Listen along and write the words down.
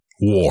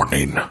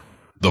Warning.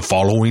 The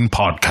following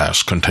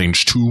podcast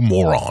contains two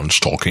morons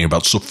talking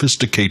about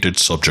sophisticated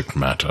subject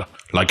matter,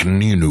 like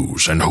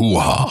news and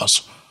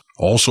hoo-has.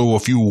 Also a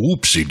few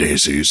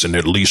whoopsie-daisies and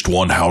at least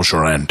one house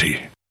or auntie.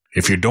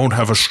 If you don't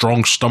have a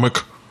strong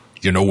stomach,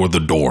 you know where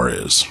the door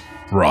is.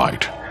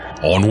 Right.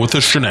 On with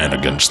the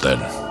shenanigans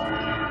then.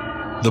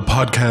 The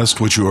podcast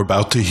which you are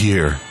about to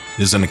hear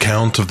is an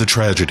account of the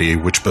tragedy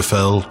which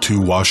befell two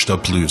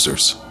washed-up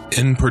losers.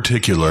 In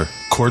particular,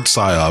 Court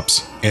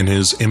Psyops and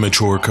his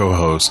immature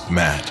co-host,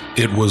 Matt.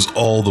 It was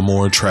all the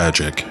more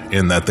tragic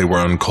in that they were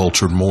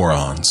uncultured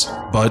morons.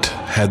 But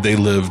had they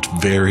lived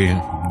very,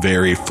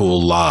 very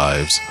full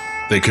lives,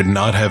 they could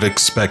not have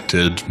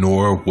expected,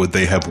 nor would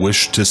they have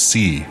wished to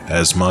see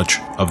as much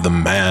of the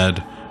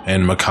mad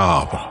and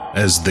macabre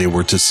as they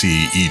were to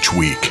see each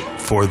week.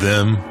 For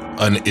them,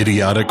 an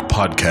idiotic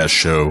podcast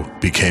show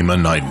became a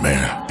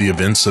nightmare. The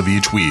events of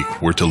each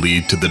week were to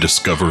lead to the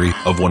discovery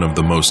of one of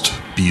the most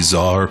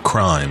bizarre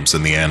crimes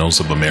in the annals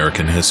of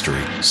American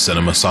history,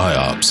 Cinema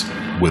Psyops,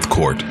 with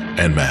Court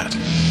and Matt.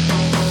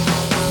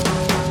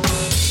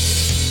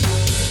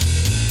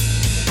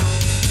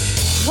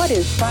 What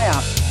is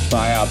PSYOPs?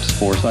 PSYOPs,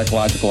 for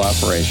psychological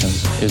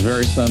operations, is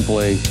very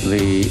simply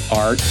the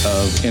art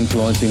of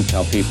influencing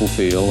how people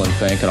feel and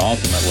think, and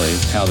ultimately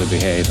how they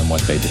behave and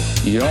what they do.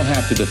 You don't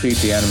have to defeat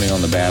the enemy on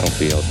the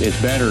battlefield. It's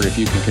better if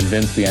you can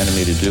convince the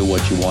enemy to do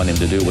what you want him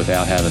to do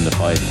without having to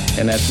fight him.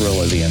 And that's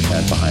really the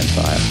intent behind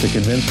PSYOPs, to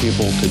convince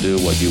people to do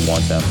what you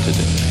want them to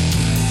do.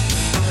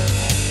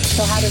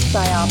 So how does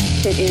PSYOPs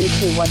fit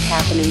into what's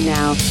happening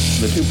now?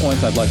 The 2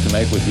 points I'd like to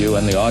make with you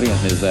and the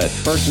audience is that,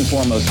 first and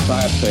foremost,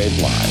 PSYOPs save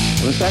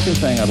lives. The second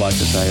thing I'd like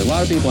to say, a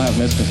lot of people have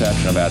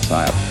misconception about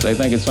PSYOPs. They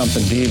think it's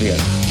something deviant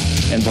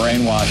and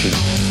brainwashing.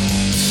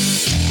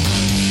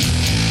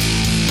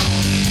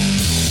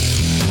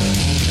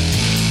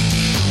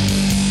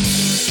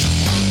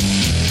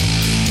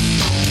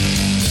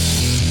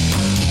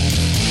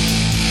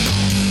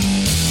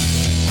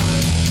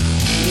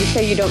 You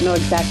say you don't know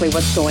exactly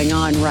what's going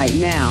on right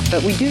now,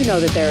 but we do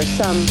know that there are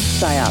some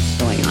PSYOPs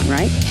going on,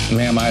 right?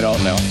 Ma'am, I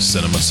don't know.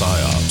 Cinema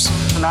Psyops.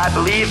 And I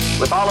believe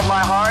with all of my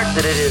heart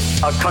that it is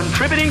a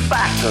contributing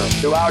factor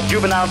to our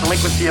juvenile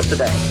delinquency of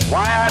today.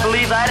 Why I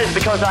believe that is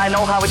because I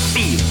know how it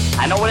feels.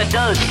 I know what it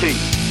does to you.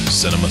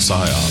 Cinema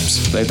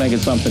Psyops. They think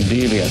it's something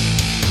deviant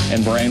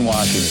and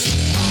brainwashing.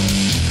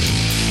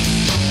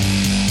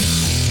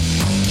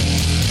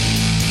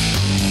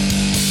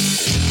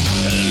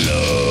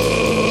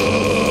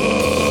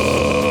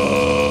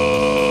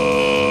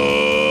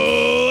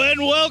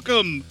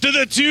 Welcome to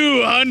the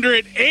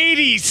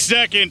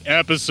 282nd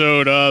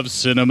episode of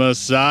Cinema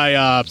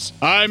Psyops.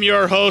 I'm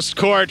your host,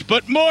 Court,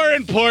 but more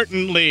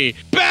importantly,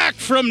 back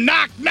from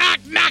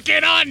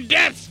knocking on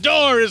death's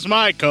door is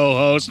my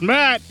co-host,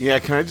 Matt. Yeah,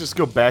 can I just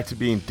go back to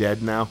being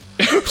dead now?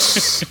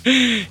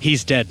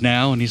 He's dead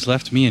now, and he's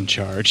left me in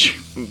charge.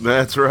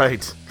 That's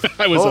right.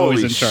 I was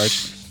always in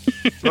charge.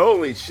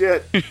 Holy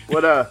shit.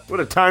 What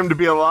a time to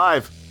be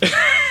alive.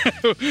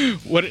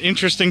 What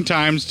interesting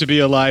times to be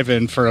alive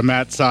in for a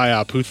Matt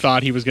Psyop who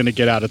thought he was going to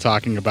get out of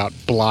talking about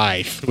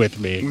Blythe with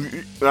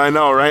me. I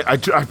know, right?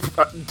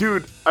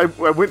 Dude, I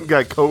went and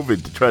got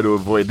COVID to try to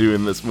avoid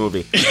doing this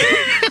movie.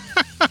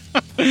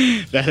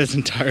 That is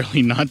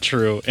entirely not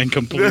true and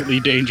completely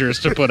dangerous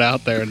to put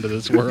out there into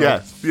this world.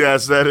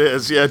 Yes, that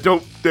is. Yeah,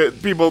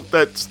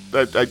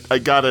 I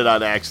got it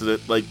on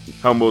accident, like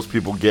how most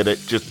people get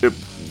it. It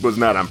was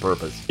not on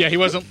purpose. Yeah, he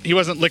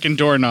wasn't licking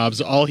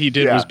doorknobs. All he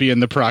did was be in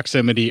the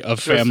proximity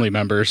of family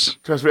members.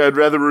 Trust me, I'd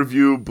rather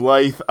review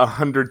Blythe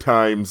 100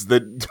 times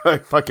than I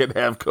fucking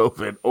have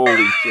COVID.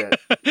 Holy shit.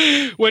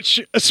 Which,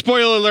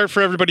 spoiler alert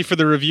for everybody for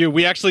the review,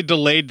 we actually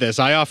delayed this.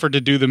 I offered to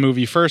do the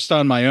movie first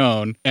on my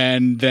own,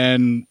 and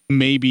then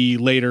maybe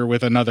later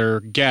with another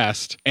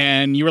guest.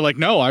 And you were like,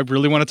 no, I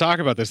really want to talk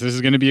about this. This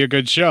is going to be a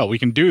good show. We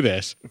can do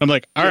this. I'm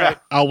like, all right,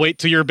 I'll wait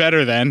till you're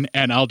better then,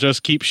 and I'll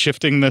just keep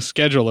shifting the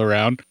schedule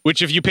around,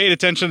 which if you paid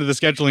attention to the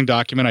scheduling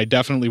document, I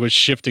definitely was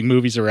shifting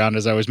movies around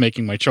as I was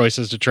making my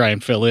choices to try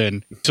and fill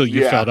in until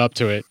you felt up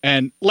to it.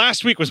 And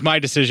last week was my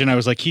decision. I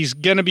was like, he's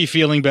going to be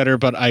feeling better,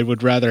 but I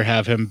would rather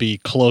have him be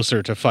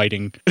closer to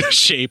fighting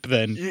shape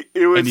than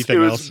anything else. It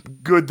was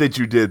good that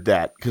you did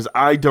that, because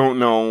I don't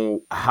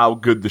know how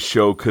good the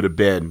show could have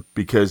been,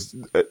 because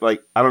I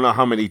don't know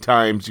how many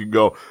times you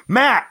go,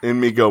 Matt,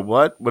 and me go,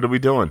 what are we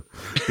doing?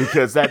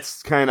 Because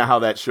that's kind of how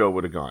that show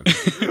would have gone.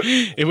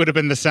 It would have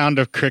been the sound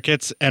of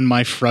crickets and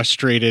my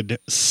frustrated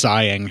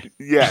sighing.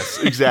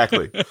 Yes,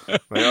 exactly. All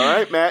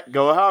right, Matt,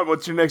 go ahead.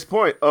 What's your next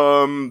point?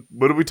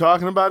 What are we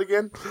talking about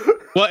again?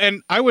 Well,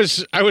 and I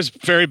was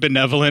very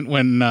benevolent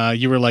when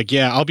you were like,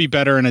 yeah, I'll be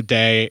better in a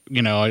day.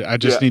 You know, I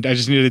just need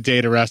a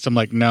day to rest. I'm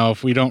like, no,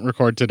 if we don't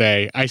record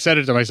today, I said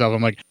it to myself.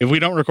 I'm like, if we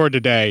don't record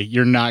today,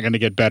 you're not going to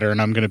get better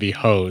and I'm going to be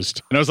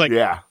hosed. And I was like,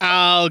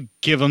 I'll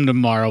give them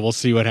tomorrow. We'll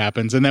see what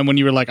happens. And then when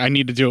you were like, I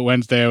need to do it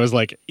Wednesday, I was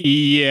like,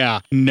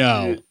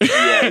 no.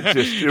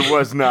 It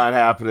was not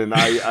happening.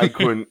 I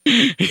couldn't.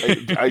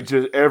 I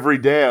just every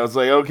day I was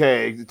like,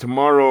 okay,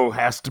 tomorrow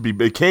has to be.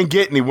 It can't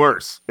get any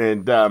worse.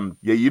 And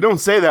you don't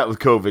say that with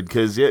COVID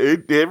because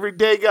every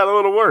day got a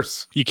little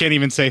worse. You can't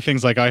even say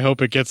things like, I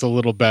hope it gets a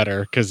little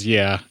better because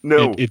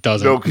no, it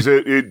doesn't. No, because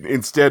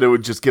instead it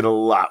would just get a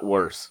lot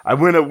worse. I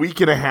went a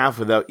week and a half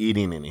without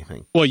eating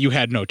anything. Well, you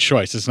had no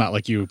choice. It's not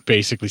like you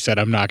basically said,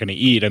 I'm not going to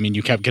eat. I mean,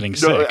 you kept getting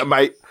sick.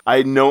 I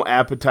had no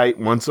appetite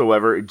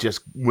whatsoever. It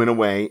just went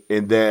away.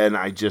 And then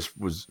I just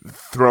was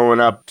throwing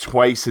up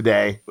twice a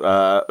day,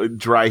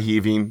 dry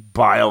heaving,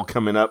 bile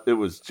coming up. It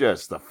was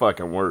just the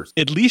fucking worst.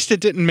 At least it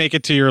didn't make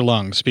it to your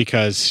lungs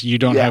because you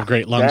don't have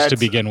great lungs to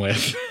begin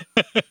with.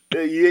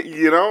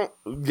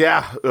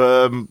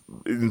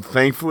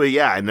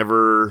 Thankfully, I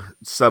never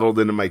settled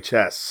into my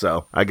chest.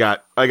 So I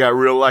got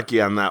real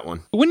lucky on that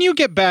one. When you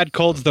get bad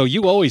colds, though,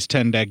 you always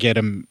tend to get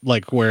them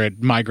like where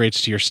it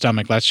migrates to your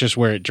stomach. That's just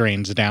where it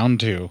drains down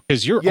to.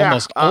 Because you're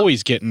almost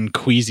always getting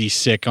queasy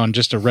sick on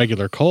just a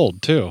regular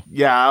cold, too.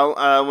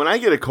 Yeah, when I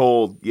get a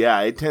cold,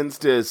 it tends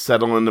to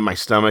settle into my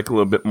stomach a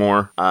little bit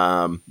more.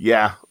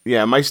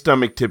 Yeah, my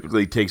stomach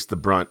typically takes the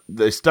brunt.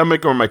 The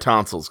stomach or my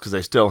tonsils, because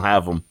I still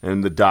have them.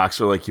 And the docs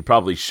are like, you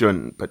probably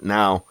shouldn't. But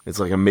now it's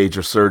like a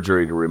major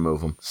surgery to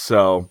remove them.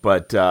 So,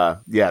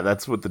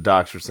 that's what the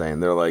docs are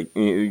saying. They're like,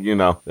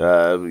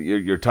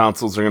 your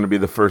tonsils are going to be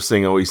the first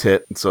thing always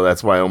hit. So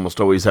that's why I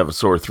almost always have a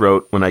sore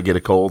throat when I get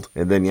a cold.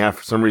 And then,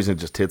 for some reason, it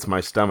just hits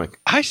my stomach.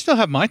 I still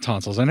have my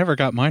tonsils. I never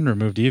got mine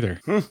removed either.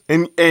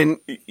 And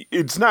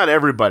it's not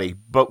everybody.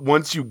 But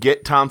once you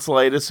get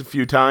tonsillitis a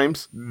few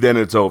times, then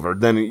it's over.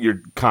 Then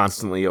you're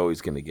constantly always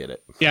going to get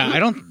it. Yeah,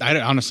 I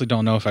honestly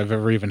don't know if I've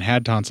ever even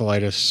had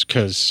tonsillitis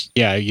because,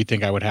 you'd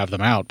think I would have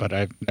them out, but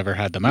I've never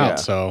had them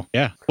out. So,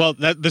 yeah. Well,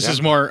 this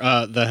is more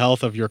the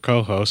health of your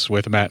co-hosts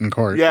with Matt and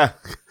Court. Yeah.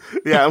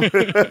 Yeah.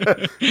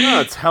 No,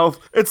 it's health.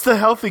 It's the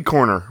healthy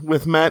corner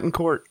with Matt and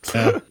Court.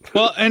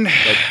 Well, and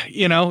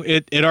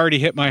it already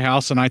hit my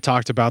house, and I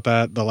talked about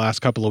that the last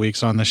couple of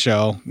weeks on the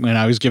show, and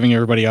I was giving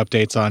everybody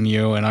updates on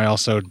you, and I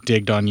also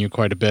digged on you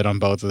quite a bit on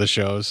both of the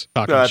shows.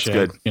 That's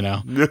shit,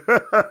 good.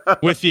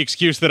 With the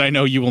excuse that I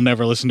know you will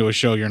never listen to a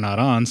show you're not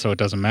on, so it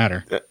doesn't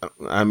matter.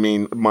 I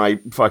mean,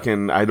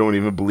 I don't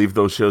even believe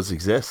those shows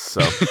exist.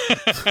 So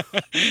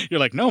you're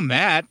like, no,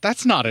 Matt,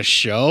 that's not a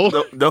show.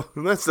 No,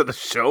 that's not a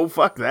show.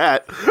 Fuck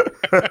that.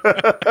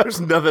 There's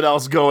nothing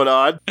else going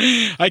on.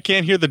 I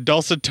can't hear the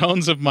dulcet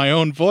tones of my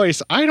own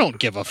voice. I don't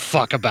give a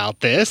fuck about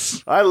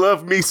this. I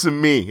love me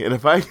some me, and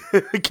if I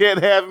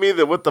can't have me,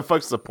 then what the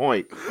fuck's the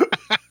point?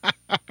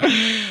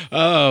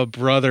 Oh,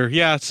 brother.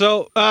 Yeah.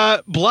 So,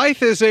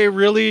 Blythe is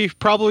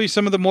probably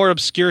some of the more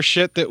obscure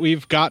shit that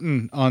we've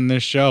gotten on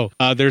this show.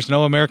 There's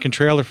no American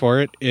trailer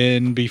for it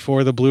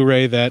before the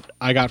Blu-ray that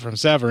I got from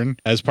Severn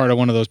as part of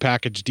one of those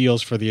package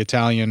deals for the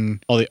Italian,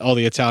 all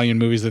the Italian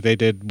movies that they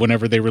did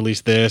whenever they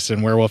released this,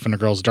 and Werewolf in a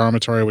Girl's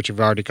Dormitory, which we've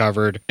already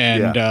covered,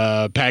 and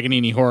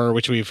Paganini Horror,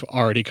 which we've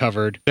already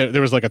covered.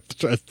 There was like a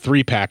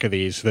 3-pack of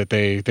these that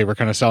they were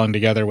kind of selling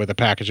together with a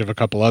package of a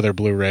couple other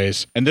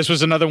Blu-rays. And this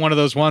was another one of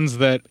those ones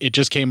that it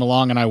just came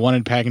along, and I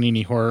wanted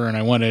Paganini Horror, and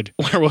I wanted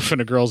Werewolf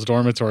in a Girl's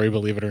Dormitory,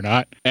 believe it or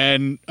not.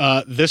 And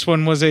this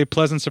one was a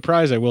pleasant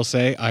surprise, I will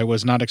say. I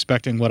was not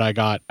expecting what I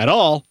got at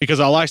all, because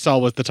all I saw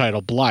was the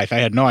title Blythe. I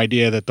had no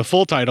idea that the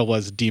full title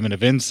was Demon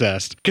of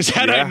Incest, because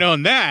had I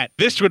known that,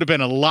 this would have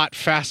been a lot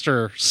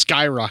faster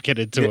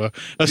skyrocketed to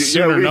a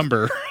sooner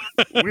number.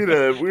 we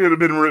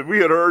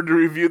had already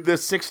reviewed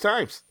this 6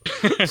 times.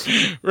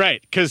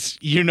 Right, because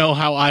you know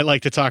how I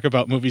like to talk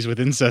about movies with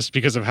incest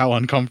because of how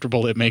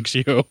uncomfortable it makes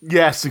you.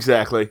 Yes,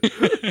 exactly.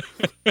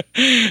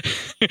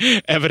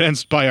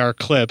 Evidenced by our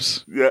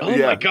clips.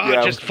 My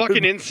God, just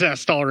fucking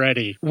incest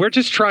already. We're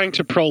just trying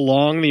to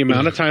prolong the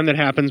amount of time that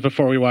happens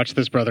before we watch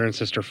this brother and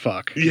sister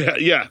fuck.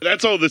 Yeah,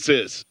 that's all this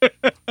is.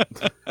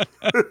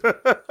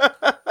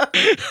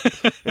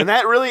 And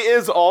that really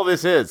is all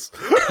this is.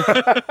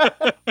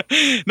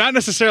 Not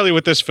necessarily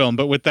with this film,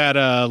 but with that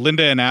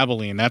Linda and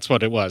Abilene. That's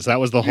what it was. That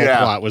was the whole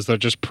plot, was they're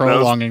just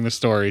prolonging the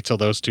story till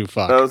those two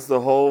fuck. That was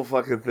the whole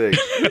fucking thing.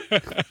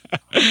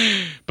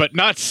 But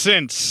not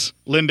since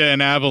Linda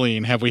and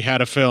Abilene have we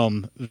had a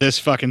film this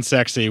fucking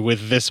sexy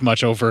with this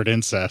much overt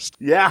incest.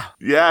 Yeah,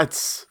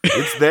 it's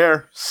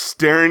there,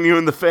 staring you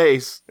in the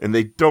face, and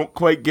they don't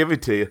quite give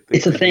it to you.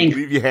 It's a thing.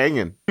 Leave you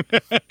hanging.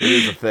 It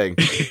is a thing.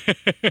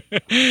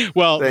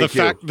 Well, the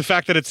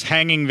fact that it's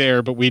hanging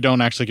there, but we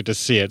don't actually get to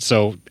see it.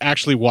 So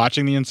actually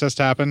watching the incest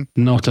happen,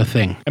 not a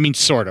thing. I mean,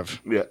 sort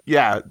of.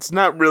 Yeah, it's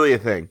not really a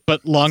thing.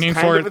 But longing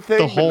for it, thing,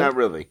 the whole, but not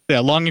really. Yeah,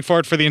 longing for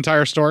it for the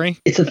entire story.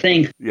 It's a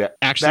thing. Yeah,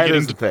 actually that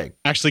is a thing.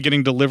 Actually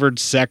getting delivered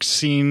sex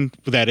scene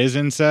that is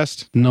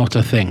incest, not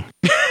a thing.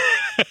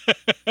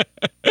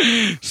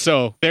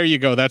 So there you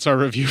go. That's our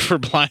review for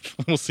Blythe.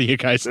 We'll see you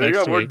guys next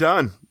week. We're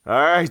done. All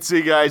right, see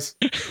you guys.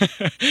 All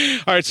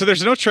right, so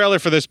there's no trailer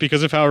for this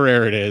because of how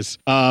rare it is.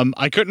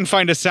 I couldn't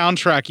find a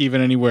soundtrack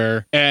even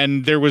anywhere,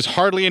 and there was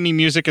hardly any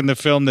music in the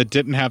film that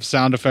didn't have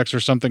sound effects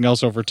or something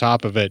else over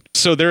top of it.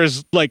 So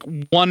there's like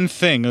one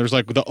thing. There's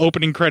like the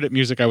opening credit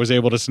music I was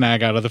able to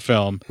snag out of the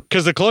film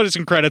because the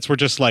closing credits were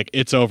just like,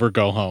 it's over,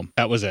 go home.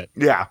 That was it.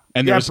 Yeah.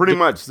 And yeah, pretty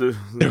much.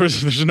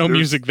 There's no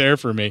music there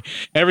for me.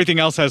 Everything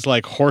else has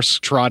like horse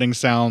trotting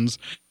sounds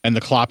and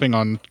the clopping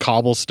on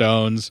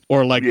cobblestones,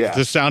 or like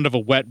the sound of a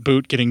wet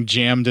boot getting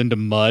jammed into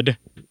mud.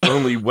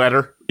 Only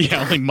wetter.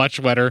 Yeah, only much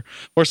wetter,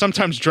 or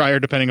sometimes drier,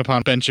 depending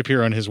upon Ben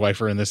Shapiro and his wife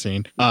are in the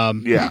scene.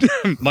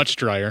 Much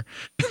drier,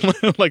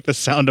 like the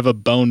sound of a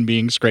bone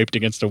being scraped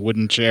against a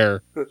wooden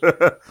chair.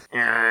 But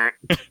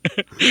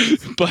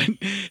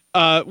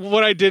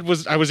what I did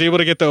was I was able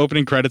to get the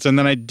opening credits, and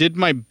then I did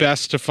my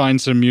best to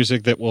find some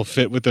music that will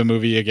fit with the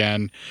movie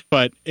again.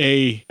 But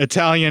a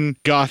Italian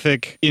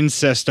Gothic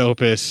incest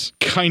opus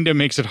kind of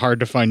makes it hard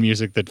to find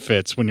music that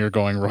fits when you're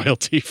going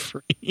royalty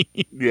free.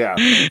 Yeah.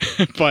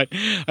 But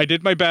I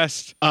did my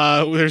best.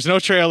 There's no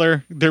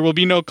trailer. There will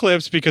be no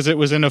clips because it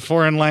was in a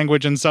foreign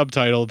language and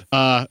subtitled.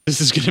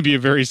 This is going to be a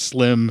very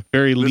slim,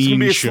 very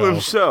lean show. Slim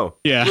show.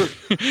 Yeah.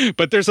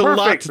 But there's a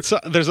lot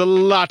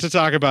to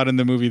talk about in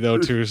the movie though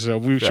too. So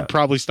we should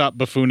probably stop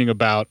buffooning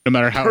about, no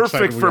matter how excited we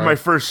are. Perfect for my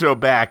first show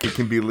back. It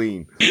can be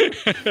lean.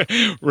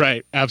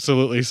 Right.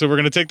 Absolutely. So we're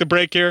going to take the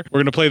break here. We're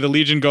going to play the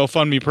Legion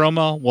GoFundMe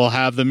promo. We'll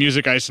have the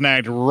music I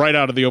snagged right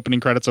out of the opening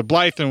credits of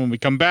Blythe, and when we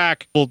come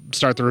back, we'll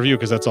start the review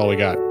because that's all we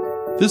got.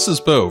 This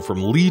is Bo from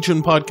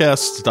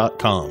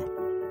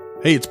LegionPodcasts.com.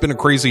 Hey, it's been a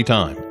crazy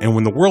time, and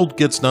when the world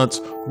gets nuts,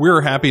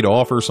 we're happy to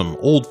offer some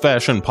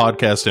old-fashioned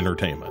podcast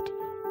entertainment.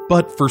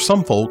 But for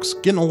some folks,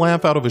 getting a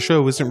laugh out of a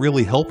show isn't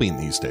really helping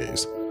these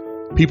days.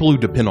 People who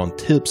depend on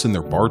tips in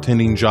their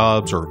bartending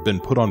jobs or have been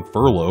put on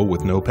furlough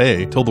with no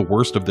pay till the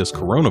worst of this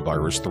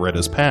coronavirus threat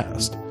has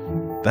passed.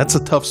 That's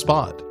a tough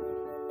spot.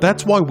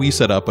 That's why we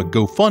set up a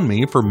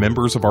GoFundMe for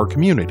members of our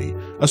community,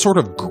 a sort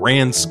of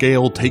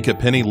grand-scale take a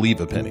penny, leave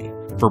a penny.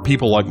 For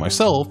people like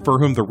myself, for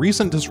whom the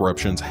recent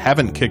disruptions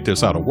haven't kicked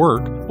us out of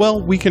work,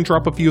 well, we can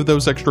drop a few of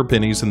those extra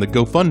pennies in the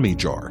GoFundMe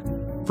jar.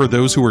 For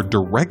those who are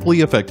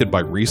directly affected by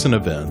recent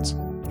events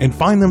and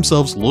find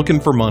themselves looking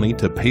for money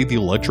to pay the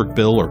electric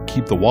bill or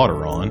keep the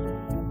water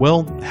on,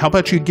 well, how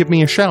about you give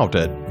me a shout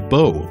at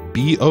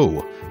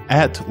B-O,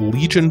 at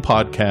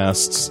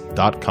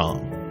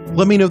legionpodcasts.com.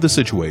 Let me know the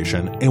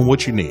situation and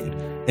what you need,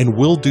 and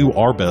we'll do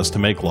our best to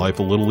make life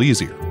a little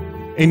easier.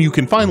 And you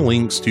can find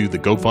links to the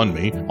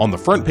GoFundMe on the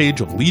front page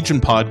of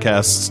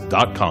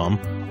legionpodcasts.com,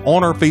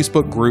 on our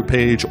Facebook group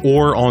page,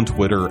 or on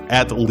Twitter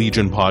at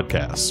Legion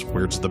Podcasts,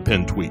 where it's the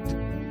pinned tweet.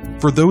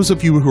 For those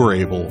of you who are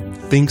able,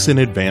 thanks in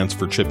advance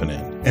for chipping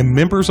in. And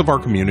members of our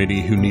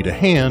community who need a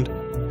hand,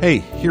 hey,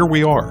 here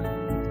we are.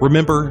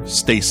 Remember,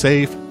 stay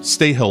safe,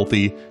 stay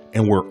healthy,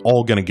 and we're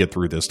all going to get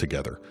through this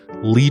together.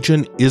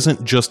 Legion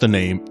isn't just a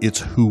name, it's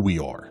who we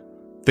are.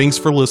 Thanks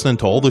for listening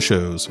to all the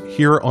shows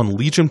here on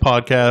Legion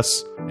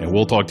Podcasts, and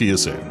we'll talk to you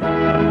soon.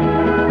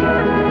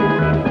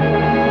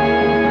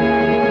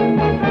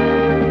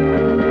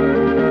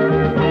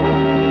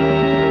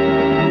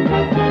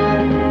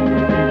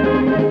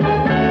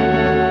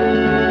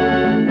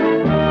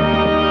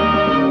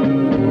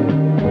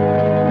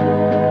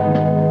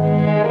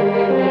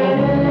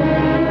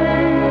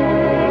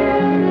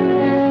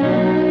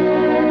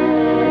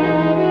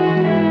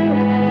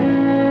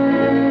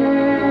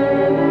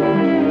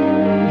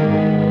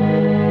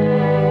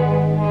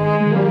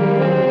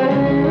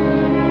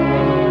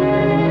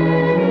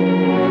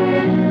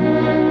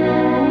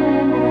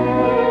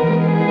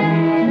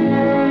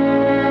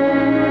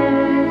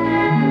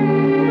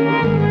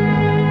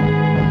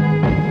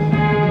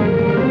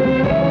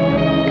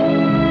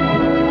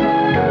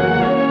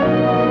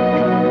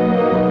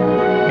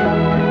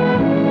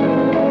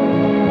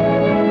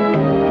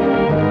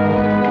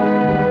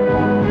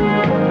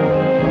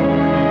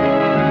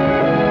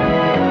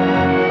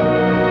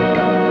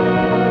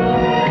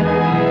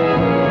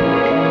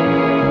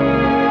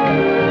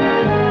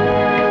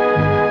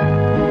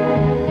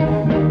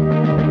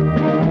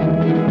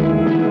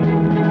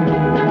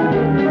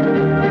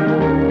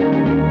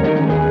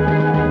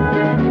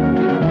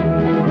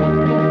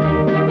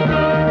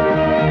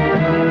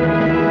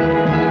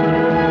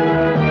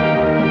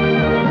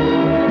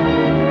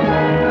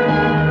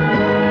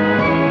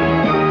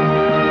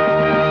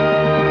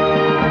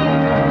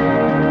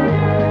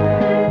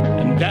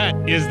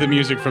 The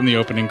music from the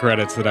opening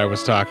credits that I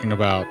was talking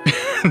about.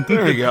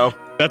 There you go.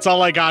 That's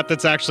all I got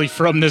that's actually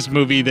from this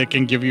movie that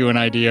can give you an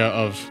idea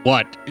of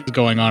what is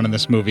going on in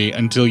this movie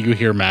until you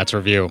hear Matt's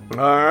review.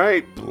 All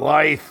right,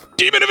 Blythe.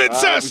 Demon of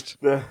incest!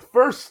 The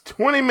first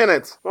 20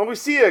 minutes, well, we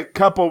see a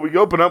couple, we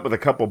open up with a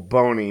couple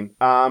boning,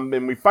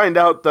 and we find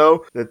out,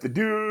 though, that the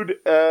dude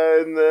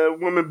and the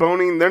woman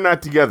boning, they're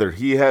not together.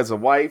 He has a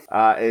wife,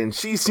 and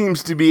she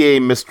seems to be a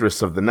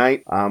mistress of the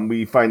night.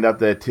 We find out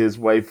that his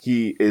wife,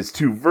 he is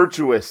too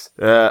virtuous,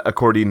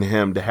 according to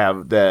him, to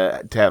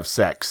have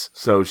sex.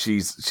 So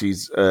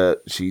she's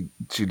she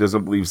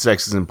doesn't believe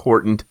sex is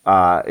important,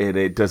 and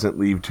it doesn't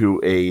lead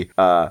to a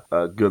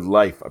good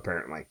life,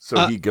 apparently.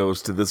 So he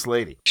goes to this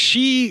lady.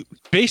 She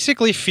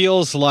basically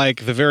feels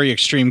like the very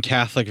extreme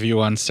Catholic view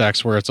on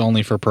sex, where it's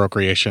only for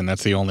procreation.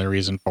 That's the only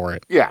reason for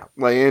it. Yeah,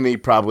 like any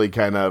probably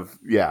kind of,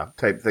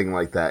 type thing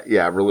like that.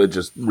 Yeah,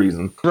 religious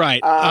reason.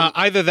 Right.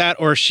 Either that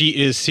or she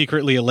is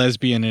secretly a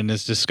lesbian and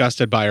is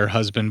disgusted by her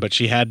husband, but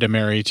she had to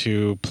marry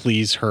to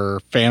please her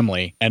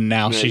family, and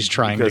now she's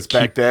trying to keep...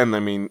 Because back then, I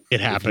mean,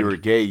 it happened. If you were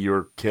gay, you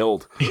were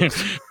killed.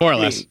 More or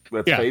less.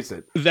 Let's face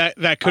it.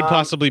 That could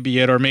possibly be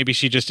it, or maybe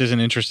she just isn't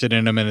interested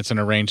in him and it's an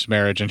arranged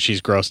marriage and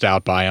she's grossed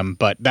out by him,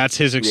 but that's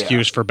his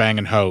excuse for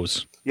banging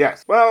hoes.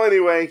 Yes. Well,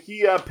 anyway,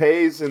 he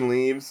pays and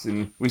leaves,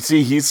 and we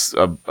see he's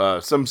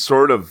some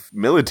sort of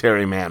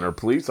military man or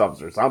police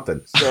officer or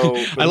something. So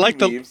I like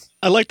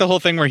the whole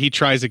thing where he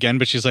tries again,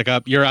 but she's like,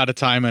 you're out of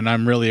time and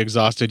I'm really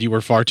exhausted. You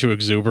were far too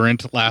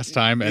exuberant last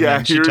time. And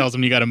then she tells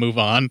him you got to move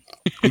on.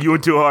 You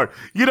went too hard.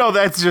 You know,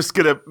 that's just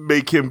going to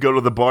make him go to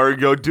the bar and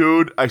go,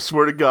 dude, I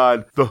swear to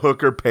God, the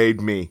hooker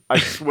paid me. I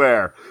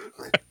swear.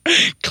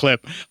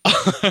 Clip.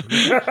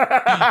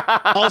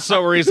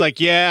 Also, where he's like,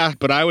 yeah,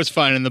 but I was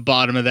finding the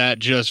bottom of that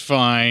just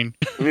fine.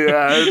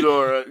 Yeah, it's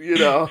all right, you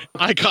know.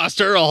 I cost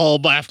her a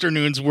whole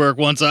afternoon's work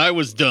once I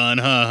was done.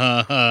 Ha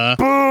ha ha.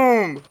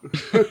 Boom.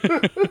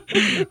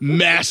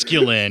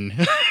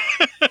 Masculine.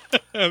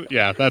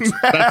 Yeah, that's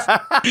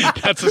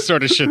the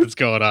sort of shit that's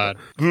going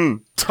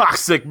on.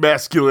 Toxic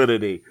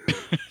masculinity.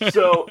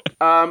 So,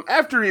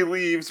 after he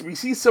leaves, we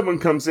see someone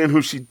comes in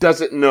who she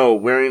doesn't know,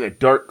 wearing a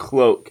dark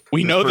cloak.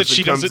 We know that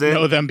she doesn't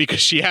know them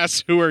because she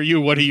asks, "Who are you?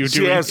 What are you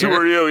doing?" She asks, "Who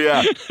are you?"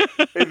 Yeah,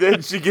 and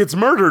then she gets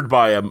murdered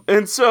by him,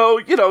 and so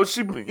this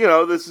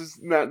is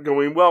not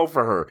going well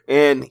for her.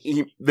 And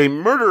they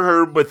murder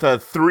her with a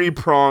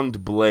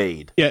 3-pronged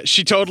blade. Yeah,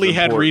 she totally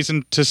had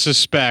reason to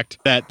suspect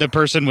that the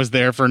person was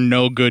there for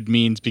no good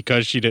means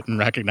because she didn't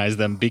recognize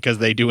them, because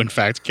they do in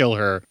fact kill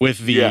her with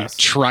the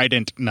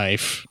trident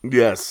knife.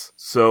 Yes.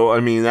 So I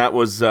mean that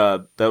was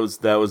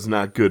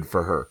not good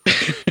for her.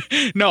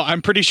 No,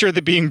 I'm pretty sure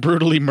that being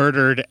brutally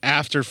murdered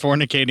after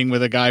fornicating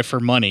with a guy for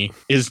money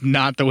is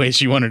not the way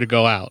she wanted to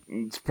go out.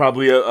 It's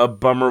probably a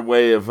bummer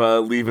way of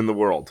leaving the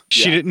world.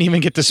 She didn't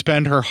even get to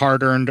spend her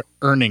hard-earned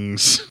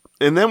earnings.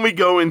 And then we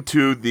go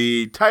into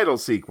the title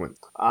sequence.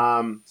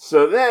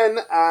 So then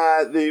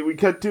we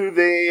cut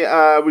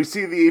to we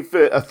see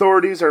the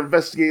authorities are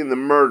investigating the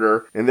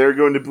murder, and they're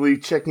going to be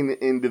checking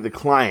into the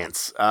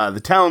clients.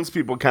 The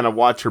townspeople kind of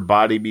watch her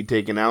body be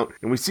taken out,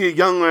 and we see a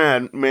young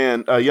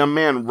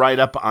man ride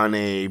up on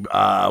a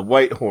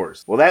white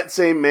horse. Well, that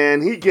same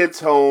man, he gets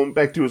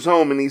back to his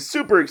home, and he's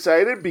super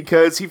excited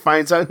because he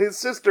finds out his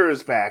sister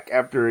is back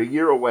after a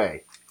year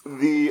away.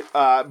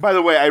 By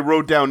the way, I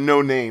wrote down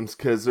no names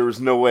because there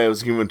was no way I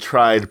was going to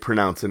try to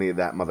pronounce any of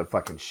that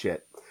motherfucking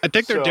shit. I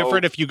think they're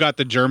different if you got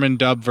the German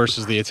dub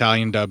versus the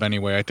Italian dub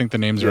anyway. I think the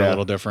names are a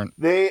little different.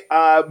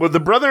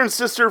 The brother and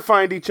sister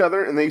find each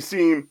other, and they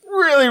seem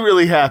really,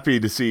 really happy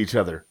to see each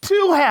other.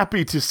 Too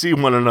happy to see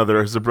one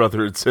another as a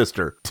brother and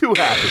sister. Too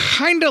happy.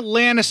 Kind of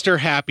Lannister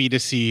happy to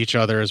see each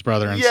other as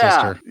brother and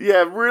sister.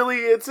 Yeah, really,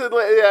 it's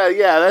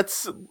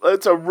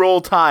that's a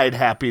Roll Tide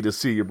happy to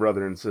see your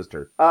brother and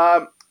sister.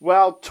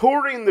 While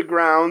touring the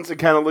grounds and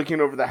kind of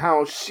looking over the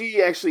house,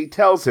 she actually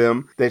tells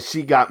him that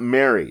she got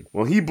married.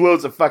 Well, he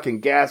blows a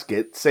fucking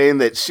gasket, saying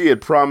that she had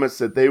promised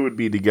that they would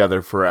be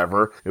together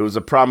forever. It was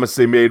a promise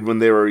they made when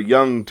they were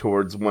young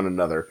towards one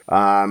another.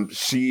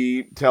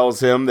 She tells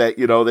him that,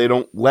 they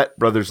don't let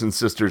brothers and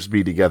sisters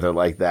be together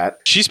like that.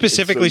 She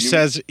specifically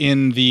says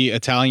in the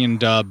Italian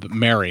dub,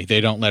 marry.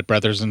 They don't let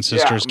brothers and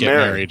sisters get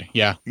married.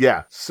 Yeah.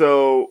 Yeah.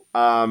 So,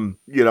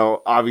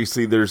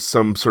 obviously there's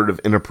some sort of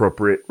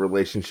inappropriate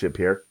relationship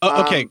here.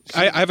 Okay,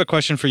 I have a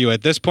question for you.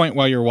 At this point,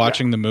 while you're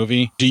watching the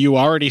movie, do you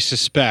already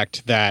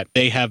suspect that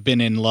they have been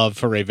in love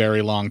for a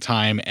very long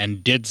time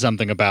and did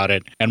something about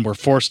it and were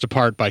forced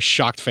apart by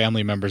shocked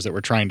family members that were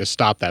trying to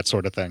stop that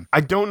sort of thing?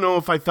 I don't know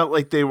if I felt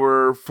like they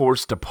were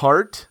forced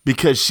apart,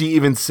 because she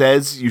even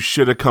says, "You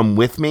should have come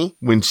with me,"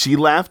 when she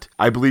left.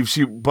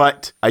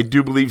 But I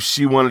do believe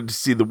she wanted to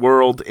see the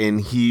world,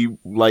 and he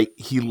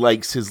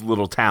likes his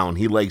little town.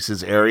 He likes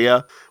his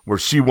area, where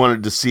she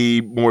wanted to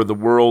see more of the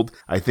world.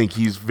 I think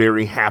he's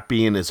very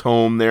happy in his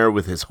home there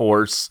with his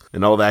horse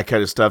and all that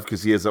kind of stuff,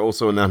 because he has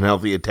also an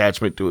unhealthy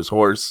attachment to his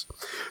horse.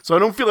 So I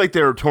don't feel like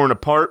they were torn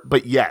apart,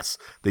 but yes,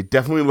 they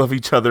definitely love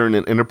each other in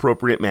an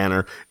inappropriate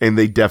manner, and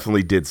they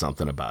definitely did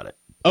something about it.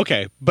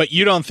 Okay, but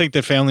you don't think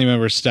the family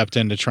members stepped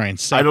in to try and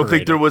separate? I don't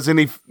think there was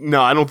any.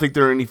 No, I don't think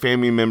there are any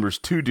family members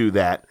to do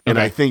that. And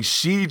Okay. I think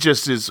she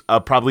just is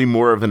probably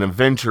more of an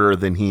adventurer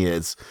than he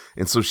is,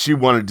 and so she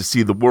wanted to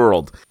see the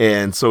world,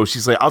 and so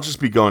she's like, "I'll just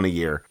be gone a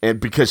year," and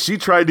because she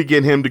tried to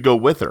get him to go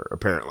with her,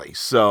 apparently.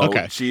 So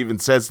she even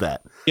says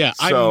that. Yeah,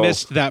 I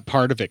missed that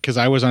part of it because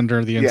I was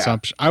under the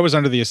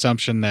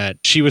assumption that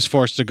she was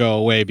forced to go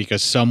away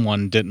because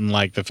someone didn't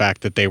like the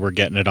fact that they were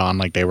getting it on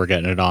like they were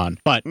getting it on.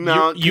 But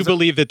no, you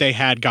believe that they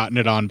had gotten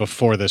it on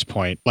before this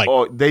point? Like,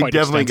 they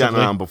definitely gotten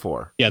it on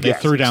before. Yeah, they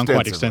threw down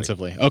quite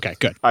extensively. Okay,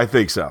 good. I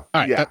think so. All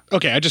right. Yeah.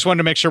 Okay, I just wanted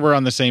to make sure we're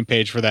on the same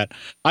page for that.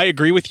 I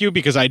agree with you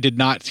because I did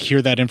not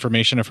hear that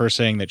information of her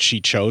saying that she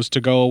chose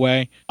to go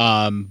away.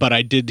 But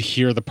I did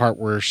hear the part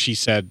where she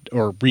said,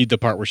 or read the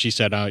part where she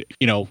said,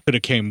 could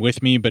have came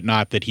with me, but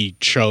not that he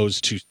chose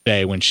to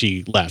stay when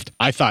she left.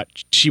 I thought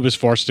she was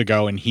forced to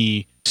go and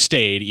he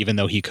stayed even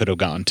though he could have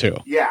gone too.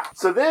 Yeah.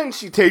 So then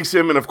she takes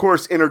him and of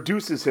course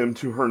introduces him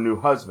to her new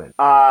husband.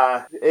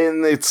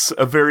 And it's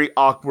a very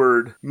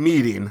awkward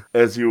meeting,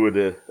 as you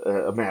would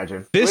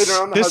imagine. This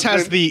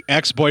has the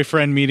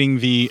ex-boyfriend meeting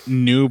the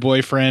new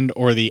boyfriend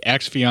or the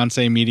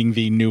ex-fiance meeting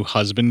the new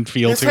husband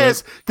feel to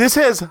it. This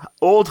has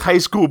old high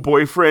school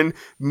boyfriend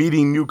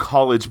meeting new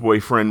college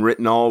boyfriend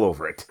written all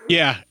over it.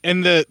 Yeah,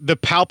 and the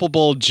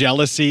palpable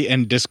jealousy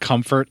and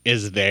discomfort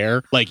is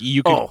there. Like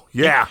you could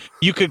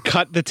you could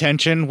cut the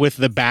tension with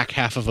the back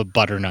half of a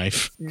butter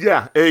knife.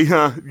 Yeah,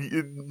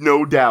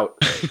 no doubt.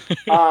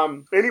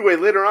 Anyway,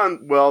 later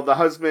on, the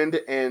husband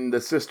and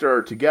the sister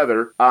are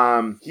together.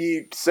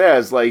 He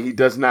says, he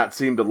does not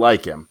seem to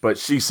like him, but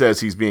she says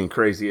he's being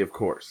crazy, of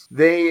course.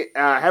 They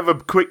have a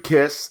quick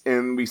kiss,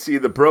 and we see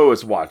the bro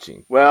is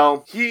watching.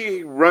 Well,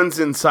 he runs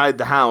inside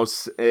the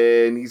house,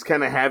 and he's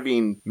kind of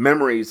having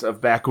memories of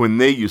back when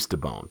they used to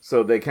bone.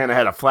 So they kind of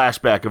had a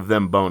flashback of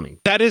them boning.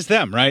 That is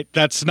them, right?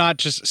 That's not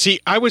just... See,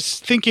 I was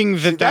thinking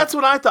that's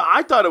what I thought.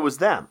 I thought it was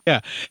them.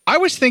 Yeah. I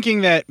was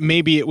thinking that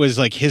maybe it was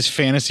like his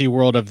fantasy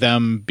world of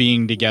them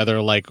being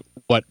together, like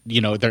what,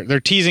 they're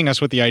teasing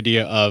us with the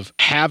idea of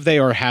have they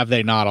or have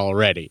they not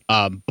already?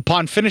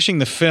 Upon finishing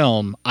the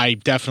film, I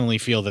definitely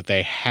feel that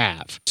they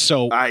have.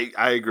 So I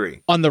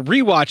agree. On the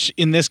rewatch,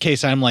 in this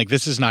case, I'm like,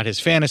 this is not his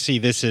fantasy.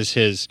 This is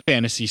his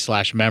fantasy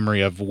 /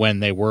 memory of when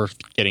they were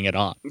getting it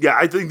on. Yeah,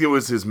 I think it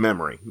was his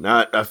memory.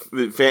 Not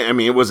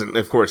it wasn't,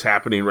 of course,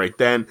 happening right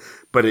then,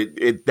 but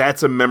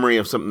that's a memory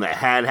of something that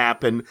had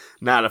happened,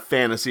 not a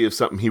fantasy of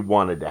something he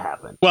wanted to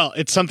happen. Well,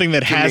 it's something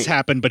that has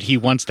happened, but he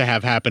wants to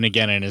have happen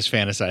again and is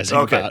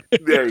fantasizing about.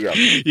 There you go.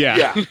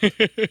 Yeah.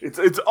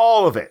 It's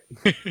all of it.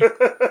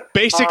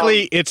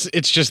 Basically, it's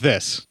just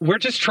this. We're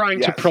just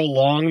trying to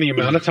prolong the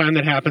amount of time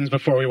that happens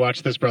before we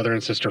watch this brother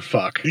and sister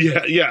fuck.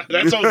 Yeah,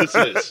 that's all this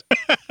is.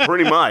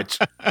 Pretty much.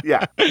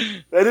 Yeah,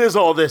 that is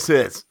all this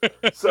is.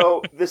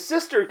 So the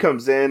sister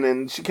comes in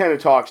and she kind of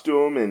talks to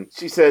him and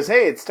she says,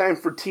 hey, it's time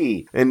for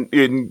tea. And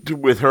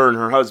with her and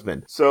her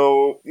husband.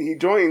 So he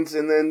joins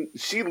and then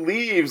she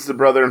leaves the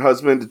brother and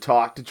husband to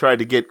talk to try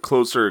to get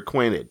closer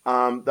acquainted.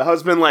 The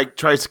husband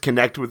tries to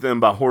connect with them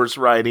about horse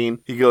riding.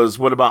 He goes,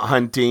 what about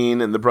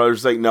hunting? And the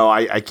brother's like, no,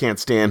 I can't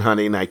stand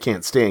hunting. I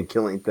can't stand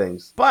killing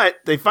things. But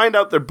they find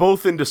out they're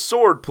both into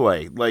sword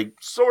play, like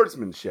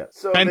swordsmanship.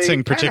 So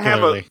fencing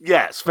particularly.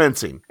 Yes,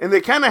 fencing. And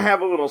they kind of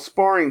have a little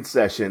sparring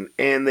session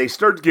and they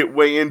start to get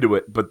way into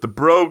it, but the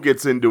bro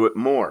gets into it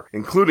more,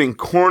 including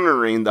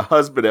cornering the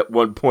husband at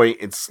one point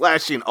and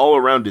slashing all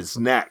around his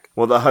neck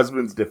while the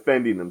husband's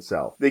defending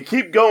himself. They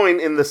keep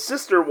going and the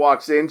sister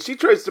walks in. She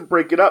tries to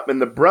break it up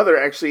and the brother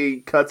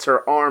actually cuts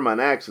her arm on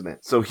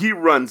accident. So he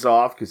runs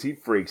off because he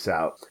freaks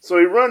out. So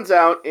he runs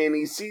out and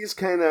he sees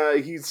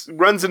he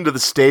runs into the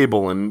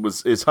stable and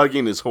is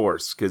hugging his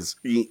horse because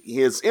he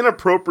has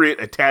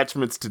inappropriate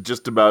attachments to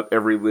just about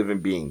every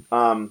living being.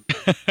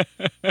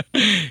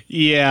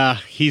 Yeah,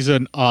 he's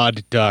an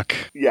odd duck.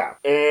 Yeah.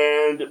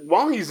 And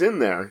while he's in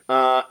there,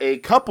 a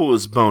couple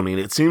is boning.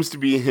 It seems to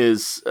be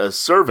his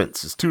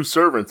servants. His two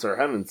servants are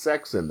having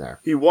sex in there.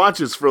 He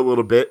watches for a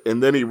little bit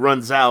and then he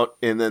runs out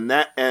and then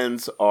that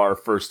ends our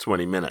first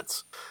 20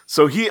 minutes.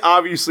 So he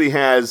obviously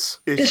has...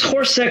 This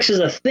horse sex is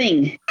a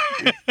thing.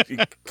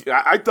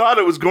 I thought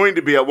it was going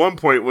to be at one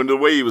point when the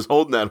way he was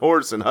holding that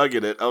horse and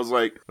hugging it, I was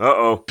like,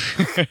 uh-oh.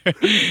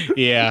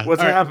 Yeah.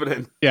 What's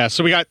happening? Yeah,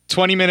 so we got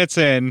 20 minutes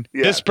in.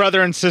 Yeah. This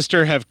brother and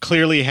sister have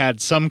clearly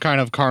had some kind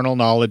of carnal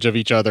knowledge of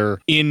each other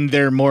in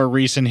their more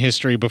recent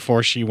history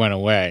before she went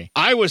away.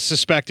 I was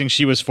suspecting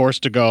she was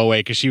forced to go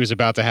away because she was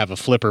about to have a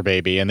flipper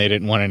baby and they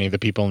didn't want any of the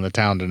people in the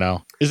town to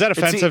know. Is that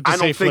offensive to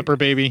say flipper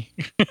baby?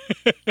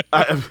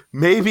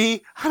 Maybe.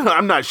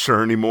 I'm not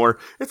sure anymore.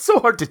 It's so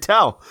hard to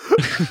tell.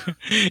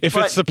 If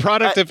it's the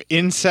product of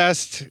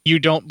incest, you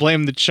don't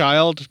blame the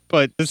child,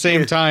 but at the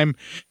same time,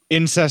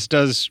 incest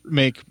does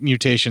make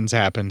mutations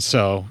happen,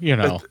 so,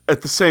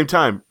 At the same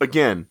time,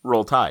 again,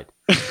 roll tide.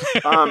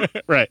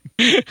 Right.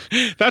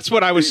 That's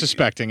what I was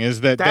suspecting,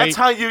 is that that's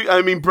how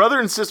brother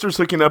and sisters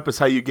hooking up is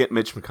how you get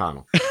Mitch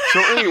McConnell. So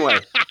anyway.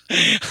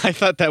 I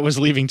thought that was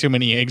leaving too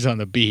many eggs on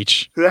the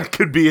beach. That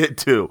could be it,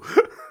 too.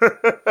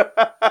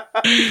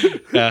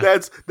 Yeah.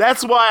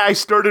 That's why I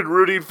started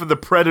rooting for the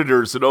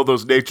Predators and all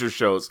those nature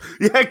shows.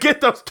 Yeah,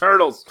 get those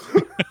turtles.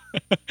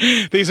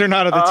 These are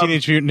not of the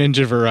Teenage Mutant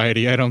Ninja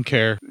variety. I don't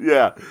care.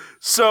 Yeah.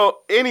 So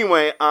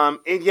anyway,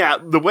 and yeah,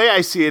 the way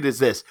I see it is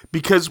this,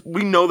 because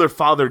we know their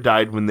father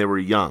died when they were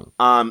young.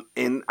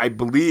 And I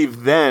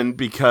believe then,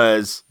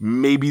 because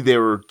maybe they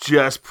were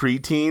just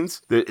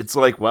preteens, that it's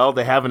like, well,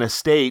 they have an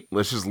estate.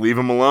 Let's just leave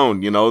them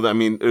alone. You know, I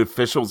mean,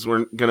 officials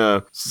weren't going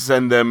to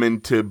send them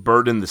into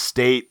burden the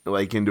state,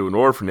 like into an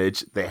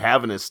orphanage. They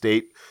have an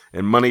estate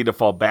and money to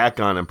fall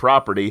back on and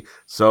property.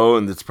 So,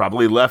 and it's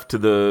probably left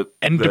to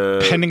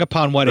depending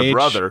upon what age,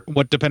 brother.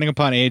 Depending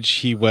upon age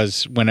he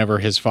was whenever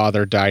his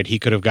father died, he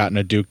could have gotten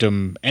a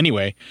dukedom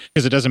anyway,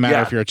 because it doesn't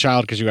matter if you're a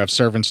child, because you have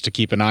servants to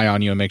keep an eye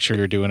on you and make sure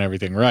you're doing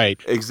everything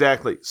right.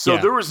 Exactly. So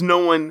there was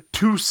no one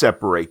to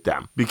separate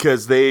them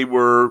because they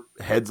were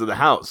heads of the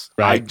house.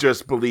 Right. I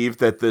just believe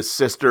that the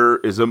sister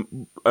is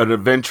an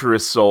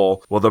adventurous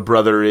soul, while the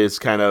brother is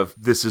kind of,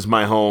 this is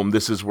my home.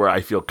 This is where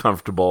I feel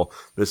comfortable.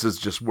 This is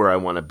just where I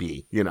want to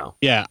be, you know?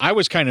 Yeah, I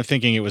was kind of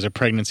thinking it was a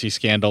pregnancy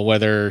scandal,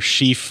 whether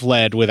she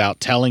fled without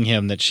telling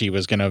him that she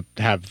was going to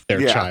have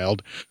their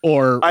child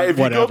or if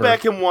whatever. you go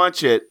back and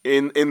watch it,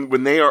 in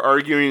when they are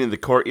arguing in the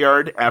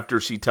courtyard after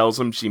she tells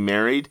him she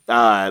married,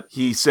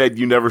 he said,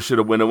 you never should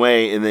have went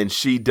away. And then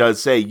she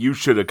does say, you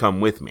should have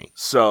come with me.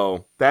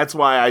 So that's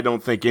why I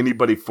don't think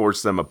anybody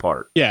forced them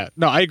apart. Yeah,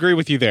 no, I agree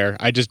with you there.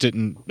 I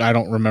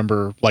don't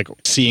remember like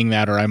seeing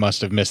that, or I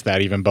must have missed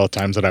that even both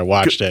times that I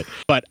watched it.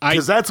 But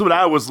because that's what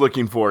I was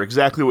looking for.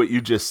 Exactly what you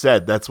just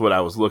said. That's what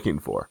I was looking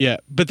for. Yeah,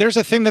 but there's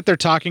a thing that they're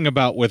talking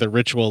about with a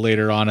ritual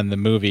later on in the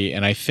movie,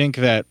 and I think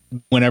that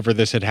whenever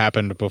this had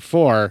happened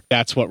before,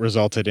 that's what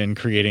resulted in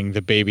creating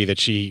the baby that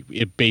she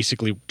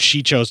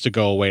chose to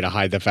go away to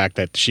hide the fact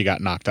that she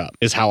got knocked up,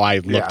 is how I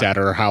looked at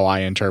her, or how I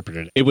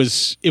interpreted it. It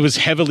was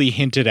heavily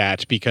hinted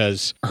at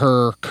because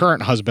her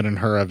current husband and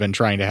her have been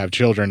trying to have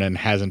children and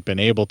hasn't been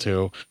able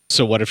to.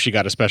 So what if she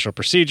got a special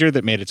procedure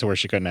that made it to where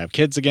she couldn't have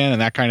kids again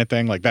and that kind of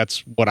thing? Like, that's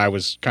what I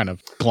was kind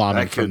of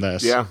glomming from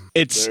this. Yeah,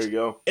 there you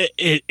go.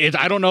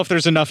 I don't know if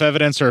there's enough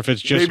evidence or if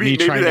it's just me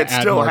trying to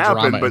add more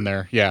drama in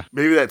there. Yeah,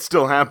 maybe that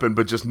still happened,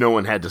 but just no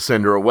one had to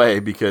send her away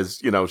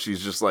because, you know,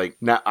 she's just like,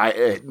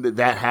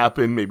 that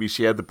happened. Maybe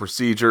she had the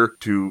procedure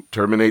to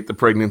terminate the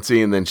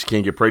pregnancy and then she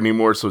can't get pregnant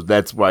anymore. So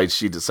that's why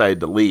she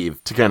decided to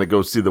leave, to kind of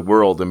go see the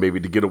world and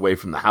maybe to get away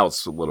from the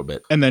house a little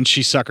bit. And then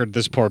she suckered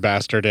this poor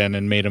bastard in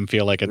and made him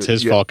feel like it's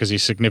his fault because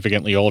he's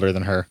significantly older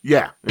than her.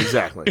 Yeah,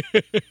 exactly.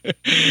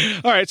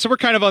 All right, so we're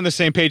kind of on the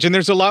same page, and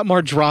there's a lot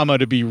more drama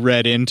to be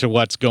read into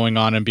what's going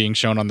on and being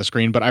shown on the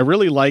screen, but I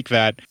really like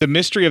that the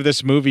mystery of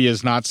this movie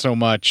is not so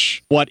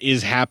much what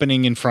is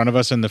happening in front of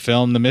us in the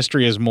film. The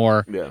mystery is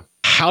more,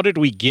 how did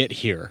we get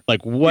here?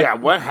 Like, what? Yeah,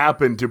 what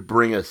happened to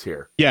bring us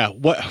here? Yeah,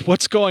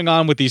 what's going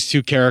on with these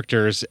two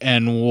characters,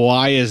 and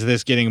why is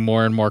this getting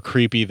more and more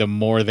creepy the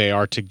more they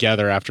are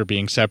together after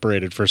being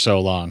separated for so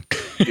long?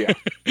 Yeah,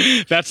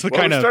 that's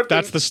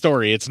the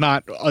story. It's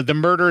not the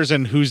murders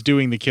and who's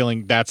doing the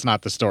killing. That's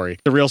not the story.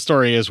 The real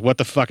story is what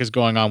the fuck is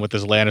going on with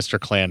this Lannister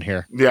clan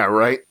here. Yeah,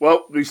 right.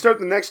 Well, we start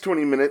the next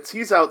 20 minutes.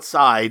 He's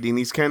outside and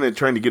he's kind of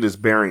trying to get his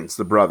bearings,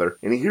 the brother,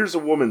 and he hears a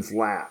woman's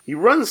laugh. He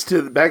runs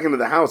back into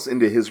the house,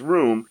 into his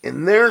room,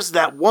 and there's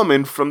that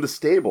woman from the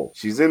stable.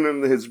 She's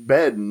in his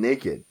bed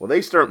naked. Well,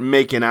 they start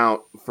making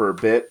out for a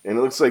bit, and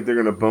it looks like they're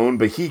gonna bone,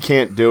 but he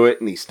can't do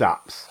it, and he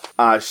stops.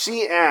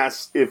 She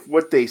asks if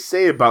what they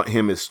say about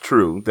him is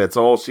true. That's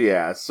all she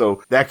asks,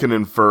 so that can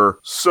infer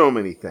so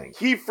many things.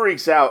 He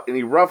freaks out, and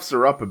he roughs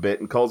her up a bit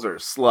and calls her a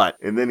slut,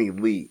 and then he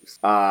leaves.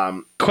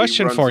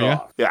 Question for you.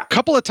 Yeah. A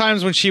couple of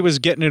times when she was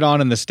getting it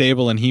on in the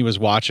stable and he was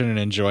watching and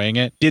enjoying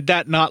it, did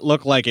that not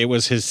look like it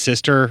was his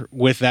sister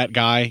with that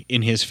guy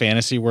in his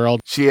fantasy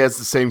world? She has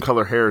the same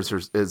color hair as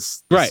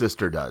the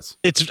sister does.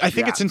 I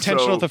think it's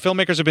intentional. The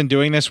filmmakers have been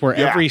doing this where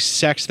every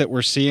sex that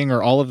we're seeing,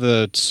 or all of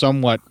the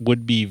somewhat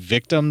would-be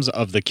victims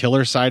of the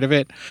killer side of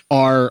it,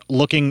 are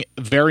looking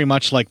very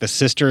much like the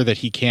sister that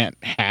he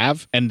can't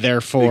have, and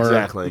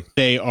therefore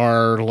they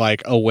are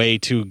like a way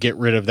to get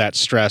rid of that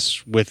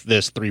stress with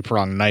this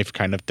three-pronged knife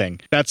kind of thing.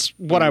 That's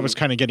what I was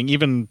kind of getting.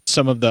 Even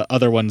some of the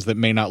other ones that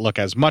may not look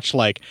as much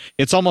like,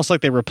 it's almost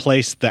like they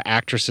replaced the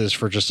actresses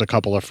for just a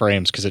couple of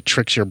frames because it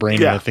tricks your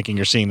brain into thinking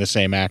you're seeing the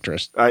same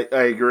actress. I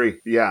agree.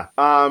 Yeah.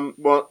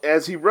 Well,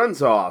 as he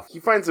runs off, he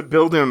finds a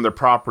building on their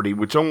property,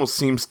 which almost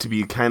seems to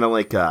be kind of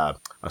like a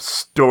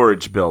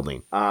storage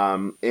building.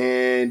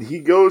 And he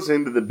goes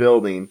into the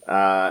building,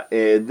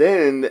 and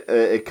then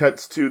it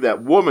cuts to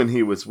that woman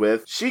he was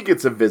with. She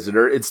gets a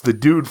visitor. It's the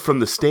dude from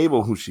the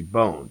stable who she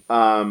boned.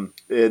 And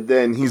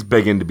then he's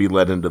begging to be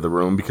let into the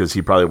room because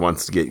he probably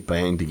wants to get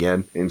banged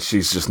again, and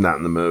she's just not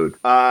in the mood.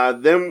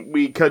 Then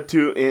we cut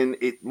to, and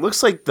it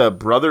looks like the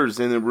brother's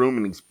in the room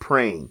and he's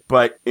praying.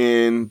 But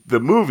in the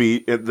movie,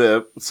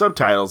 the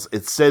subtitles,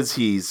 it says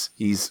he's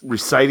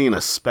reciting reciting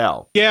a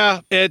spell.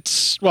 Yeah,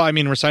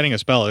 reciting a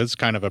spell is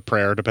kind of a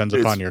prayer. Depends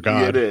upon your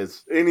god. It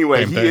is.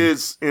 Anyway, Same he thing.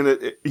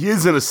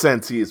 is in a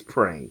sense, he is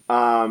praying.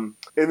 And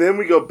then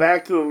we go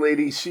back to the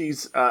lady.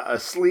 She's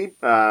asleep,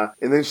 and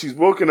then she's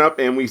woken up,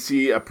 and we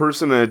see a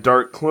person in a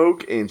dark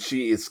cloak, and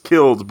she is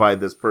killed by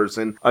this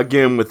person,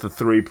 again with the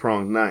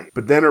 3-pronged knife.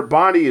 But then her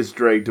body is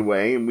dragged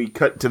away, and we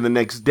cut to the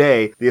next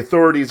day. The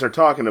authorities are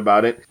talking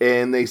about it,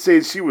 and they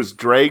say she was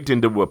dragged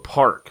into a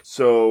park.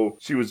 So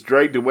she was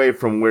dragged away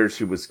from where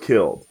she was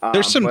killed.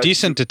 There's some but-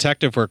 decent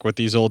detective work with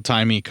these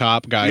old-timey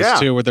cop guys, Yeah.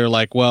 too, where they're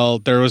like, well,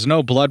 there was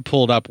no blood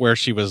pulled up where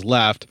she was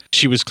left.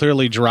 She was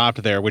clearly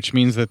dropped there, which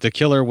means that the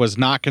killer was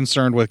not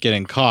concerned with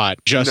getting caught,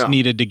 just No.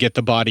 needed to get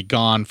the body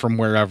gone from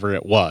wherever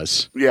it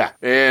was. Yeah,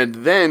 and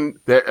then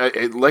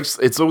it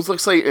almost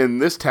looks like in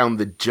this town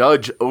the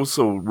judge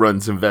also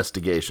runs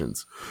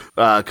investigations,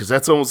 because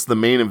that's almost the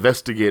main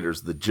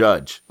investigators, the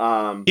judge.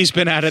 He's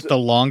been at it the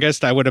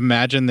longest. I would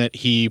imagine that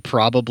he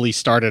probably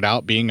started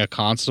out being a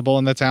constable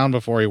in the town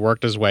before he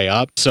worked his way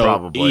up. So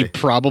Probably. he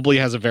probably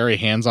has a very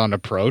hands-on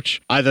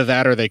approach. Either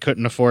that or they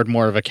couldn't afford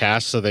more of a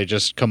cast, so they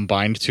just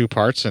combined two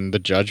parts and the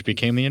judge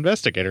became the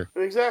investigator.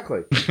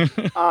 Exactly.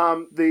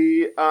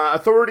 The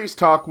authorities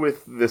talk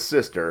with the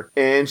sister,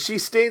 and she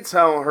states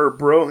how her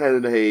bro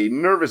had a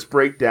nervous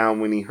breakdown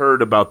when he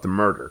heard about the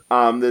murder.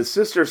 The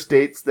sister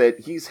states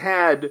that he's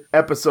had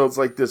episodes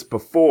like this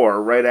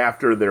before, right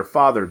after their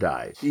father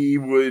died. She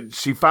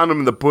found him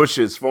in the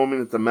bushes,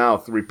 foaming at the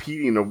mouth,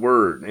 repeating a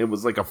word. It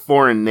was like a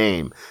foreign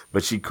name,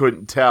 but she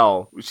couldn't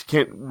tell. She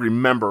can't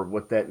remember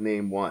what that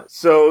name was.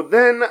 So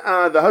then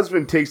the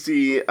husband takes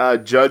the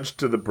judge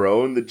to the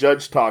bro, and the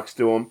judge talks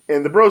to him.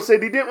 And the bro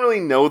said he didn't really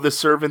know the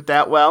servant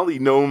that well. He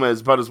knew him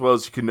about as well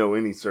as you could know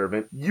any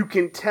servant. You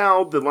can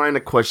tell the line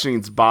of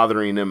questioning's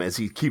bothering him as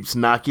he keeps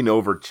knocking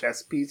over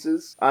chess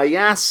pieces.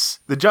 Yes,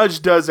 the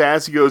judge does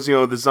ask. He goes,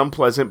 this is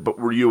unpleasant, but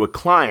were you a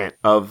client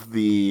of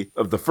the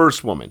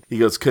first woman? He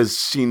goes,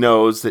 because he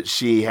knows that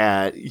she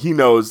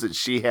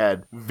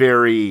had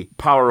very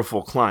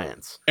powerful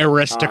clients.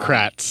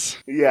 Aristocrats.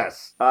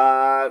 Yes.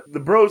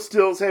 The bro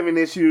still's having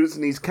issues,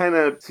 and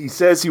he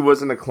says he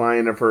wasn't a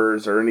client of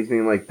hers or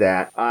anything like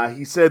that.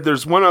 He said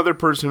there's one other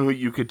person who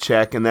you could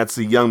check, and that's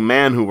the young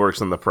man who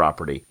works on the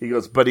property. He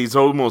goes, but he's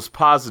almost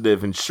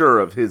positive and sure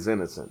of his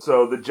innocence.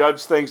 So the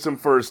judge thanks him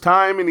for his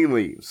time, and he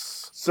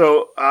leaves.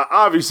 So,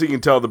 obviously you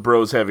can tell the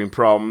bro's having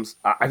problems.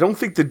 I don't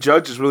think the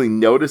judge is really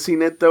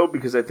noticing it, though,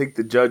 because I think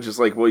the judge is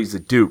like, well, he's a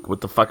duke. What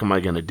the fuck am I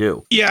going to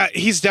do? Yeah,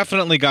 he's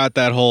definitely got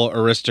that whole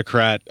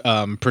aristocrat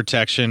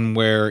protection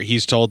where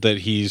he's told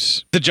that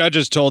the judge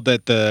is told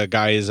that the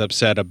guy is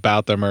upset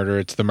about the murder.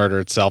 It's the murder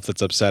itself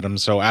that's upset him.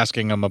 So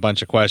asking him a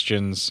bunch of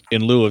questions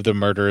in lieu of the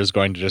murder is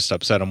going to just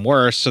upset him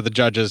worse. So the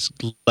judge is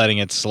letting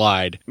it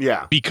slide.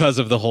 Yeah. Because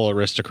of the whole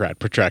aristocrat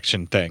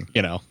protection thing,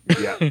 Yeah.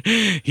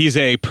 He's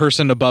a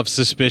person above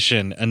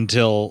suspicion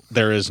until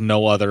there is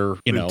no other,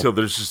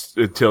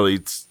 Until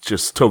it's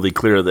just totally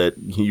clear that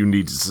you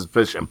need to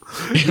suspicion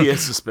him. He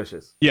is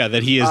suspicious. Yeah,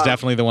 that he is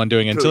definitely the one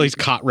doing it. Until he's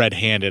caught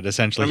red-handed,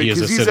 essentially, he is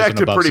a he's citizen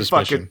acting above pretty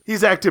suspicion.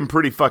 he's acting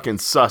pretty fucking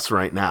sus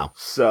right now.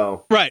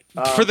 So Right.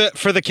 For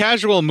the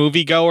casual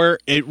moviegoer,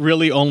 it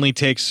really only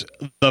takes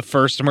the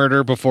first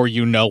murder before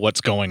you know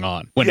what's going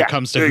on when it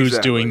comes to who's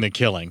doing the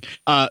killing.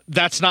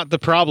 That's not the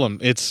problem.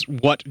 It's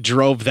what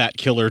drove that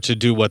killer to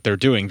do what they're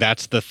doing.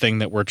 That's the thing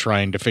that we're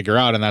trying to figure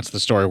out, and that's the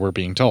story we're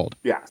being told.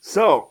 Yeah.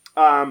 So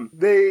then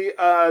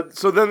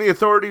the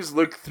authorities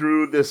look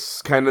through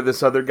this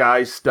other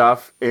guy's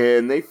stuff,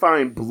 and they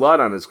find blood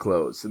on his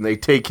clothes, and they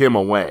take him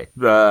away.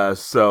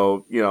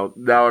 So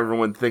now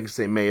everyone thinks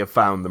they may have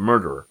found the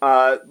murderer.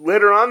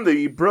 Later on,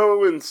 the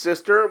bro and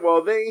sister,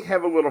 they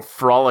have a little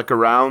frolic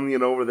around,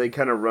 where they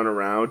kind of run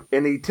around,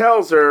 and he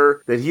tells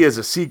her that he has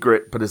a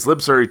secret, but his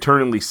lips are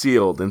eternally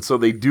sealed, and so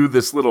they do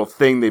this little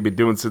thing they've been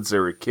doing since they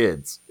were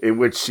kids, in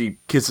which she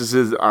kisses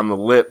him on the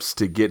lips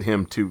to get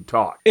him to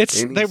talk.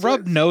 They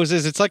rub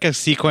noses. It's like a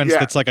sequence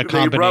that's like a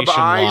combination They rub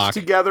eyes lock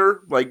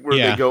together, like where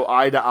they go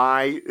eye to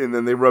eye, and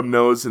then they rub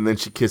nose, and then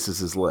she kisses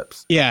his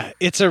lips. Yeah,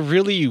 it's a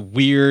really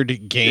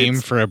weird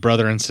game for a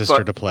brother and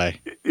sister to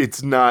play.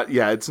 It's not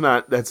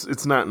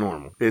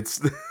normal.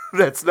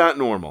 That's not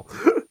normal.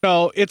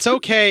 No, it's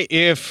okay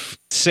if,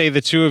 say,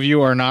 the two of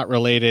you are not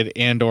related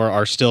and or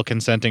are still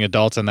consenting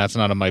adults, and that's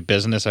none of my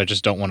business. I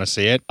just don't want to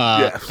see it.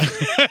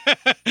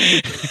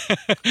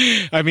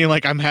 I mean,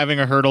 I'm having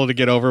a hurdle to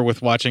get over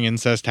with watching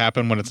incest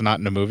happen when it's not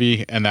in a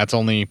movie, and that's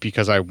only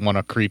because I want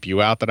to creep you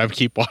out that I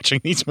keep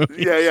watching these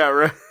movies. Yeah,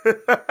 right.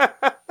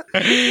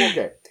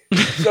 Okay.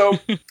 So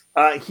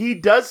he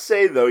does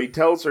say, though, he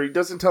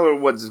doesn't tell her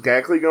what's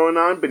exactly going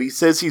on, but he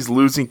says he's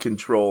losing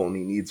control and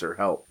he needs her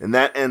help. And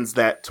that ends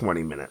that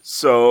 20 minutes.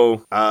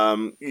 So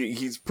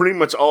he's pretty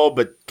much all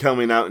but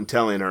coming out and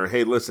telling her,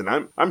 hey, listen,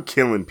 I'm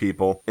killing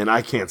people and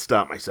I can't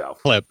stop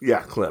myself. Clip.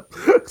 Yeah, clip.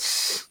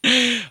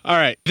 All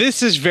right.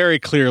 This is very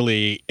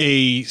clearly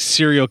a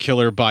serial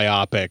killer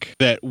biopic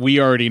that we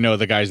already know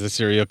the guy's the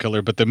serial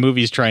killer, but the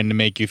movie's trying to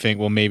make you think,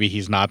 well, maybe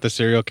he's not the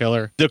serial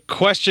killer. The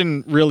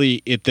question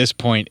really at this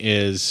point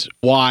is,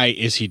 why why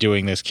is he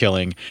doing this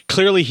killing?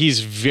 Clearly,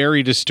 he's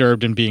very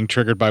disturbed and being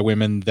triggered by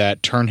women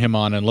that turn him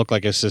on and look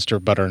like his sister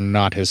but are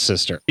not his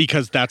sister,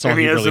 because that's all and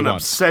he has really an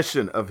wants.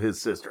 obsession of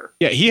his sister.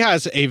 Yeah, he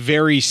has a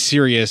very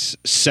serious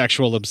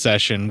sexual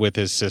obsession with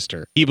his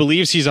sister. He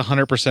believes he's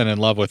 100% in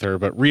love with her,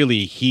 but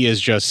really he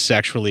is just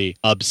sexually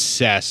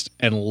obsessed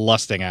and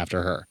lusting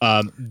after her.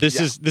 This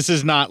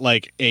is not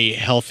like a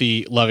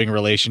healthy, loving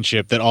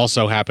relationship that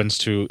also happens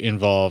to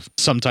involve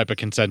some type of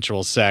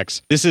consensual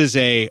sex. This is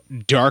a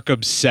dark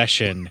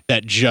obsession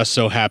that just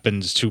so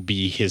happens to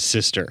be his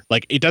sister.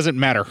 Like, it doesn't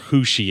matter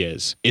who she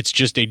is. It's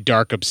just a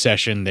dark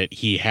obsession that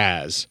he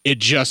has. It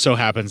just so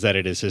happens that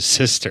it is his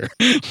sister.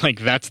 Like,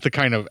 that's the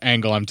kind of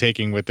angle I'm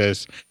taking with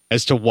this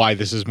as to why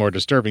this is more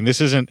disturbing.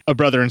 This isn't a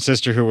brother and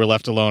sister who were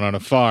left alone on a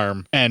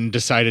farm and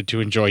decided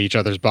to enjoy each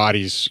other's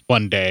bodies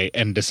one day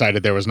and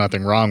decided there was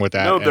nothing wrong with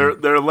that. No,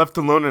 they're left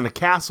alone in a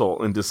castle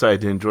and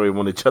decide to enjoy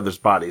one each other's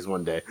bodies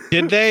one day.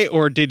 Did they,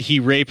 or did he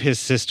rape his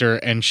sister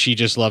and she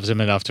just loves him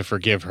enough to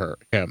forgive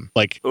him?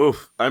 Like,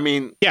 oof. I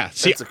mean, yeah,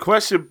 see, that's a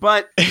question,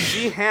 but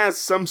she has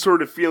some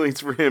sort of feelings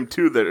for him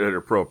too that are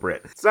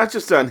appropriate. It's not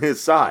just on his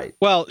side.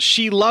 Well,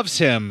 she loves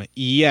him,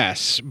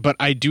 yes, but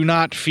I do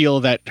not feel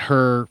that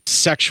her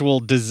sexual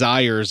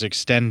desires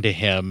extend to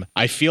him.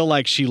 I feel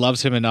like she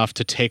loves him enough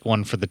to take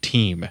one for the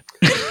team.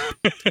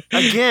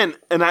 Again,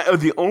 and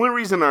the only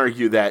reason I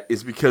argue that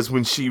is because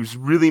when she was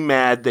really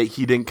mad that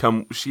he didn't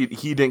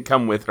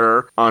come with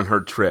her on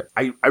her trip.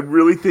 I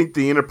really think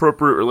the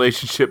inappropriate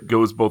relationship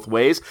goes both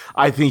ways.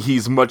 I think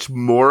he's much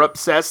more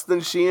obsessed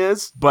than she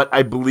is, but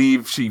I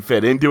believe she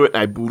fed into it.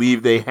 I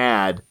believe they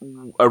had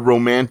a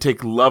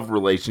romantic love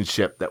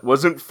relationship that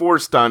wasn't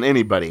forced on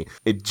anybody.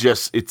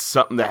 It's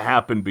something that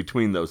happened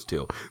between those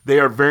two. They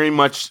are very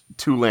much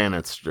two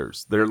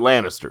Lannisters. They're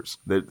Lannisters.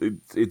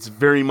 It's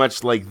very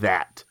much like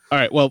that. All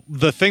right. Well,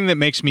 the thing that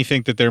makes me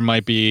think that there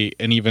might be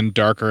an even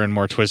darker and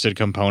more twisted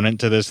component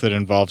to this that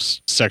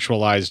involves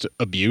sexualized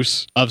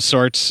abuse of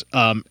sorts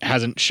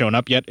hasn't shown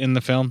up yet in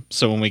the film.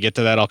 So when we get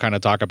to that, I'll kind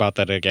of talk about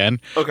that again.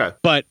 Okay.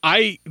 But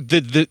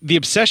the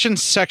obsession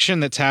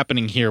section that's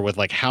happening here with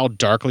like how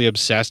darkly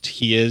obsessed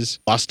he is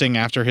lusting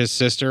after his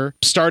sister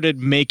started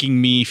making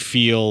me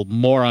feel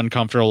more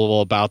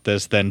uncomfortable about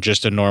this than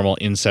just a normal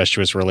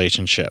incestuous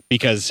relationship,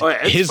 because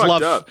his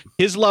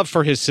love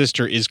for his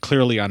sister is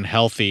clearly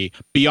unhealthy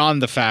beyond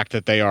the fact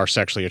that they are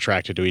sexually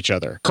attracted to each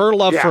other. Her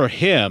love for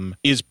him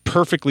is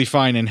perfectly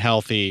fine and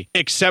healthy,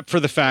 except for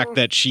the fact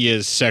that she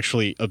is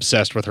sexually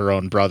obsessed with her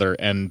own brother,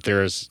 and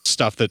there's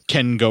stuff that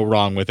can go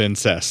wrong with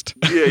incest.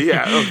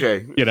 Yeah,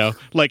 okay. You know,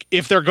 like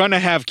if they're going to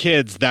have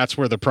kids, that's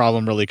where the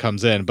problem really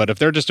comes in. But if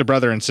they're just a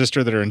brother and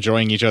sister that are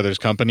enjoying each other's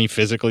company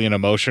physically and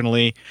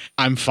emotionally,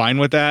 I'm fine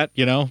with that.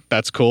 You know,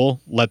 that's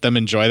cool. Let them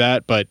enjoy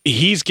that. But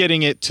he's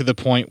getting it to the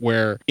point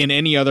where in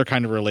any other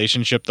kind of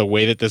relationship, the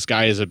way that this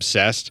guy is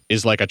obsessed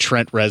is like a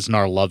Trent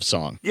Reznor love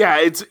song. Yeah,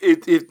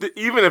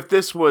 even if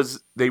this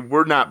was, they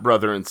were not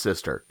brother and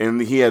sister and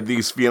he had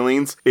these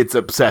feelings, it's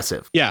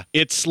obsessive. Yeah,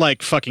 it's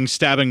like fucking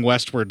Stabbing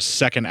Westward's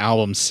second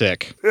album,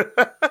 Sick.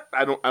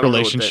 I don't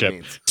relationship. Know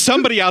what that means.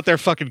 Somebody out there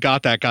fucking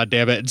got that,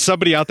 goddammit, and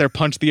somebody out there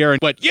punched the air and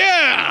went,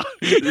 yeah!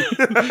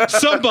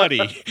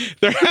 Somebody.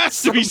 There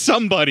has to be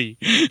somebody.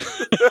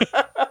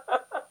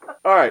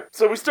 All right,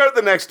 so we start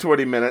the next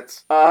 20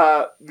 minutes.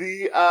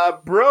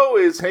 The bro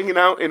is hanging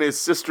out in his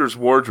sister's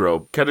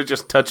wardrobe, kind of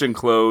just touching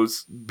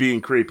clothes,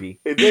 being creepy.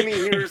 And then he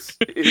hears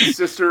his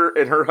sister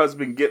and her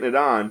husband getting it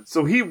on,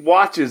 so he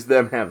watches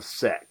them have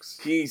sex.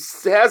 He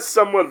has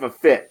somewhat of a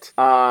fit.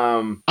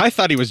 I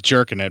thought he was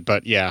jerking it,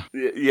 but yeah.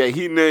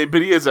 Yeah,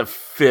 but he has a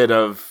fit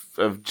of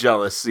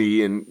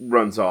jealousy and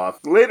runs off.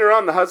 Later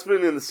on, the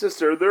husband and the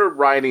sister, they're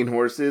riding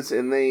horses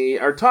and they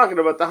are talking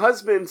about, the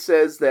husband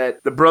says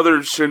that the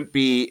brother shouldn't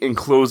be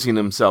enclosing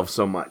himself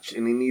so much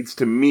and he needs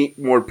to meet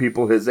more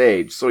people his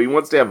age. So he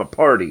wants to have a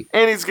party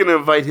and he's going to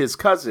invite his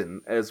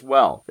cousin as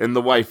well. And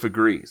the wife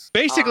agrees.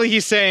 Basically,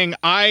 he's saying,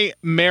 I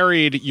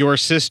married your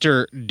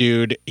sister,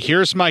 dude.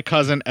 Here's my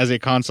cousin as a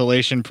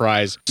consolation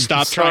prize.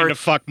 Stop trying to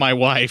fuck my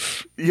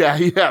wife.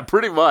 Yeah,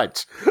 pretty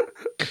much.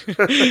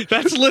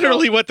 That's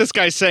literally what this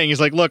guy's saying.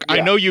 He's like, look,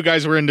 I know you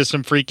guys were into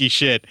some freaky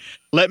shit.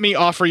 Let me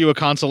offer you a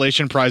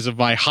consolation prize of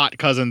my hot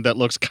cousin that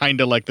looks kind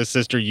of like the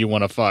sister you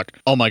want to fuck.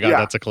 Oh my God,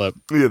 that's a clip.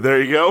 Yeah,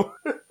 there you go.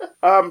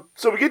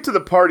 So we get to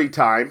the party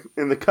time,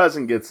 and the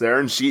cousin gets there,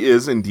 and she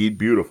is indeed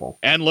beautiful.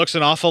 And looks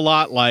an awful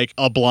lot like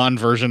a blonde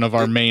version of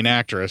our main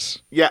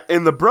actress. Yeah,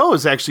 and the bro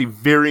is actually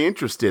very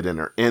interested in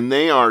her, and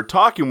they are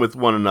talking with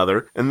one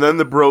another, and then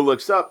the bro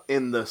looks up,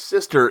 and the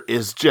sister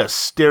is just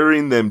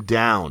staring them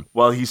down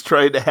while he's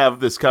trying to have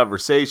this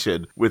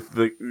conversation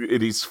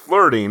and he's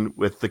flirting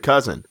with the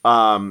cousin.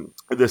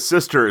 The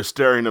sister is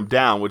staring him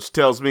down, which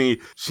tells me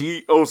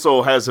she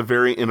also has a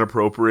very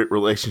inappropriate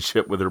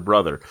relationship with her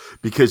brother,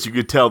 because you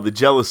could tell the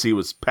jealousy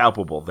was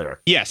palpable there.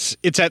 Yes,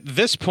 it's at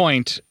this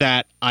point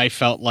that I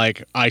felt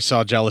like I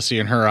saw jealousy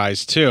in her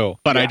eyes too,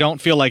 but I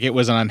don't feel like it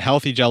was an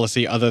unhealthy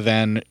jealousy other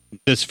than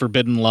this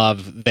forbidden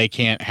love. They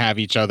can't have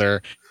each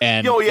other.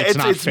 And it's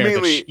not fair that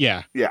mainly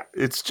yeah.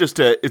 It's just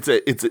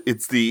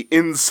it's the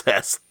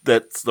incest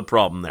that's the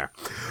problem there.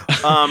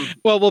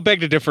 Well, we'll beg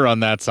to differ on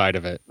that side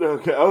of it.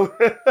 Okay.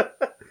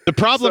 The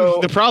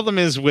problem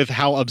is with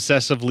how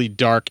obsessively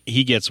dark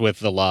he gets with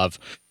the love.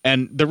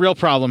 And the real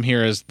problem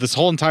here is this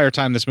whole entire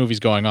time this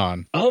movie's going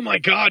on. Oh my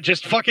God,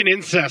 just fucking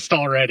incest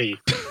already.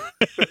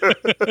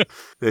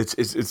 It's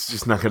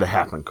just not going to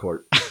happen,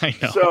 Court. I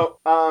know.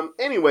 So,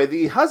 anyway,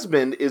 the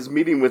husband is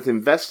meeting with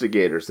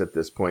investigators at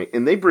this point,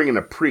 and they bring in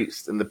a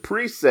priest. And the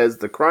priest says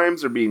the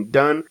crimes are being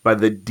done by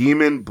the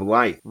demon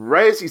Blythe.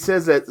 Right as he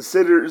says that, the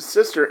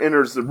sister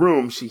enters the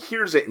room. She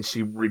hears it, and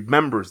she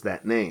remembers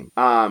that name.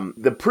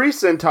 The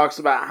priest then talks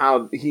about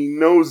how he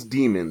knows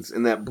demons,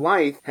 and that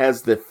Blythe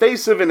has the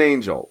face of an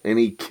angel, and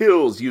he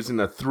kills using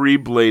a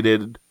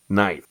 3-bladed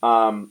knife.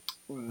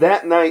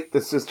 That night, the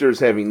sister is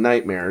having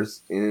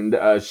nightmares, and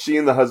she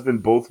and the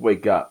husband both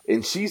wake up.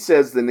 And she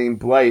says the name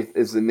Blythe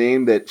is the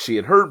name that she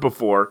had heard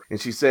before,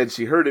 and she said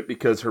she heard it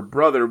because her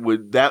brother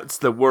that's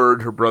the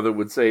word her brother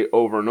would say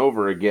over and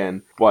over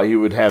again while he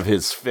would have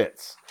his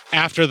fits.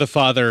 After the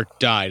father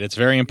died. It's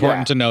very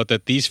important to note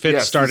that these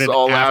fits started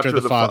after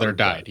the father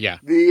died. Yeah.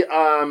 The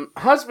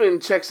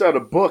husband checks out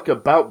a book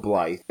about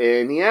Blythe,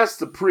 and he asks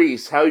the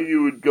priest how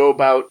you would go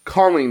about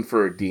calling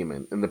for a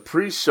demon. And the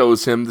priest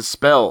shows him the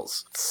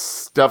spells.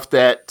 Stuff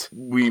that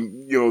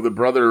the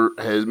brother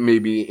has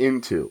maybe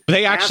into.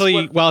 They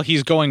actually, while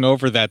he's going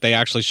over that, they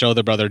actually show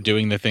the brother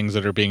doing the things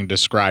that are being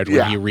described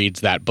when he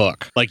reads that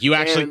book. Like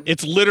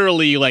it's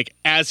literally like,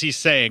 as he's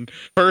saying,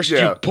 first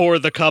you pour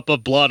the cup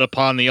of blood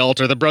upon the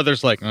altar. The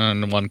brother's like,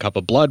 1 cup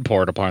of blood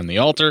poured upon the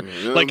altar.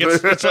 Like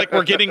it's like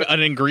we're getting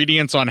an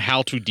ingredients on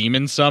how to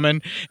demon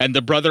summon, and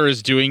the brother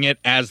is doing it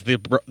as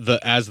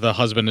the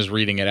husband is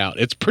reading it out.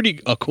 It's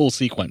pretty a cool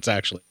sequence,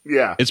 actually.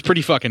 Yeah, it's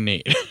pretty fucking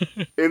neat.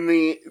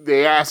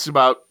 They asked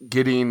about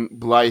getting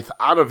Blythe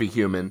out of a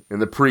human,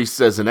 and the priest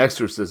says an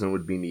exorcism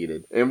would be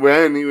needed. And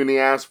when he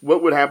asked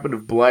what would happen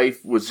if Blythe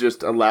was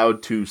just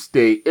allowed to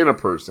stay in a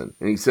person,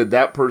 and he said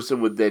that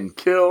person would then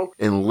kill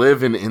and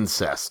live in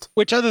incest.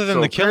 Which, other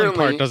than the killing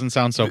part, doesn't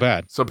sound so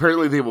bad. So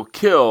apparently they will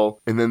kill,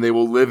 and then they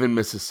will live in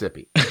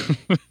Mississippi.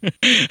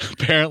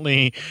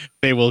 Apparently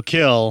they will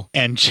kill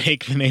and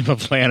take the name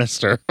of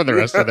Lannister for the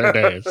rest of their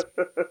days.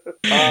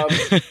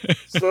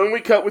 So then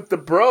we cut with the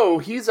bro.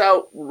 He's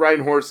out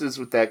riding horses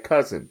with that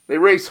cousin. They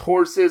race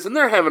horses, and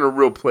they're having a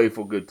real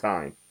playful good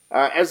time.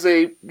 As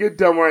they get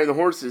done riding the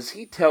horses,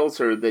 he tells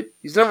her that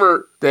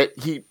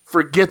he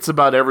forgets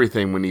about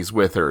everything when he's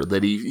with her,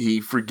 that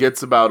he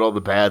forgets about all the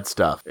bad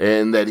stuff,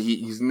 and that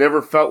he's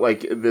never felt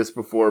like this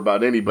before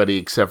about anybody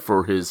except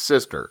for his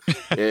sister.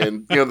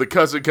 And, the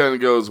cousin kind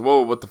of goes,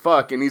 whoa, what the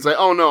fuck? And he's like,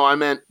 oh, no, I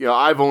meant,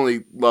 I've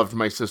only loved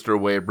my sister the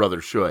way a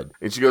brother should.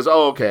 And she goes,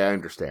 oh, okay, I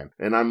understand.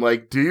 And I'm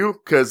like, do you?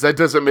 Because that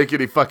doesn't make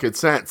any fucking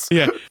sense.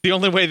 Yeah, the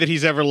only way that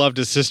he's ever loved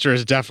his sister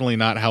is definitely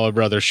not how a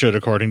brother should,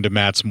 according to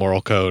Matt's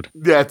moral code.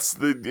 That's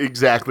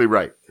exactly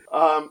right.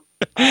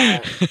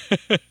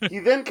 He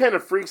then kind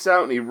of freaks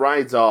out and he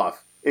rides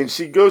off. And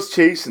she goes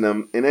chasing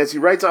him. And as he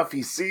rides off,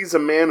 he sees a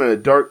man in a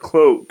dark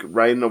cloak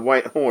riding a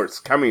white horse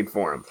coming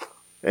for him.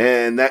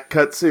 And that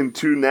cuts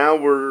into now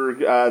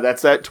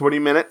that's at 20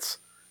 minutes.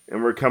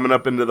 And we're coming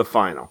up into the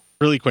final.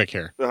 Really quick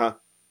here.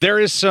 There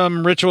is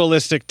some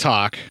ritualistic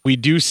talk. We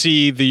do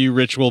see the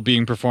ritual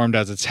being performed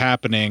as it's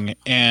happening,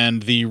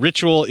 and the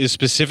ritual is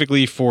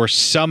specifically for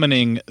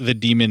summoning the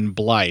demon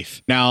Blythe.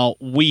 Now,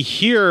 we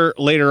hear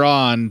later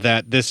on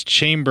that this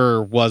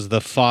chamber was the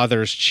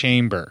father's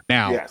chamber.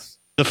 Now, yes.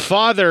 The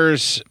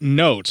father's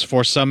notes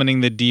for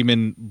summoning the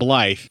demon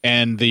Blythe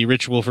and the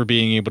ritual for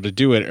being able to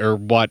do it are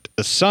what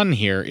the son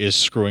here is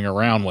screwing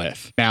around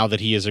with now that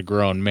he is a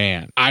grown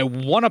man. I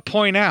want to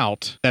point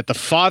out that the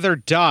father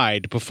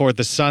died before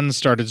the son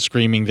started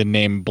screaming the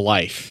name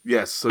Blythe.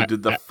 Yes, so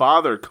did the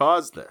father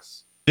cause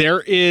this?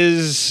 There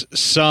is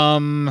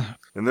some...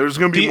 And there's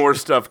going to be more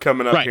stuff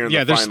coming up here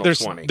in the final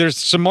 20. There's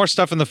some more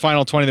stuff in the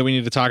final 20 that we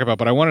need to talk about,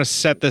 but I want to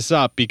set this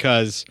up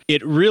because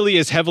it really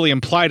is heavily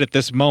implied at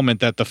this moment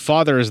that the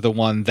father is the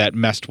one that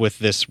messed with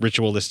this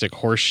ritualistic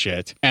horse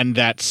shit, and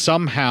that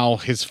somehow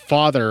his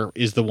father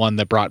is the one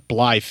that brought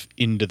Blythe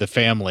into the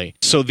family.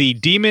 So the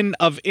demon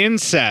of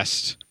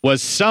incest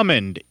was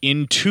summoned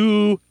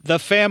into the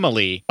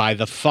family by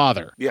the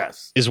father.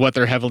 Yes. Is what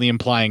they're heavily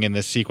implying in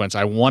this sequence.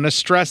 I want to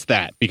stress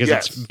that because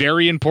it's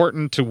very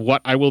important to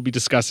what I will be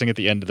discussing at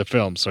the end of the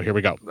film. So here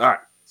we go. All right.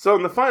 So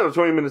in the final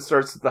 20 minutes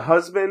starts with the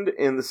husband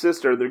and the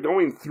sister. They're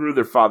going through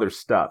their father's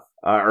stuff,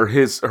 or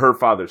her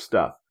father's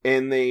stuff.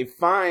 And they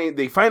find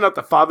out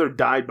the father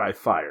died by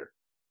fire.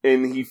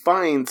 And he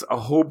finds a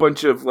whole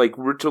bunch of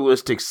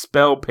ritualistic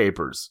spell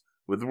papers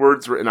with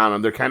words written on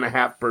them. They're kind of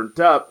half burnt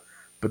up,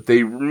 but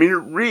they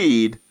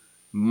read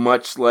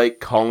much like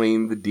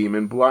calling the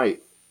demon Blythe.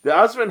 The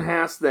husband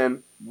asks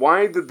then,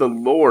 why did the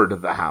lord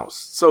of the house?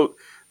 So,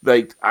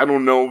 I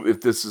don't know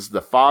if this is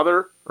the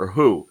father or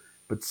who,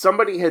 but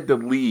somebody had to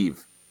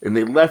leave, and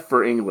they left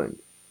for England.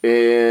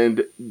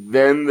 And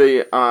then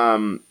the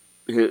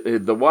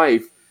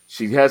wife,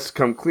 she has to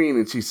come clean,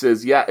 and she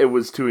says, yeah, it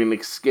was to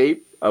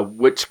escape a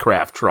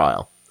witchcraft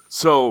trial.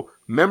 So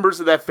members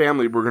of that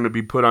family were going to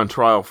be put on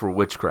trial for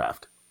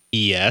witchcraft.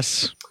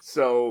 Yes.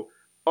 So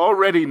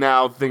already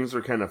now things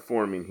are kind of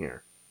forming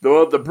here.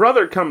 Though the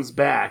brother comes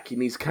back,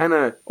 and he's kind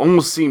of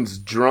almost seems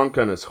drunk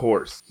on his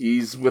horse.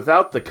 He's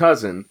without the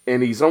cousin,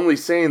 and he's only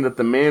saying that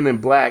the man in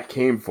black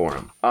came for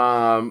him.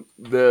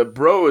 The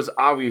bro is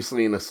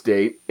obviously in a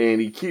state, and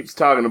he keeps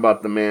talking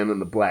about the man in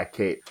the black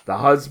cape. The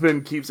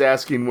husband keeps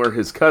asking where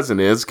his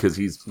cousin is, because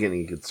he's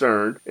getting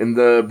concerned. And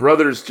the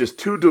brother's just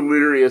too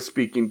delirious,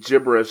 speaking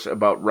gibberish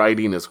about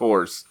riding his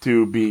horse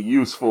to be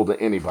useful to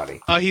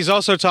anybody. He's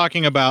also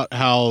talking about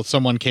how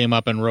someone came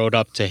up and rode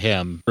up to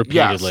him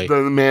repeatedly. Yes,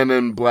 the man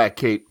in black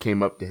cape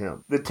came up to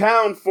him. The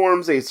town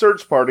forms a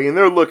search party, and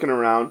they're looking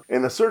around,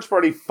 and the search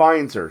party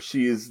finds her.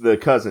 She is the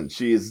cousin.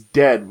 She is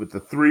dead with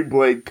the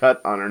 3-blade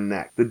cut on her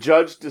neck. The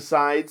judge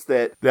decides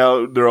that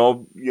they're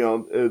all,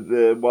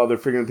 while they're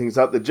figuring things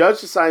out, the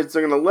judge decides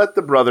they're going to let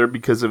the brother,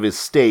 because of his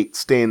state,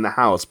 stay in the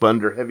house, but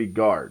under heavy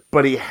guard.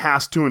 But he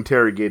has to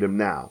interrogate him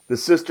now. The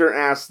sister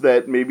asks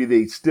that maybe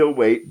they still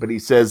wait, but he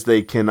says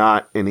they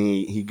cannot, and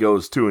he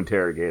goes to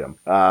interrogate him.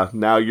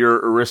 Now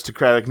your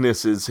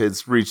aristocraticness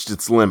has reached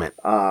its limit.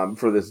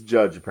 For this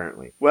judge,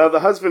 apparently. Well,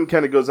 the husband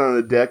kind of goes on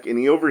the deck, and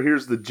he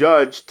overhears the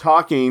judge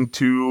talking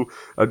to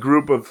a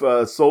group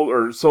of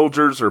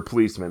soldiers or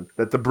policemen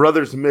that the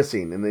brother's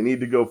missing, and they need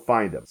to go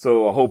find him.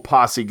 So a whole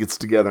posse gets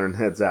together and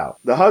heads out.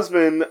 The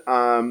husband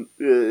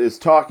is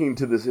talking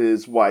to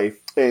his wife,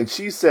 and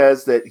she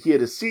says that he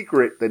had a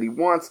secret that he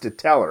wants to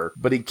tell her,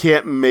 but he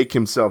can't make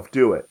himself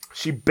do it.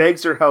 She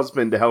begs her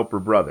husband to help her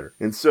brother.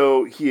 And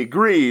so he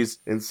agrees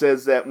and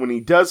says that when he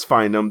does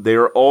find him, they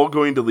are all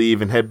going to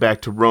leave and head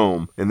back to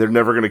Rome, and they're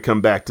never going to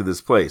come back to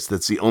this place.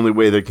 That's the only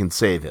way they can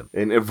save him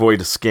and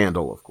avoid a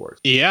scandal, of course.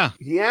 Yeah.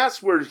 He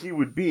asks where he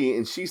would be,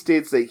 and she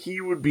states that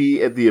he would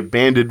be at the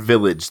abandoned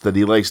village that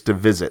he likes to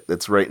visit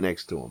that's right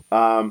next to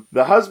him.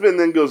 The husband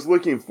then goes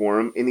looking for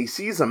him, and he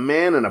sees a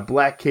man in a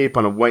black cape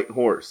on a white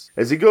horse.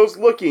 As he goes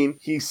looking,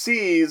 he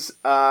sees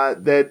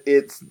that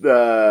it's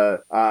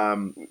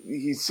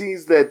he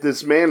sees that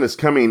this man is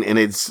coming, and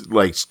it's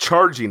like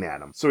charging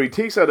at him. So he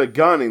takes out a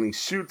gun and he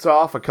shoots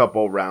off a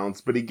couple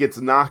rounds, but he gets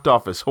knocked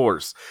off his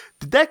horse.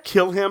 Did that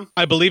kill him?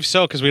 I believe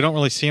so, because we don't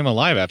really see him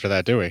alive after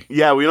that, do we?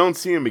 Yeah, we don't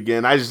see him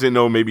again. I just didn't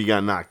know maybe he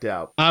got knocked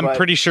out. I'm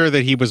pretty sure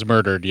that he was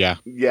murdered, yeah.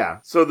 Yeah.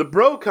 So the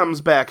bro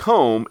comes back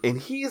home, and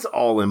he's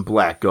all in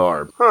black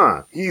garb.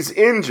 He's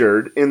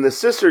injured, and the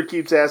sister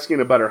keeps asking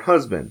about her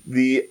husband.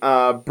 The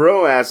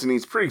bro asks, and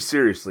he's pretty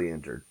seriously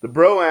injured. The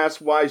bro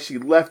asks why she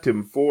left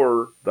him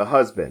for the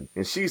husband,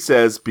 and she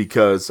says,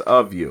 because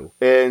of you.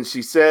 And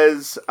she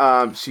says,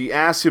 she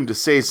asks him to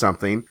say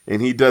something,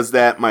 and he does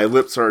that, my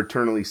lips are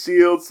eternally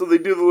sealed, so they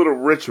do the little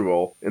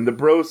ritual, and the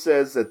bro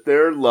says that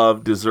their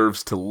love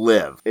deserves to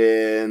live,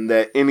 and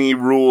that any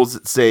rules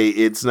that say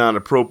it's not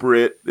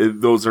appropriate,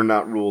 those are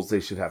not rules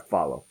they should have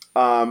follow.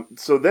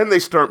 So then they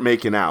start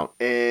making out,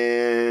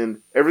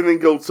 and everything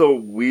goes so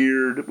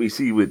weird. We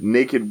see with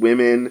naked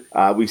women,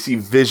 we see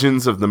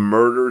visions of the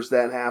murders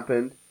that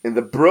happened. And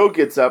the bro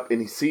gets up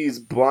and he sees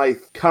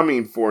Blythe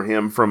coming for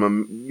him from a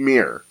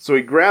mirror. So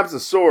he grabs a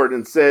sword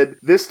and said,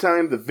 this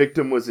time the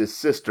victim was his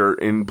sister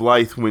and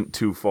Blythe went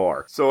too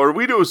far. So are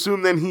we to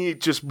assume then he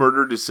just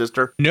murdered his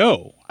sister?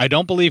 No, I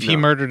don't believe he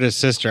murdered his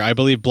sister. I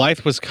believe Blythe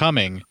was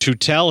coming to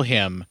tell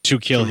him to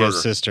kill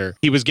his sister.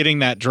 He was getting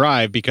that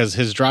drive because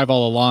his drive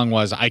all along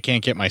was, I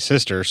can't get my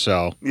sister,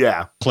 so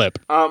yeah. Clip.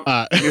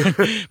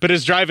 But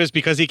his drive is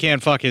because he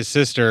can't fuck his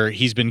sister.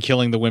 He's been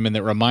killing the women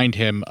that remind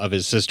him of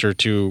his sister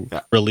to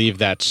relieve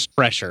that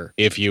pressure,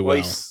 if you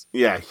will.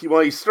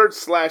 He starts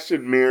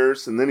slashing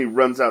mirrors, and then he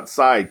runs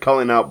outside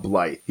calling out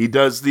Blythe. He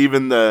does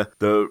even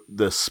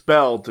the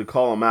spell to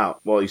call him out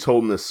while he's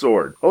holding his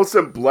sword. All of a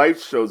sudden, Blythe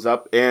shows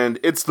up, and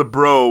it's the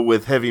bro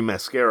with heavy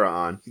mascara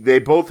on. They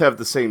both have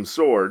the same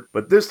sword,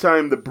 but this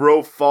time the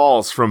bro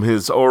falls from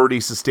his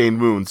already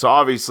sustained wound. So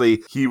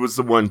obviously, he was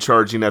the one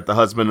charging at the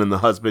husband, and the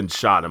husband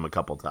shot him a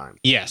couple times.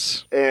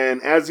 Yes.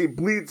 And as he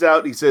bleeds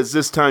out, he says,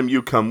 this time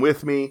you come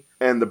with me.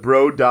 And the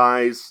bro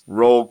dies.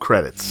 Roll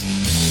credits.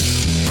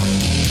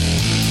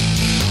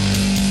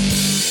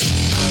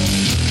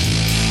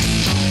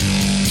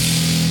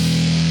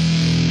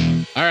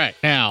 All right.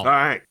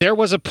 Now, there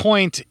was a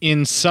point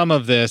in some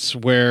of this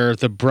where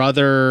the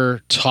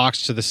brother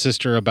talks to the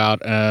sister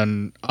about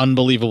an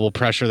unbelievable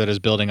pressure that is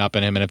building up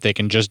in him, and if they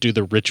can just do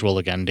the ritual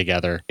again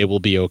together, it will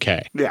be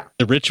okay. Yeah.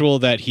 The ritual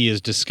that he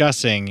is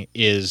discussing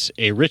is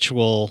a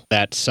ritual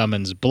that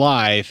summons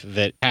Blythe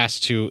that has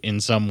to,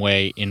 in some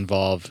way,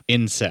 involve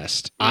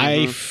incest.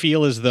 I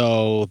feel as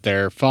though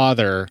their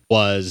father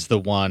was the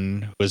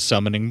one who was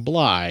summoning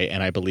Bly,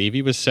 and I believe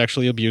he was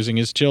sexually abusing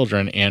his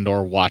children and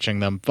or watching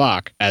them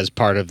fuck as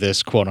part of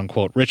this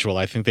quote-unquote ritual.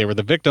 I think they were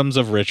the victims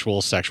of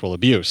ritual sexual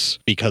abuse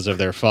because of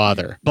their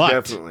father.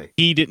 But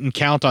he didn't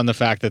count on the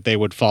fact that they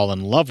would fall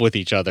in love with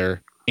each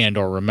other and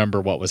or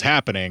remember what was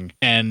happening.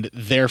 And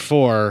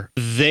therefore,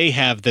 they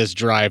have this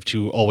drive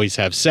to always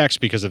have sex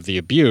because of the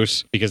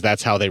abuse, because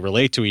that's how they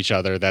relate to each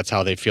other. That's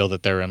how they feel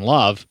that they're in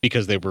love,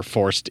 because they were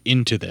forced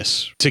into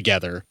this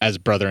together as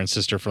brother and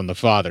sister from the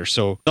father.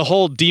 So the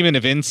whole demon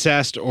of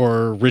incest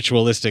or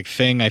ritualistic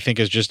thing, I think,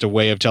 is just a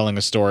way of telling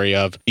a story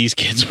of these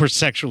kids were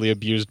sexually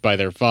abused by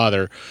their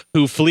father,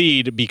 who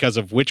fled because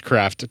of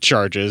witchcraft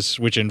charges,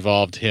 which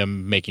involved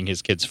him making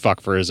his kids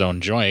fuck for his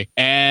own joy.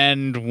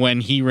 And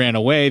when he ran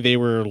away, they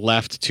were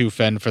left to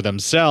fend for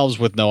themselves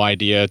with no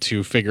idea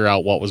to figure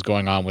out what was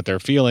going on with their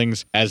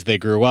feelings. As they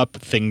grew up,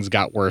 things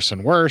got worse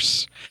and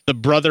worse. The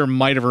brother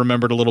might have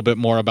remembered a little bit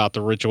more about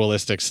the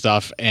ritualistic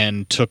stuff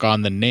and took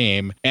on the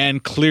name,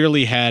 and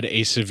clearly had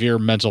a severe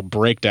mental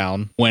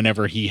breakdown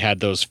whenever he had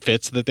those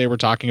fits that they were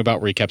talking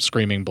about where he kept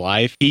screaming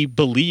Blythe. He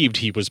believed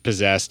he was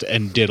possessed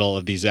and did all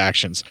of these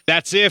actions.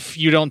 That's if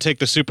you don't take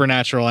the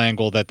supernatural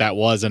angle that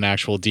was an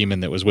actual demon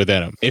that was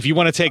within him. If you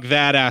want to take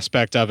that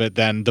aspect of it,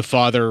 then the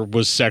father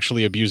was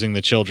sexually abusing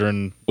the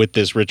children with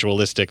this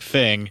ritualistic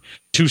thing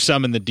to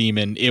summon the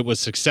demon. It was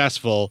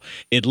successful.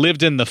 It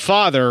lived in the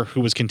father,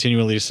 who was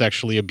continually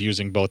sexually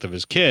abusing both of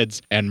his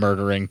kids and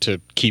murdering to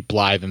keep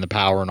Blythe in the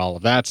power and all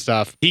of that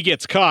stuff. He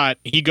gets caught.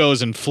 He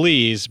goes and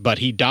flees, but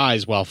he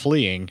dies while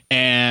fleeing.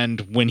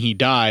 And when he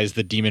dies,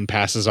 the demon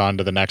passes on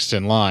to the next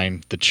in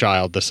line, the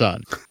child, the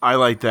son. I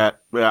like that.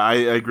 Yeah, I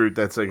agree with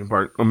that second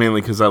part,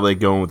 mainly because I like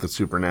going with the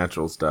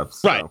supernatural stuff.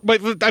 So. Right,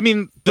 but I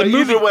mean, the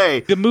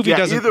movie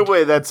doesn't. Either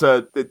way, that's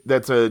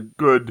a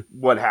good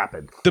what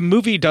happened. The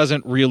movie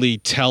doesn't really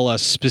tell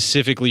us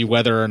specifically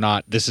whether or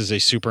not this is a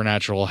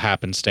supernatural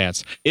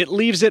happenstance. It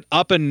leaves it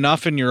up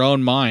enough in your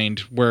own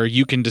mind where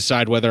you can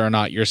decide whether or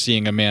not you're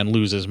seeing a man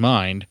lose his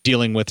mind,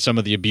 dealing with some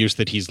of the abuse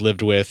that he's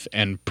lived with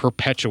and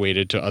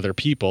perpetuated to other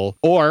people,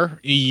 or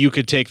you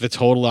could take the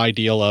total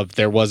ideal of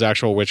there was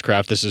actual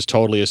witchcraft. This is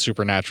totally a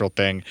supernatural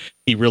thing.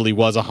 He really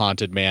was a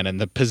haunted man, and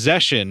the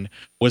possession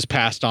was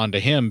passed on to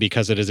him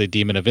because it is a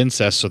demon of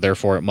incest, so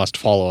therefore it must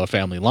follow a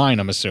family line,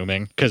 I'm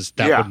assuming, because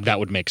that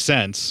would make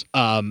sense.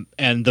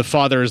 And the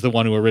father is the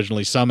one who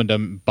originally summoned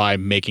him by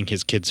making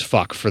his kids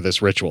fuck for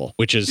this ritual,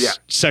 which is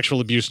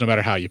sexual abuse no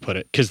matter how you put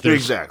it, because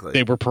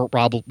they were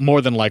probably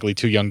more than likely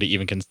too young to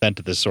even consent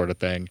to this sort of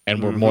thing,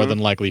 and were more than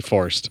likely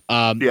forced.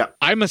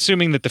 I'm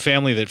assuming that the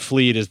family that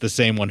fled is the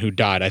same one who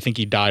died. I think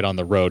he died on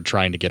the road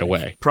trying to get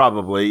away.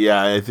 Probably,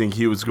 yeah. I think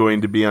he was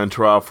going to be on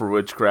trial for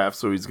witchcraft,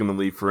 so he's going to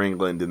leave for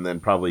England and then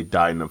probably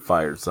die in a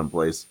fire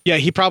someplace. Yeah,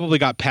 he probably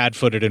got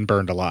pad-footed and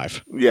burned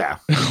alive. Yeah.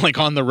 Like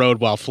on the road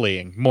while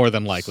fleeing, more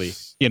than likely.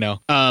 You know,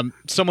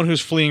 someone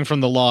who's fleeing from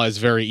the law is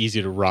very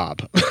easy to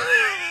rob.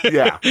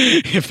 Yeah.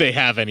 If they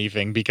have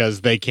anything,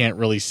 because they can't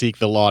really seek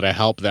the law to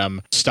help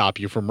them stop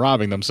you from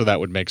robbing them, so that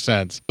would make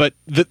sense. But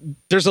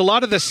there's a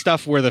lot of this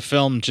stuff where the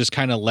film just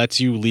kind of lets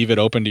you leave it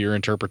open to your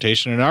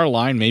interpretation, and our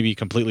line may be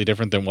completely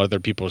different than what other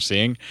people are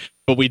seeing.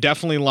 But we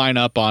definitely line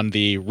up on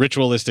the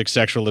ritualistic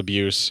sexual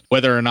abuse.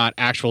 Whether or not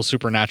actual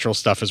supernatural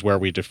stuff is where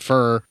we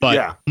defer.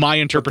 But my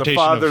interpretation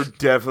but the father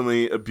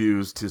definitely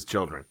abused his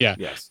children. Yeah.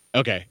 Yes.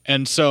 Okay.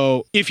 And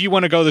so if you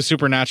want to go the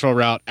supernatural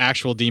route,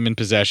 actual demon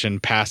possession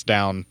passed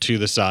down to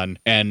the son,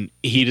 and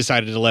he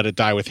decided to let it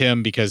die with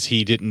him because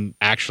he didn't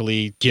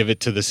actually give it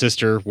to the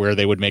sister where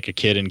they would make a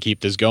kid and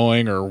keep this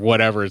going, or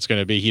whatever it's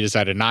going to be. He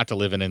decided not to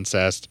live in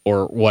incest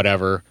or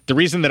whatever. The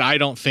reason that I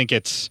don't think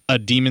it's a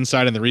demon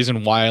side, and the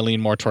reason why I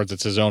lean more towards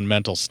it's his own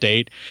mental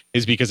state,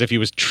 is because if he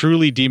was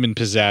truly demon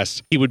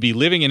possessed, he would be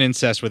living in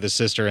incest with his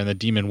sister, and the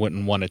demon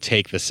wouldn't want to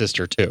take the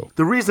sister too.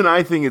 The reason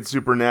I think it's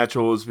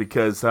supernatural is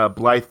because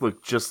Blythe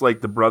looked just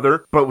like the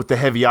brother, but with the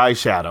heavy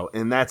eyeshadow,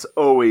 and that's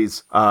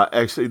always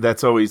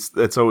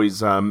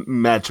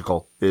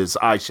magical, is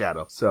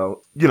eyeshadow.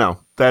 So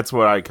that's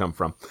where I come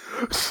from.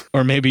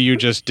 Or maybe you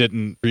just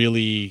didn't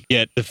really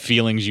get the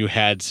feelings you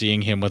had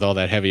seeing him with all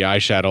that heavy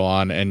eyeshadow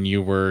on, and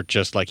you were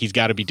just like, he's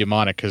got to be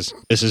demonic because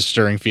this is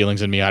stirring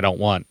feelings in me I don't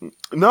want.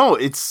 No,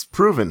 it's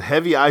proven.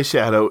 Heavy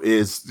eyeshadow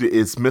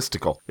is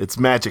mystical. It's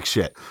magic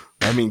shit.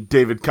 I mean,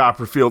 David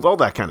Copperfield, all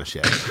that kind of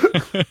shit.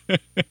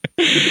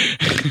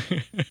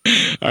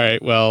 All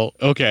right, well,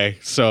 okay.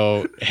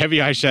 So heavy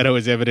eyeshadow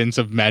is evidence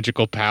of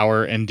magical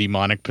power and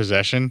demonic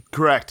possession?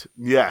 Correct.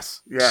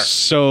 Yes.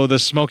 So the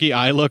smoky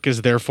eye look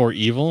is therefore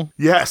evil?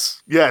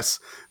 Yes. If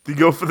you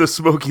go for the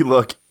smoky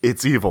look,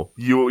 it's evil.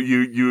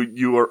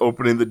 You are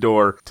opening the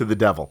door to the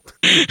devil.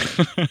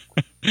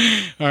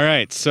 All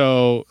right,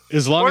 so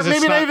as long as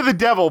it's maybe not even the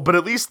devil, but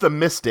at least the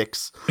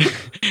mystics.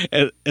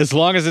 As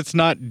long as it's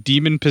not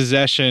demon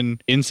possession,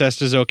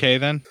 incest is okay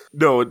then?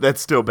 No, that's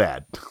still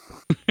bad.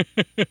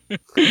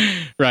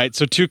 Right,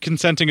 so two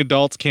consenting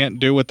adults can't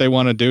do what they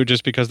want to do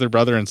just because they're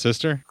brother and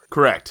sister?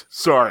 Correct.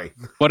 Sorry.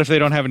 What if they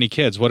don't have any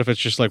kids? What if it's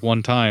just like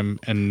one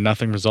time and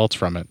nothing results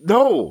from it?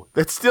 No,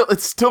 it's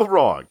still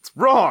wrong. It's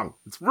wrong.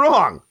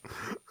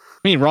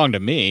 I mean, wrong to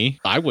me.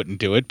 I wouldn't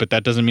do it, but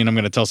that doesn't mean I'm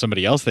going to tell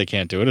somebody else they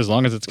can't do it. As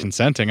long as it's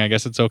consenting, I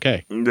guess it's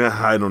okay.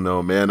 I don't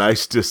know, man. No,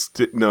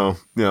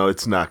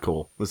 it's not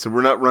cool. Listen,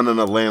 we're not running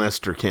a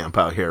Lannister camp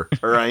out here,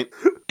 all right?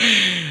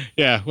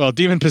 Yeah, well,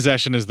 demon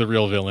possession is the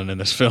real villain in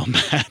this film,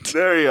 Matt.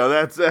 There you go.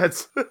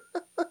 That's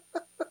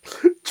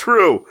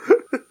true.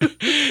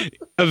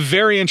 A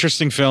very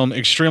interesting film,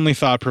 extremely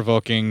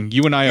thought-provoking.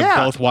 You and I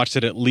have both watched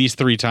it at least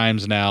 3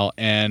 times now,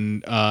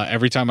 and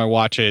every time I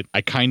watch it,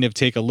 I kind of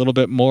take a little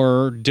bit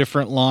more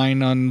different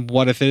line on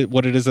what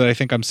it is that I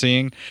think I'm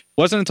seeing. It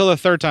wasn't until the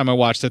 3rd time I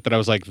watched it that I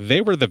was like,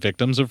 they were the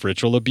victims of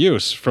ritual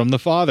abuse from the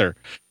father,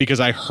 because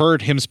I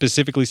heard him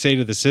specifically say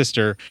to the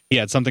sister he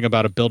had something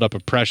about a buildup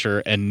of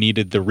pressure and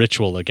needed the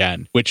ritual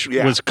again, which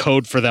was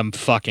code for them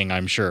fucking,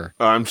 I'm sure.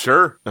 I'm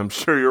sure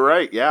you're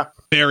right. Yeah.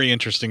 Very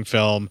interesting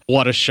film.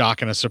 What a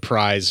shock and a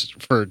surprise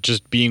for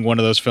just being one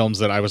of those films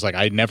that I was like,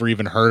 I'd never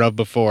even heard of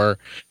before.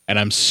 And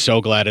I'm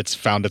so glad it's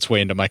found its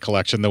way into my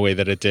collection the way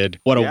that it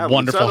did. What a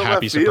wonderful,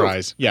 happy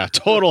surprise. Yeah,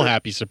 total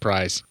happy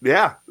surprise.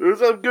 Yeah, it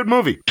was a good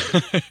movie.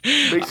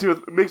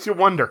 makes you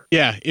wonder.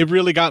 Yeah, it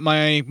really got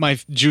my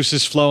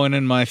juices flowing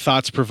and my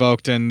thoughts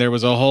provoked. And there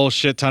was a whole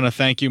shit ton of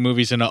thank you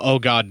movies and a oh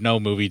God, no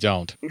movie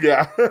don't.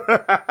 Yeah.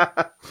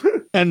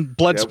 And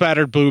blood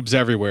spattered boobs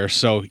everywhere.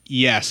 So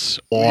yes,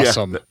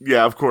 awesome.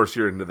 Yeah, of course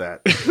you're into that.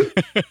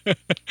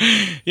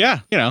 Yeah,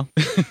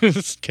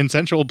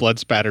 consensual blood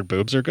spattered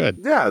boobs are good.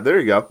 Yeah, there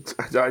you go.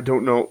 I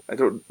don't know.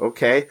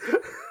 Okay.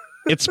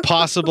 It's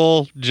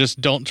possible. Just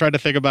don't try to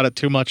think about it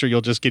too much or you'll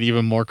just get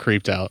even more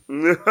creeped out.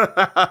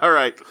 All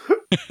right.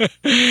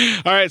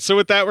 All right. So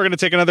with that, we're going to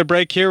take another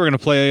break here. We're going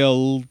to play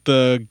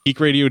the Geek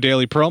Radio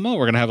Daily promo.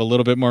 We're going to have a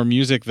little bit more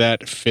music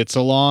that fits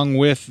along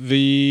with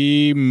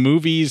the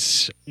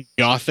movie's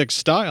gothic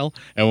style.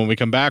 And when we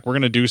come back, we're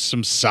going to do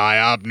some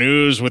PSYOP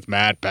news with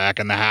Matt back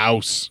in the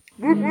house.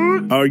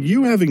 Are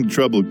you having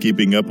trouble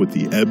keeping up with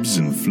the ebbs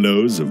and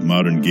flows of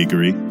modern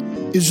geekery?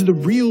 Is the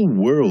real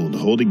world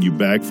holding you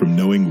back from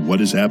knowing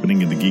what is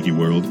happening in the geeky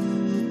world?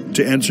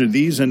 To answer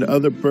these and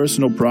other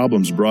personal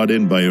problems brought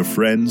in by your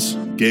friends,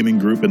 gaming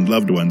group, and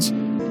loved ones,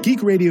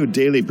 Geek Radio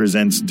Daily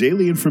presents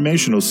daily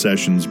informational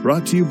sessions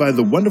brought to you by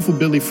the wonderful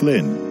Billy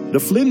Flynn, the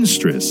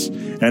Flynnstress,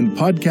 and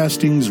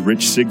podcasting's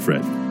Rich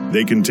Sigfred.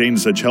 They contain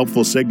such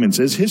helpful segments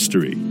as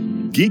history,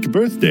 geek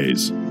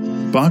birthdays,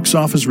 box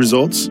office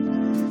results,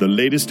 the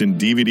latest in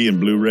DVD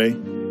and Blu-ray,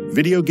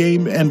 video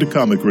game and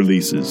comic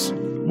releases.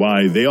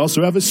 Why, they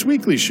also have a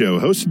Sweekly show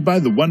hosted by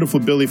the wonderful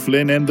Billy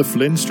Flynn and the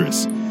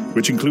Flynnstress,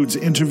 which includes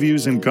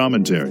interviews and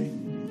commentary.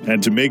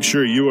 And to make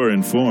sure you are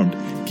informed,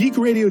 Geek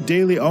Radio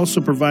Daily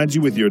also provides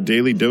you with your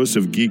daily dose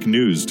of geek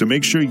news to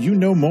make sure you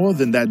know more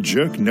than that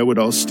jerk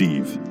know-it-all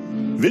Steve.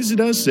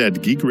 Visit us at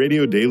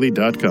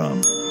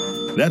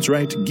geekradiodaily.com. That's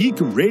right, Geek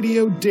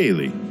Radio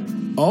Daily.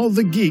 All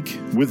the geek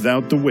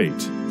without the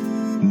weight.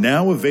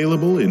 Now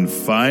available in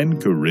fine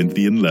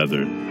Corinthian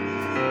leather.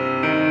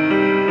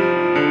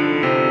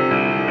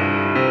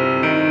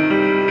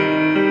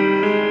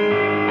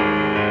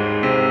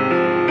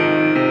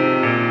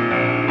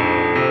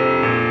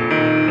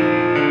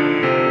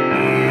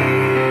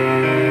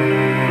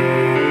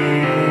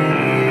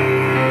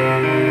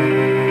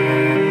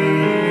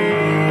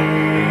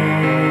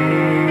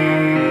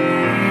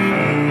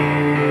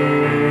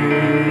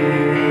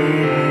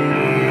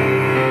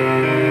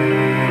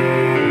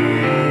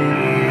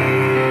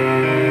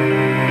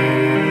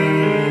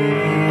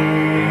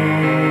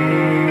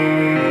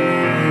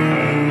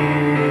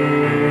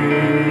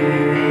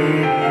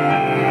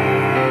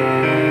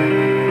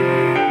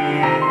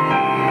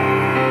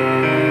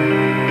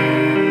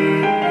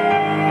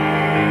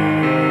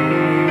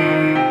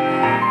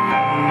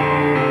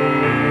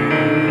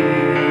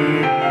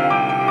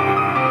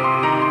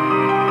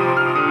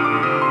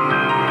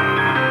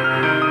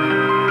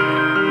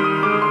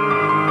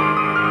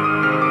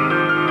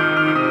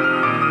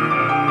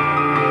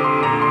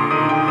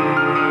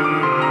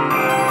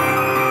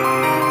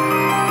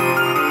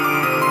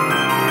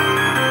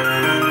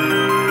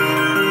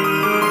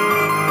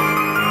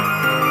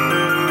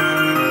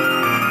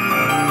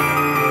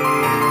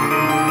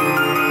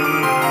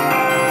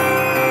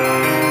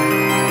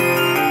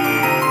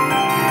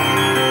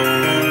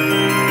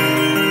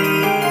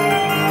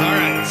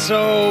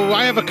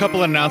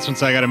 Couple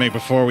announcements I got to make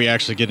before we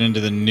actually get into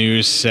the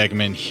news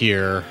segment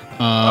here.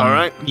 All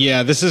right.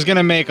 Yeah, this is going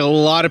to make a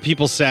lot of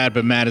people sad,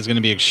 but Matt is going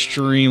to be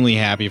extremely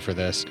happy for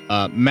this.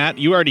 Matt,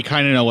 you already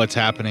kind of know what's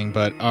happening,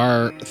 but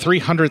our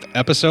 300th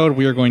episode,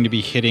 we are going to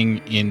be hitting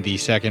in the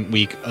second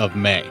week of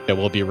May that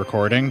we'll be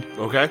recording.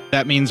 Okay.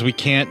 That means we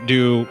can't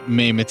do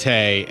May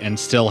Matei and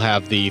still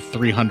have the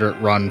 300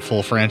 run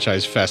full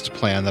franchise fest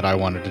plan that I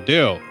wanted to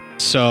do.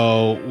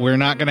 So we're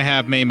not going to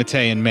have May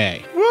Matei in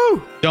May.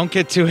 Woo! Don't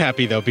get too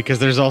happy, though, because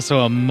there's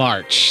also a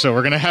March. So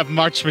we're going to have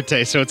March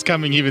Matei, so it's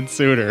coming even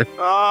sooner.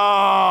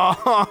 Oh!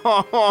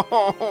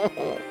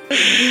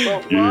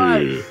 But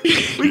why?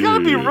 We got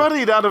to be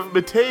running out of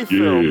Matei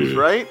films,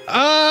 right?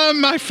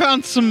 I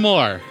found some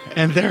more.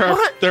 And there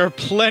are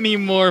plenty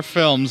more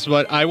films,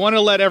 but I want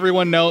to let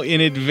everyone know in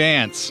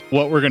advance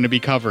what we're going to be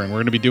covering. We're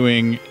going to be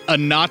doing a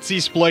Nazi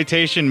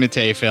exploitation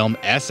Matei film,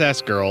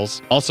 SS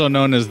Girls, also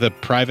known as The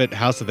Private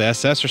House of the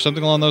SS or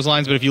something along those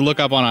lines. But if you look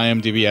up on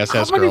IMDb, SS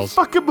Girls, how many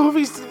fucking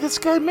movies did this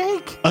guy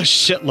make? A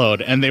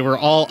shitload, and they were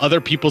all other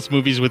people's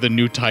movies with a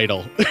new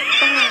title.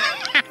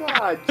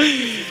 God,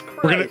 Jesus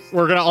Christ.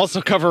 We're gonna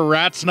also cover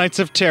Rats Nights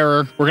of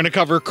Terror. We're gonna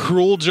cover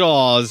Cruel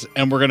Jaws,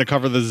 and we're gonna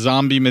cover the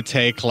zombie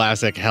Matei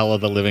classic Hell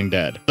of the Living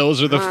Dead.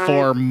 Those are the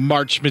 4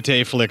 March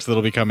Matei flicks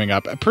that'll be coming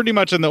up, pretty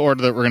much in the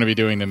order that we're gonna be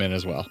doing them in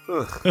as well.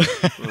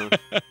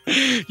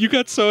 You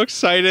got so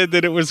excited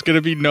that it was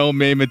gonna be no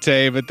May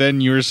Matei, but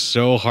then you were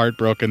so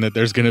heartbroken that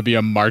there's gonna be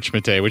a March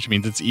Matei, which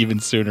means it's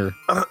even sooner.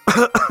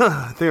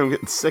 I think I'm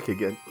getting sick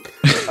again.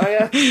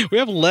 We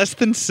have less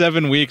than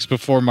 7 weeks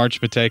before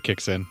March Matei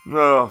kicks in.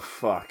 Oh,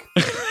 fuck.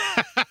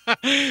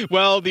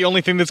 Well, the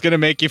only thing that's going to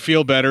make you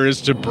feel better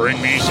is to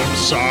bring me some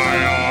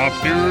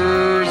PSYOP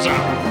news.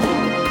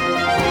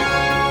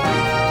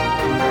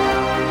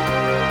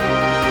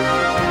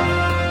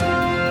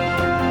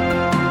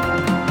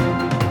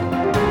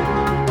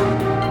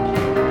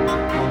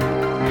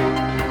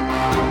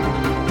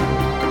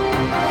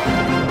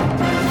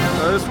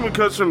 This one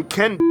comes from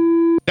Ken.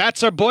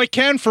 That's our boy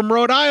Ken from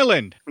Rhode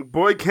Island.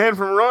 Boy Ken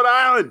from Rhode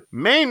Island.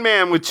 Main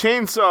man with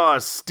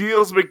chainsaw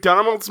steals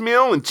McDonald's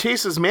meal and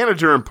chases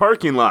manager in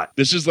parking lot.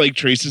 This is like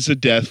Traces of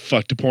Death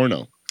fucked a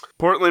porno.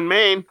 Portland,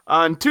 Maine.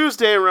 On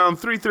Tuesday around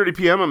 3:30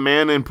 p.m., a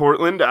man in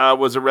Portland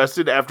was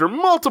arrested after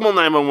multiple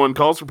 911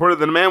 calls reported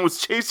that a man was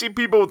chasing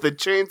people with a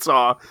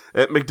chainsaw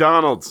at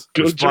McDonald's.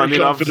 Go jerk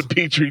off in a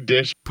petri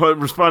dish.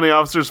 Responding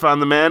officers found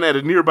the man at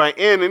a nearby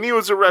inn, and he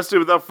was arrested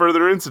without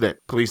further incident.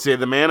 Police say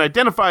the man,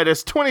 identified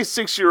as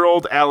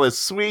 26-year-old Alice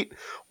Sweet,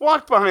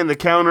 walked behind the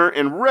counter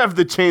and revved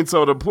the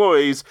chainsaw at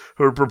employees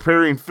who were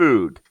preparing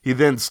food. He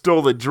then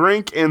stole a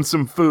drink and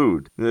some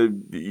food. Give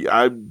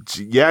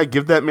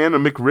that man a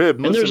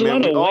McRib. And there's a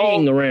lot of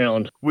weighing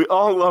around. We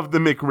all love the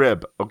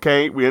McRib,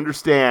 okay? We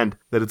understand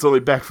that it's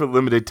only back for a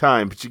limited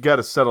time, but you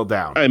gotta settle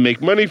down. I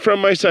make money from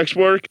my sex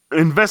work.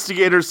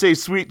 Investigators say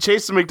Sweet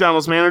chased the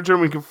McDonald's manager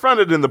when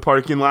confronted in the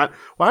parking lot.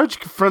 Why would you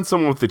confront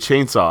someone with a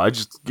chainsaw?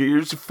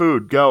 Here's your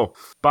food. Go.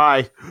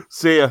 Bye.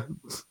 See ya.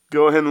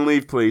 Go ahead and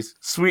leave, please.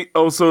 Sweet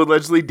also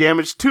allegedly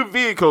damaged 2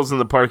 vehicles in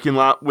the parking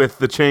lot with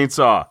the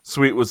chainsaw.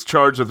 Sweet was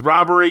charged with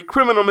robbery,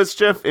 criminal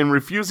mischief, and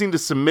refusing to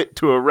submit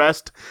to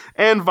arrest,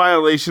 and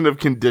violation of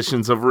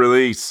conditions of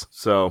release.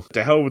 So,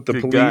 to hell with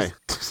the police.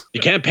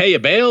 You can't pay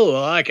your bail?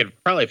 Well, I could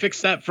probably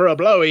fix that for a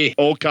blowy.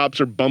 Old cops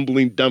are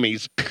bumbling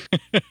dummies.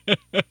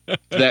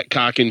 That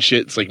cock and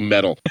shit's like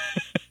metal.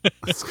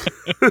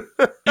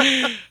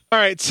 All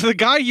right, so the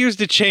guy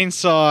used a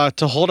chainsaw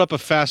to hold up a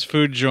fast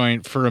food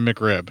joint for a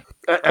McRib.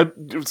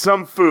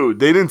 Some food.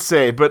 They didn't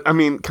say, but I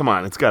mean, come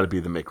on, it's got to be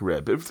the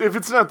McRib. If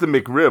it's not the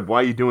McRib,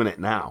 why are you doing it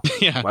now?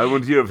 Yeah. Why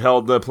wouldn't you have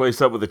held the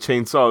place up with a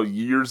chainsaw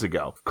years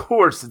ago? Of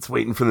course it's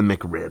waiting for the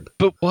McRib.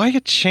 But why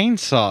a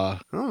chainsaw?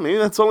 Well, maybe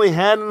that's all he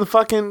had in the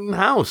fucking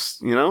house,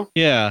 you know?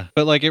 Yeah,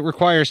 but like it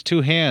requires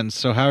 2 hands,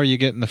 so how are you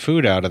getting the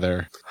food out of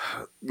there?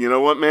 You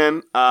know what,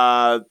 man?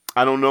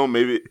 I don't know.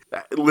 Maybe.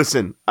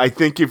 Listen, I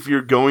think if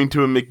you're going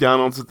to a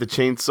McDonald's with the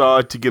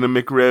chainsaw to get a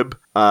McRib,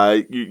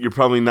 you're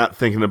probably not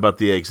thinking about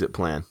the exit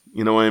plan.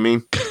 You know what I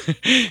mean?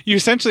 You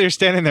essentially are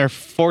standing there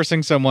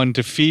forcing someone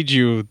to feed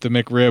you the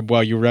McRib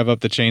while you rev up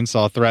the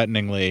chainsaw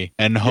threateningly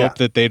and hope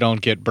that they don't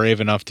get brave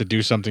enough to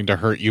do something to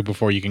hurt you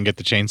before you can get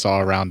the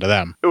chainsaw around to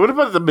them. What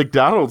about the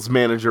McDonald's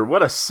manager?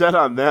 What a set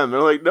on them.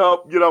 They're like,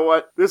 nope, you know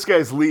what? This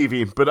guy's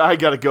leaving, but I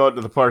got to go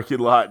into the parking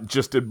lot and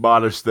just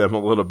admonish them a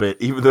little bit,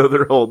 even though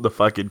they're holding the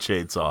fucking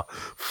chainsaw.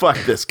 Fuck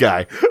this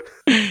guy.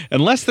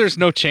 Unless there's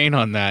no chain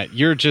on that,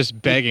 you're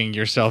just begging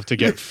yourself to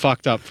get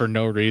fucked up for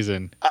no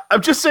reason.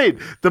 I'm just saying,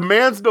 the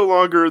man's no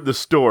longer in the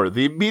store.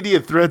 The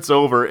immediate threat's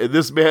over, and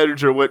this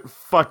manager went,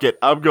 fuck it,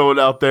 I'm going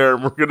out there,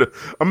 and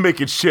I'm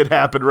making shit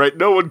happen, right?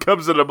 No one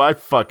comes into my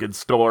fucking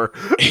store.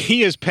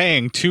 He is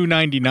paying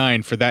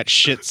 $2.99 for that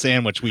shit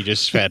sandwich we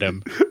just fed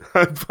him.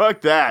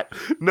 Fuck that.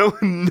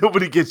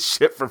 Nobody gets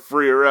shit for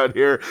free around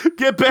here.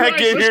 Get back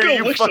in let's here, go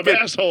you lick fucking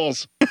some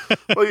assholes.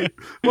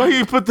 Why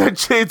you put that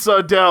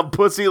chainsaw down,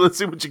 pussy? Let's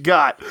see what you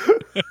got.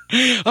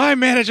 I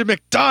manage a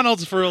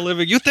McDonald's for a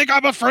living. You think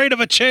I'm afraid of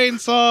a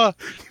chainsaw?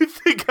 You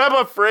think I'm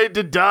afraid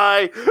to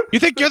die? You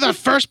think you're the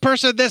first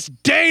person this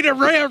day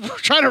to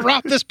try to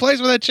rob this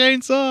place with a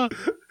chainsaw?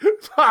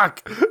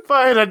 Fuck. If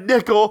I had a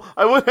nickel,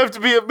 I wouldn't have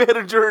to be a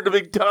manager at a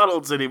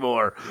McDonald's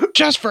anymore.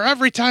 Just for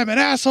every time an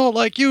asshole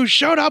like you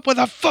showed up with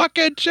a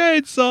fucking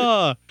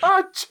chainsaw.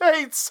 A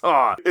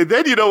chainsaw. And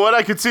then you know what?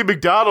 I could see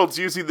McDonald's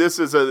using this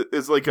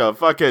as like a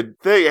fucking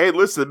thing. Hey,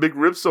 listen, the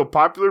McRib's so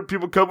popular,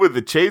 people come with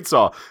a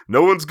chainsaw.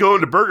 No one's going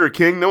to Burger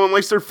King. No one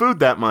likes their food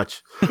that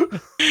much.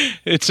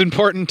 It's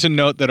important to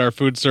note that our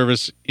food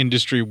service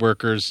industry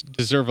workers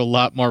deserve a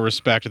lot more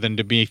respect than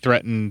to be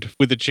threatened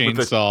with a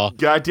chainsaw.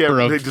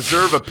 Goddamn, they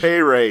deserve a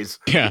pay raise.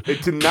 Yeah.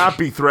 To not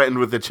be threatened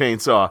with a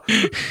chainsaw.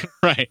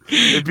 Right.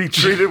 They'd be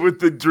treated with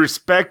the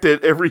respect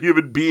that every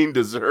human being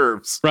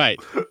deserves. Right.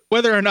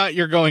 Whether or not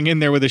you're going in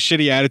there with a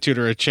shitty attitude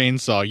or a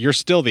chainsaw, you're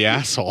still the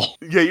asshole.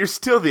 Yeah, you're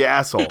still the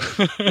asshole.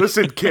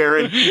 Listen,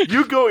 Karen,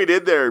 you going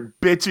in there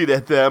bitching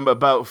at them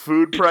about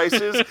food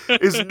prices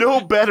is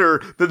no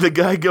better than the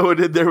guy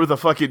going in there with a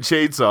fucking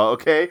chainsaw,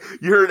 okay?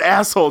 You're an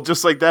asshole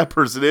just like that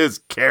person is,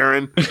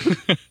 Karen.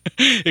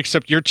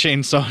 Except your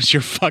chainsaw is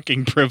your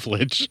fucking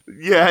privilege.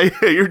 Yeah,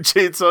 your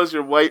chainsaw is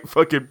your white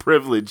fucking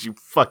privilege, you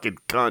fucking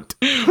cunt.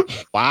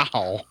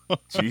 Wow.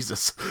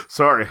 Jesus.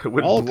 Sorry, I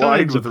went All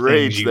blind kinds with of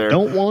rage things you there.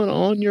 don't want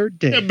on your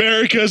dick.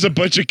 America's a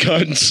bunch of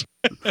cunts.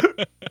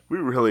 We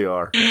really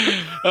are.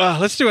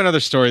 Let's do another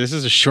story. This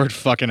is a short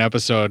fucking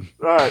episode.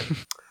 All right.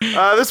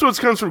 This one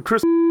comes from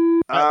Chris.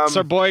 It's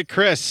our boy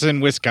Chris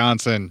in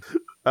Wisconsin.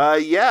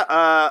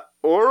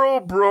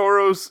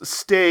 Ouroboros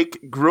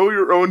steak grow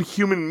your own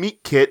human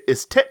meat kit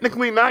is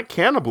technically not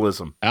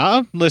cannibalism.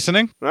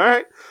 Listening. All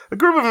right. A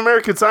group of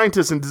American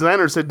scientists and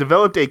designers had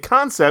developed a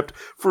concept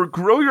for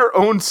grow your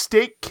own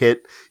steak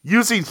kit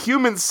using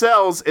human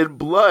cells and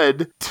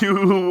blood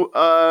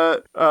to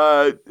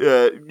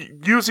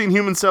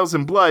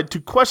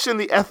question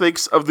the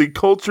ethics of the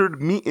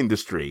cultured meat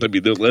industry. I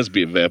mean, they're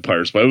lesbian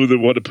vampires. Why would they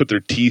want to put their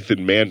teeth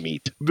in man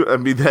meat? I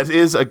mean, that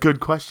is a good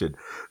question.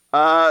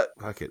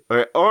 Fuck it. All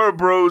right.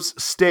 Ouroboros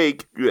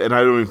steak, and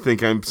I don't even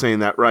think I'm saying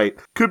that right,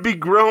 could be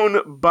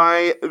grown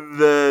by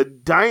the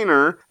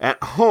diner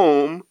at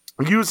home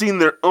using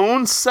their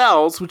own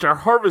cells, which are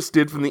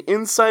harvested from the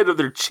inside of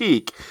their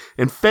cheek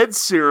and fed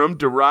serum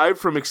derived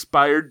from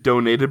expired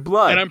donated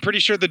blood. And I'm pretty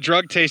sure the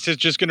drug taste is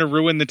just going to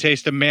ruin the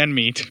taste of man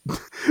meat.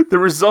 The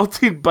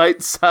resulting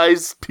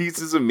bite-sized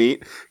pieces of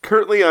meat,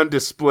 currently on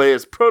display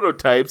as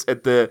prototypes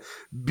at the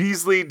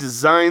Beasley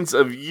Designs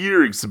of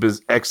Year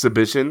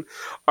exhibition,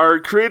 are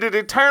created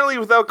entirely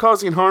without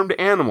causing harm to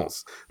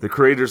animals. The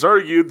creators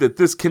argued that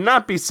this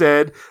cannot be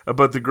said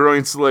about the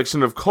growing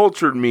selection of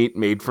cultured meat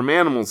made from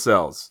animal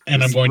cells.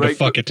 And I'm going to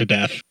fuck it to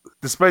death.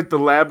 Despite the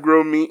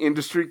lab-grown meat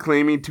industry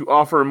claiming to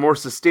offer a more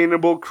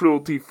sustainable,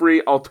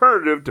 cruelty-free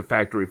alternative to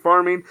factory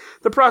farming,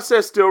 the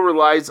process still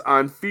relies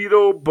on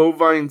fetal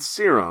bovine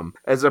serum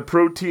as a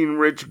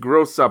protein-rich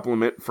growth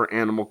supplement for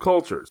animal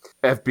cultures.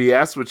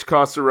 FBS, which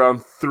costs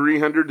around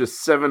 $300 to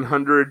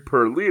 $700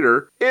 per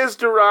liter, is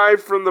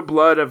derived from the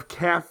blood of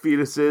calf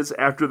fetuses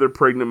after their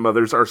pregnant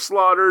mothers are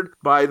slaughtered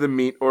by the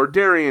meat or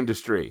dairy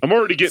industry. I'm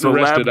already getting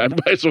arrested. I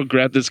might as well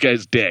grab this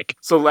guy's dick.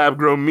 So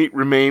lab-grown meat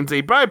remains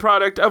a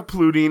byproduct of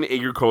polluting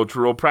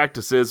agricultural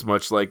practices,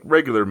 much like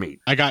regular meat.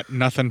 I got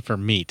nothing for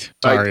meat.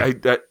 Sorry.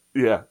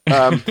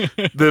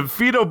 The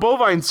fetal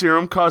bovine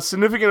serum costs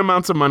significant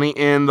amounts of money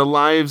and the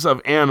lives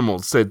of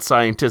animals, said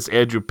scientist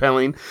Andrew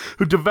Pelling,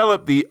 who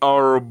developed the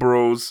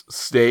Ouroboros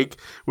steak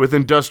with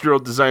industrial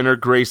designer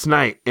Grace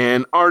Knight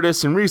and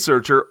artist and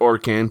researcher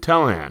Orkan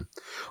Telhan.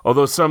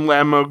 Although some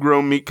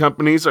lab-grown meat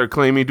companies are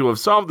claiming to have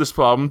solved this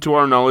problem, to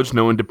our knowledge,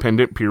 no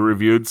independent,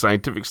 peer-reviewed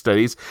scientific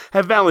studies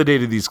have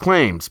validated these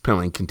claims,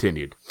 Pelling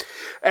continued.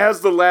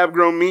 As the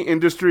lab-grown meat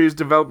industry is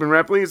developing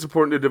rapidly, it's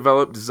important to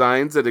develop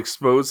designs that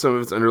expose some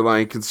of its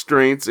underlying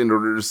constraints in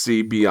order to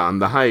see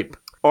beyond the hype.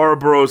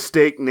 Ouroboros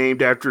steak,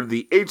 named after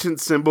the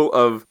ancient symbol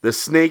of the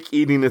snake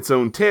eating its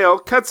own tail,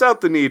 cuts out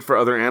the need for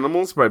other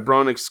animals by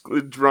drawing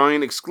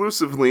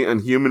exclusively on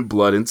human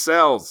blood and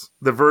cells.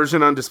 The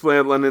version on display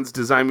at London's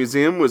Design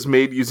Museum was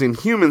made using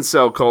human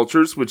cell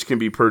cultures, which can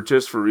be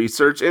purchased for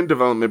research and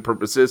development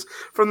purposes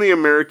from the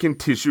American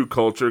Tissue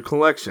Culture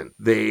Collection.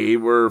 They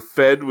were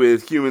fed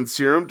with human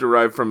serum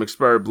derived from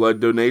expired blood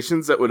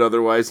donations that would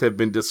otherwise have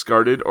been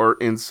discarded or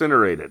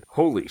incinerated.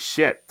 Holy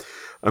shit.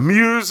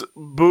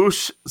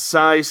 Amuse-bouche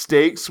size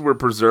steaks were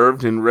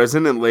preserved in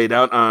resin and laid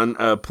out on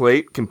a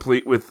plate,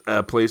 complete with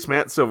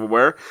placemat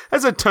silverware,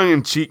 as a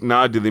tongue-in-cheek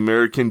nod to the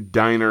American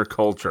diner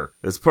culture.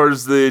 As part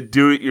of the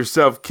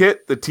do-it-yourself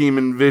kit, the team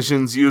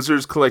envisions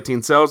users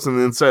collecting cells on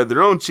the inside of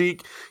their own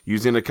cheek,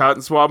 using a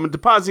cotton swab and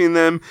depositing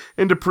them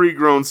into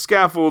pre-grown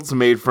scaffolds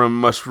made from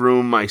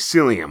mushroom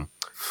mycelium.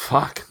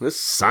 Fuck, this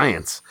is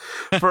science.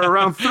 For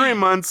around 3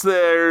 months,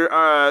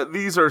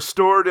 these are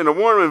stored in a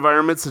warm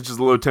environment, such as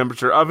a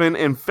low-temperature oven,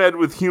 and fed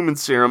with human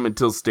serum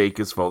until steak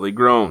is fully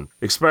grown.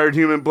 Expired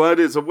human blood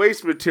is a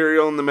waste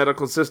material in the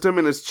medical system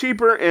and is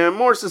cheaper and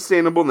more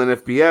sustainable than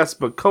FBS,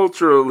 but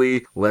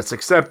culturally less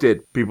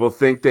accepted. People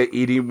think that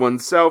eating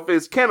oneself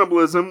is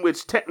cannibalism,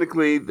 which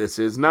technically this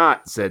is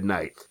not, said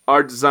Knight.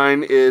 Our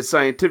design is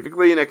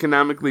scientifically and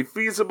economically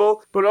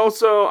feasible, but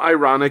also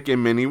ironic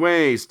in many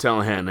ways,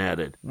 Telhan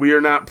added. We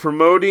are not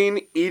promoting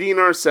eating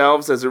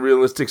ourselves as a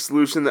realistic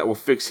solution that will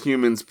fix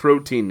humans'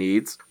 protein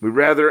needs. We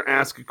rather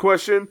ask a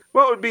question: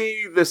 what would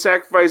be the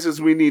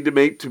sacrifices we need to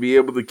make to be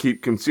able to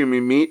keep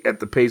consuming meat at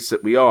the pace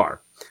that we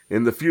are?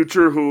 in the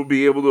future who will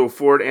be able to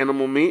afford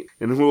animal meat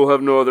and who will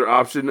have no other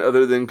option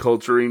other than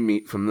culturing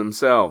meat from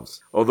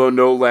themselves. Although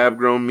no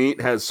lab-grown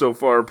meat has so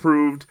far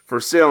approved for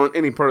sale in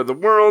any part of the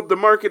world, the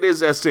market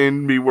is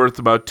estimated to be worth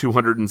about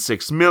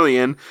 $206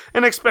 million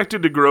and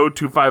expected to grow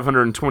to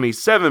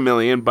 $527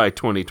 million by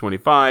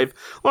 2025,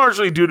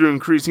 largely due to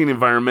increasing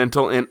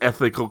environmental and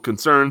ethical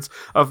concerns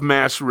of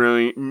mass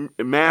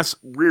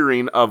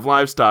rearing of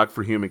livestock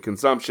for human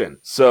consumption.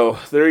 So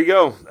there you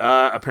go.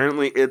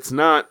 Apparently it's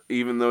not,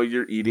 even though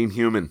you're eating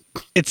human.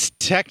 It's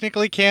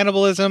technically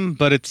cannibalism,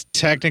 but it's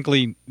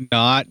technically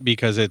not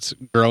because it's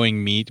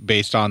growing meat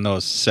based on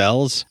those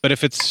cells. But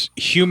if it's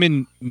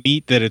human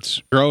meat that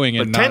it's growing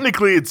and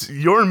technically it's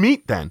your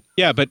meat then.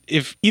 Yeah, but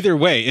if either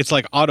way, it's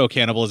like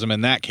auto-cannibalism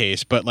in that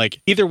case. But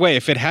like either way,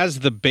 if it has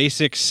the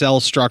basic cell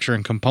structure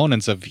and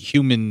components of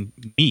human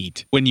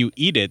meat, when you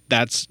eat it,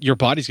 that's your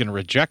body's going to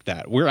reject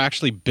that. We're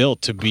actually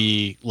built to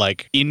be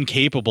like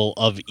incapable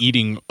of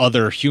eating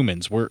other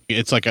humans.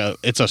 It's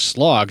a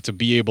slog to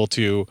be able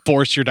to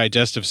force your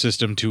digestive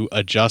system to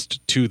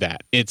adjust to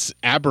that. It's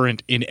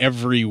aberrant in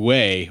every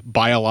way,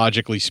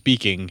 biologically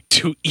speaking,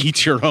 to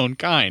eat your own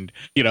kind.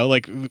 You know,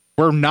 like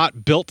we're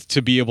not built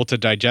to be able to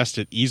digest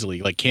it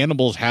easily. Like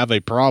cannibals have a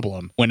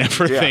problem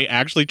whenever they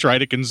actually try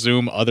to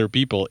consume other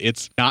people.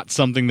 It's not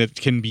something that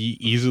can be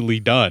easily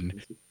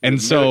done. And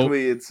so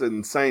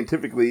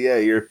scientifically,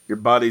 your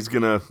body's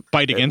gonna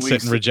fight against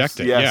it and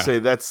reject it. Say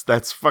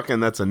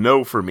that's a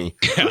no for me.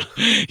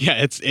 Yeah,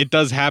 it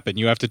does happen.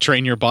 You have to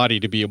train your body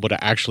to be able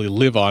to actually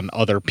live on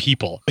other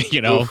people.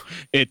 You know,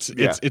 it's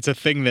a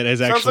thing that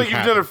has actually sounds like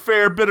you've done a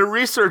fair bit of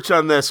research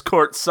on this,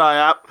 court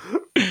psyop.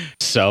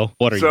 So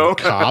what are you, a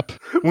cop?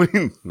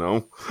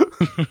 No,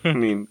 I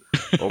mean,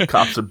 old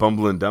cops are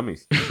bumbling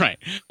dummies. Right.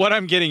 What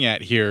I'm getting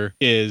at here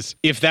is,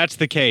 if that's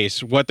the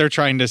case, what they're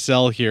trying to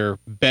sell here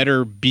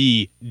better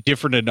be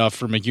different enough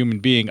from a human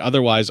being.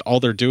 Otherwise, all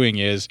they're doing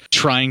is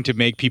trying to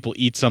make people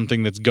eat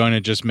something that's going to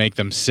just make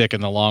them sick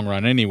in the long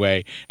run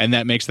anyway. And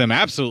that makes them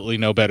absolutely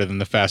no better than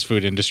the fast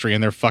food industry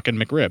and their fucking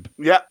McRib.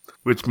 Yeah.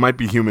 Which might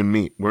be human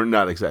meat. We're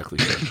not exactly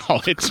sure.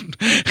 No, it's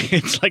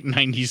like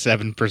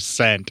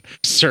 97%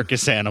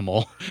 circus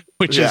animal,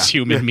 which is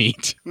human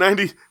meat.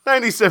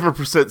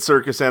 97%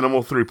 circus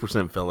animal,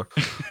 3% filler.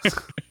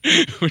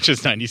 Which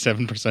is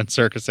 97%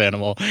 circus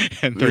animal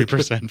and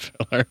 3%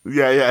 filler.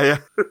 Yeah.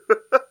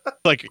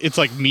 It's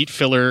like meat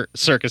filler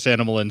circus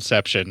animal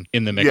inception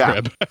in the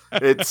McRib.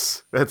 Yeah.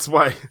 That's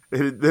why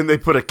then they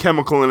put a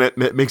chemical in it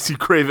that makes you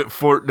crave it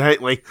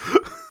fortnightly.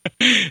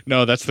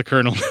 No, that's the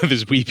Colonel with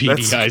his wee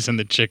beady eyes and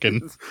the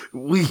chicken.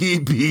 Wee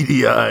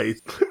beady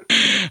eyes.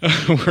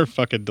 We're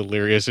fucking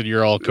delirious and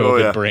you're all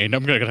COVID brained.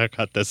 I'm gonna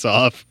cut this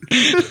off.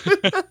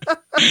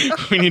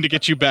 We need to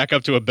get you back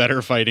up to a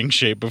better fighting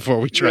shape before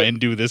we try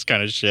and do this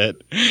kind of shit.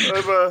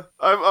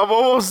 I'm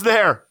almost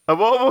there.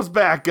 I'm almost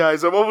back,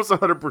 guys. I'm almost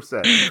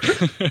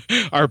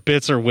 100%. Our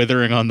bits are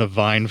withering on the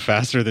vine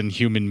faster than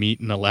human meat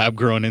in a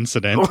lab-grown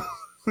incident.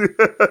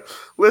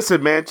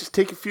 Listen, man, just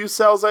take a few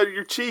cells out of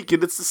your cheek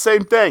and it's the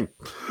same thing.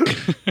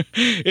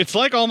 It's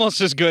like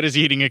almost as good as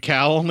eating a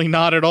cow, only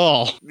not at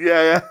all.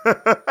 Yeah.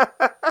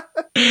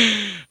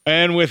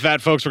 And with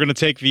that, folks, we're going to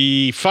take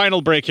the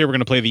final break here. We're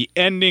going to play the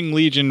Ending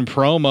Legion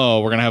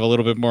promo. We're going to have a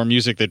little bit more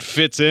music that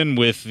fits in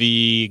with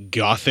the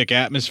gothic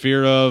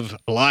atmosphere of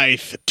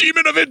Blythe,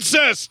 Demon of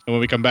Incest. And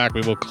when we come back,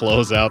 we will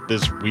close out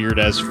this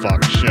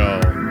weird-as-fuck show.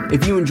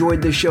 If you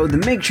enjoyed this show, then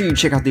make sure you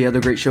check out the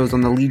other great shows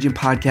on the Legion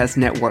Podcast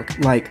Network,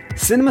 like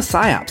Cinema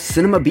Psyops,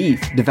 Cinema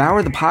Beef,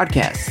 Devour the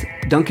Podcast,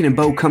 Duncan and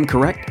Bo Come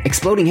Correct,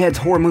 Exploding Heads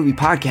Horror Movie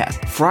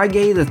Podcast,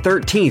 Friday the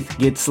 13th,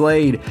 Get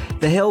Slayed,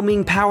 The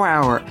Helming Power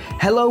Hour,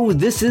 Hello,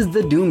 This is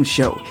the Doom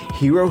Show,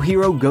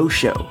 Hero Ghost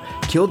Show,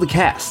 Kill the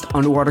Cast,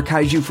 Underwater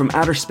Kaiju from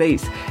Outer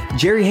Space,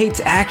 Jerry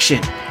Hates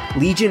Action,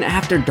 Legion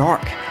After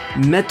Dark,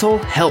 Mental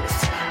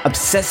Health,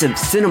 Obsessive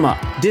Cinema,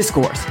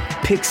 Discourse,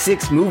 Pick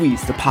Six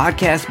Movies, the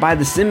podcast by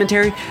The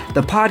Cemetery,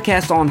 the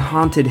podcast on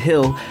Haunted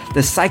Hill, the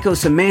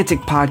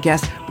Psychosemantic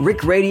Podcast,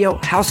 Rick Radio,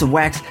 House of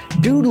Wax,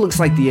 Dude Looks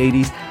Like the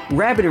 80s,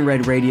 Rabbit and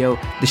Red Radio,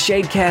 the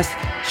Shadecast,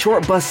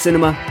 Short Bus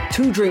Cinema,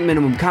 Two Drink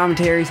Minimum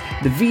Commentaries,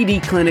 the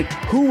VD Clinic,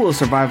 Who Will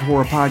Survive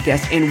Horror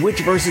Podcast, and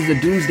Witch vs. the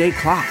Doomsday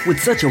Clock. With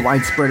such a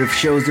wide spread of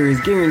shows, there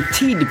is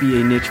guaranteed to be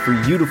a niche for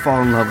you to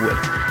fall in love with.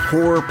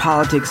 Horror,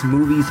 politics,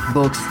 movies,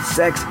 books,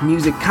 sex,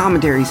 music,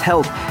 commentaries,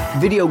 health,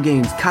 video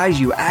games,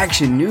 kaiju,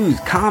 action, news,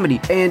 comedy,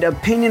 and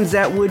opinions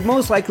that would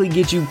most likely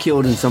get you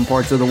killed in some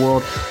parts of the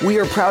world. We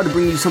are proud to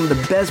bring you some of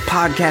the best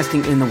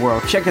podcasting in the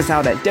world. Check us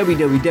out at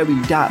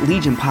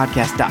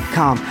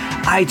www.legionpodcast.com,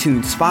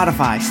 iTunes,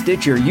 Spotify,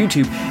 Stitcher,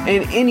 YouTube,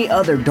 and any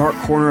other dark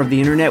corner of the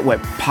internet where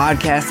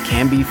podcasts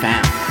can be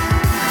found.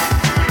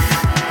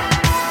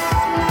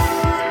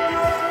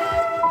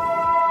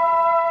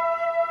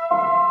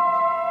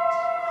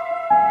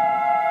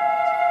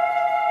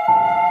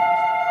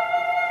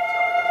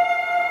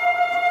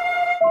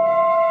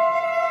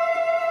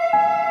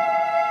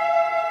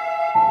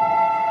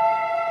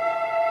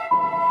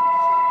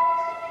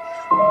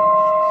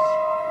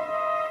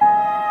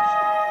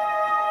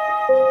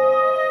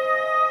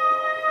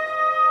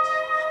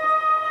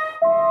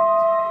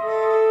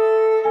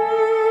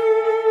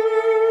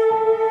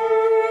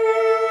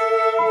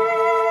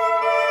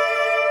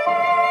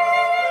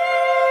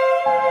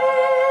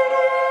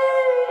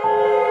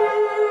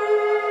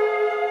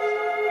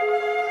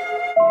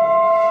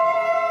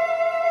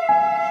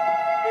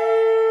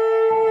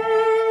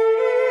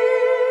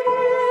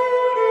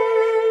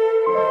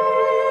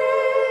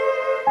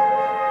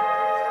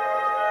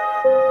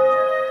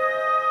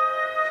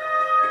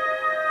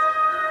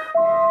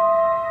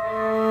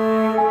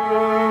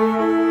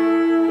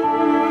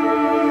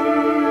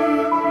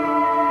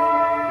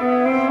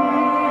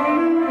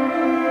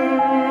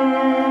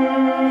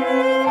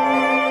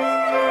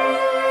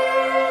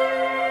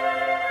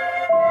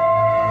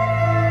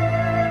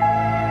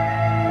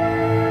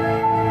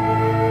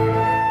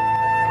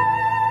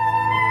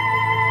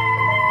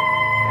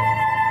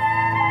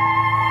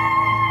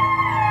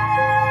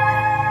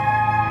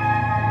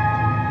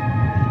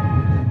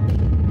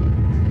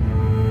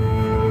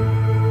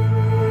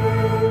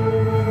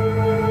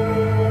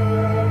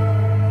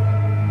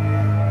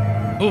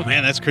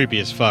 that's creepy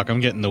as fuck. I'm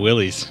getting the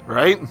willies.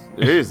 Right?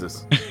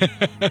 Jesus.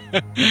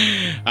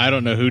 I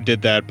don't know who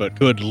did that, but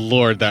good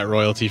lord, that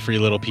royalty-free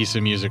little piece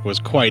of music was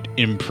quite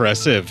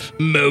impressive.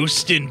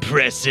 Most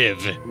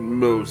impressive.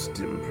 Most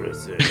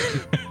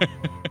impressive.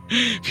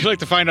 If you'd like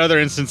to find other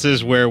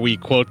instances where we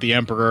quote the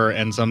Emperor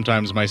and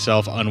sometimes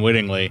myself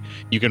unwittingly,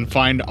 you can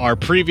find our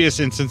previous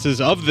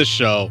instances of the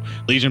show,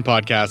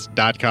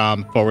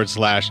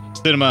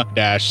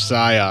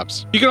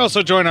 legionpodcast.com/cinema-psyops. You can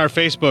also join our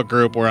Facebook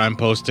group where I'm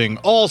posting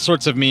all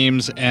sorts of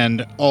memes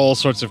and all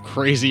sorts of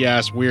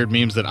crazy-ass weird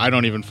memes that I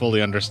don't even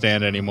fully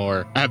understand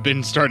anymore. I've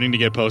been starting to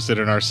get posted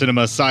in our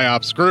Cinema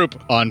Psyops group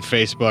on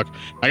Facebook.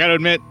 I gotta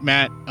admit,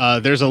 Matt,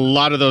 there's a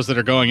lot of those that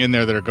are going in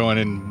there that are going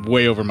in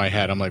way over my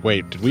head. I'm like,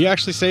 wait, did we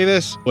actually say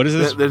this? What is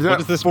this? There's what not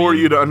does this for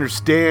mean? you to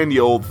understand,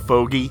 you old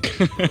fogey.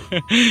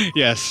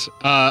 Yes,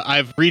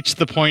 I've reached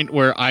the point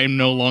where I'm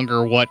no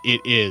longer what it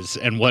is,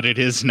 and what it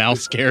is now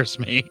scares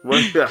me.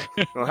 Well, yeah,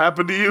 it'll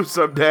happen to you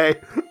someday.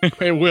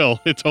 It will.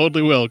 It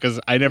totally will,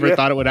 because I never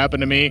thought it would happen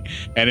to me,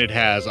 and it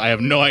has. I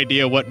have no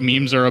idea what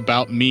memes are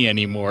about me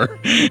anymore.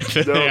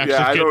 They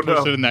actually get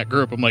posted in that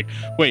group. I'm like,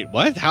 wait,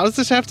 what? How does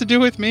this have to do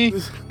with me?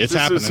 It's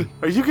happening.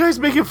 Are you guys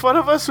making fun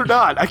of us or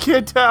not? I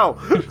can't tell.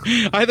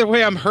 Either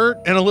way, I'm hurt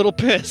and a little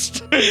pissed.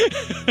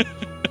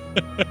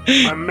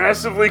 I'm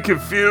massively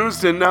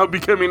confused and now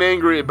becoming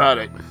angry about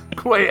it.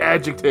 Quite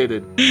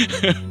agitated.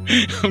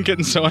 I'm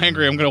getting so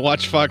angry I'm going to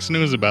watch Fox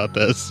News about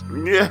this.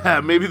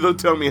 Yeah, maybe they'll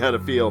tell me how to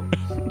feel.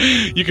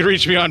 You can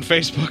reach me on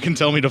Facebook and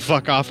tell me to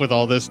fuck off with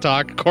all this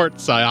talk, Court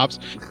Psyops.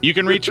 You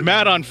can reach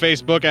Matt on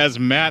Facebook as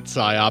Matt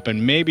Psyop,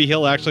 and maybe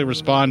he'll actually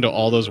respond to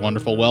all those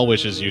wonderful well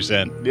wishes you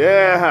sent.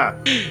 Yeah,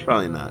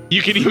 probably not.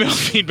 You can email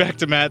feedback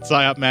to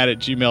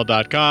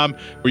mattsciopmatt@gmail.com,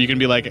 where you can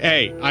be like,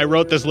 hey, I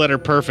wrote this letter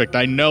perfect.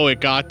 I know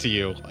it got to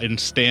you. And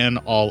stand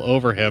all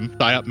over him.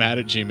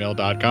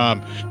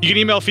 Psyopmatt@gmail.com. You can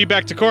email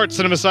feedback to Court,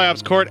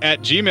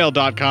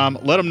 cinemapsyopscourt@gmail.com.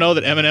 Let them know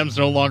that Eminem's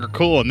no longer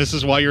cool, and this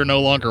is why you're no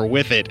longer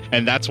with it.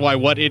 And that's why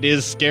what it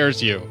is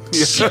scares you.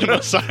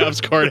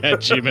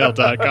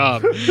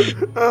 cinemapsyopscourt@gmail.com.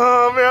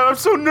 Oh, man, I'm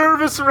so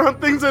nervous around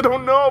things I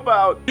don't know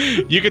about.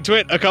 You can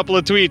tweet a couple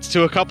of tweets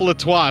to a couple of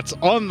twats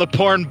on the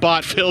porn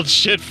bot-filled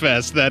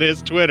shitfest that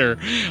is Twitter.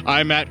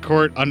 I'm at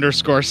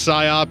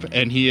Court_Psyop,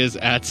 and he is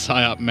at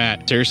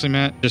PsyopMatt. Seriously,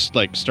 Matt? Just,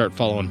 start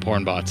following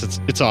porn bots.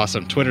 It's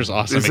awesome. Twitter's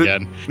awesome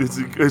again.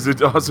 Is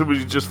it awesome when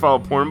you just follow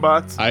porn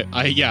bots?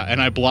 Yeah,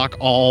 and I block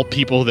all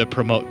people that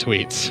promote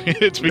tweets.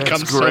 It's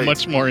become so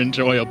much more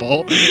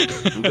enjoyable.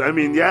 I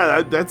mean,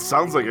 yeah, that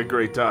sounds like a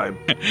great time.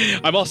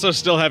 I'm also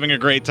still having a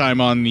great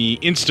time on the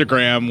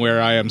Instagram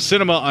where I am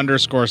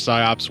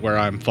cinema_psyops, where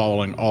I'm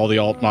following all the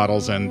alt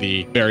models and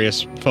the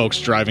various folks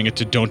driving it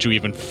to don't you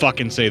even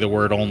fucking say the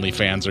word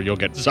OnlyFans or you'll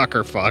get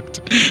Zucker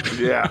fucked.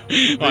 Yeah.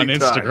 On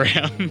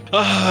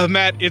Instagram.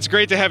 Matt, it's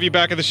great to have you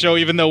back at the show,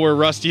 even though we're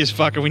rusty as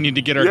fuck and we need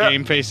to get our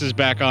game faces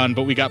back on,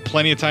 but we got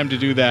plenty of time to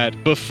do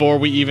that before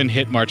we even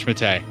hit March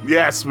Mattei.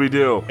 Yes, we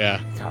do. Yeah.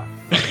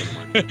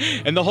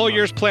 And the whole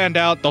year's planned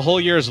out. The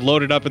whole year is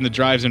loaded up in the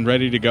drives and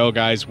ready to go,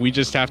 guys. We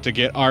just have to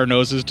get our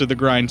noses to the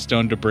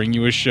grindstone to bring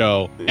you a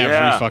show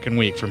every fucking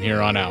week from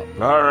here on out.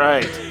 All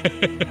right.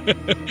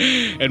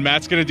 And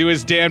Matt's going to do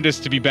his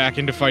damnedest to be back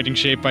into fighting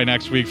shape by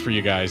next week for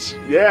you guys.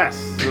 Yes,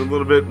 a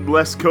little bit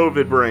less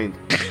COVID brain.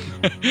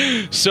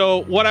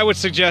 So what I would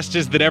suggest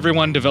is that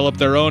everyone develop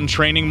their own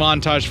training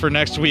montage for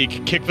next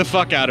week, kick the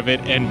fuck out of it,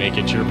 and make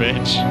it your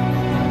bitch.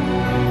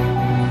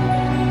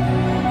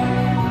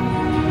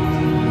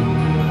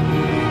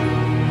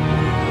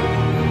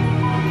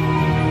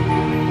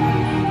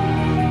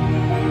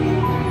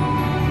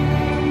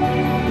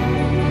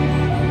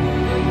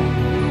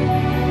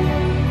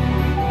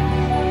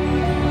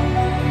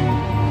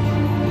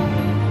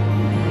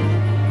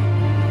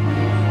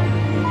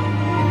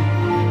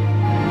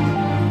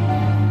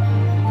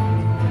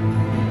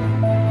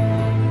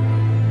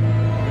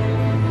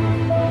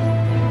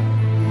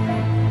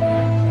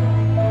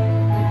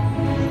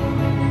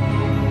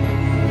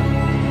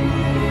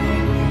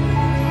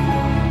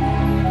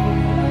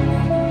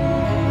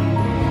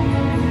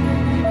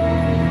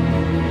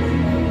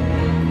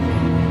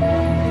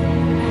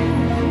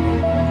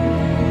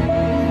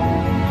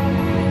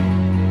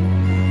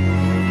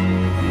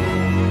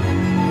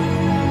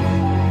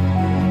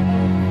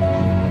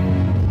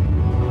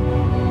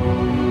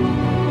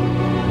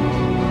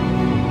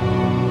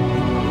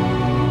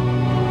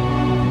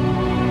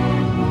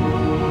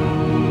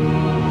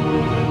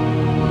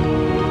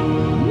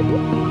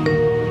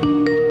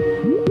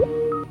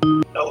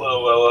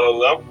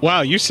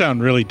 Wow, you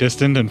sound really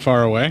distant and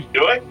far away.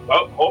 Do I?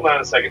 Oh, hold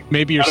on a second.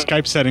 Maybe your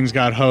Skype settings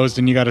got hosed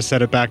and you got to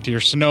set it back to your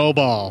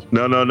snowball.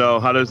 No.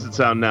 How does it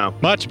sound now?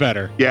 Much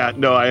better. Yeah,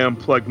 no, I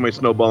unplugged my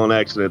snowball in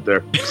accident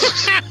there.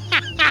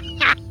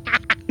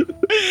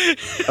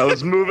 I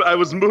was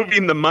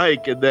moving the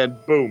mic and then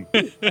boom.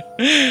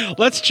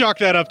 Let's chalk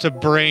that up to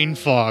brain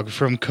fog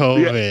from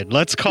COVID.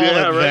 Let's call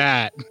it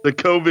that. The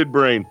COVID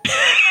brain.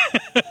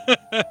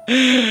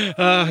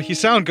 You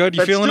sound good.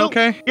 You feeling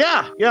okay?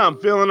 Yeah, I'm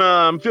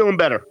feeling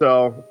better.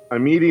 So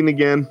I'm eating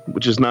again,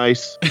 which is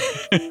nice.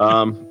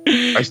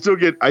 I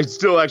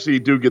still actually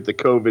do get the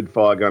COVID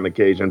fog on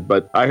occasion,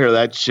 but I hear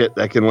that shit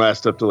that can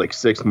last up to like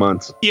 6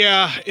 months.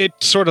 Yeah, it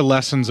sort of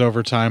lessens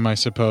over time, I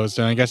suppose.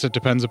 And I guess it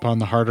depends upon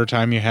the harder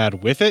time you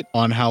had with it,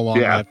 on how long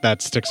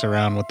that sticks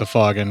around with the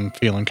fog and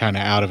feeling kind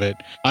of out of it.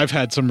 I've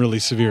had some really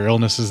severe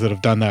illnesses that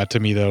have done that to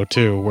me, though,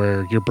 too,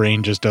 where your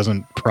brain just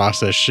doesn't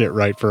process shit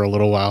right for a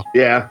little while.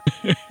 Yeah.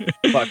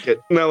 Fuck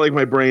it. Not like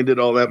my brain did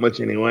all that much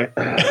anyway.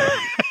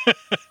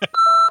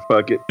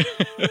 Fuck it.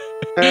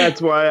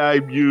 That's why I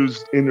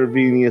used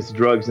intravenous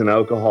drugs and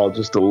alcohol,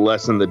 just to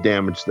lessen the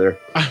damage there.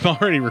 I'm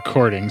already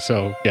recording,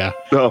 so yeah.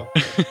 Oh.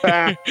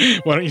 Why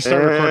don't you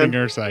start recording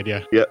your side?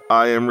 Yeah. Yeah,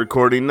 I am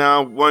recording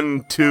now.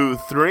 1, 2,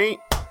 3.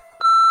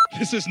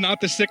 This is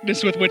not the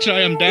sickness with which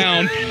I am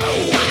down.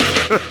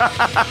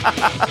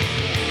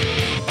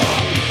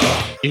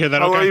 You hear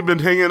that? How long have you been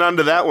hanging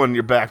onto that one in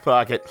your back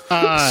pocket?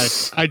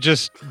 I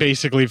just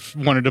basically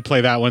wanted to play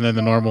that one than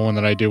the normal one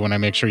that I do when I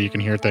make sure you can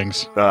hear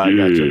things. I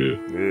gotcha.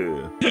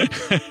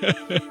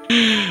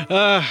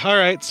 All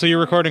right, so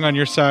you're recording on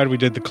your side. We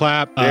did the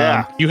clap.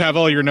 Yeah. You have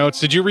all your notes.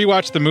 Did you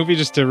rewatch the movie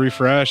just to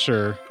refresh,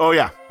 or? Oh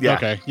yeah.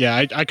 Okay.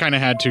 Yeah, I kind of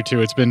had to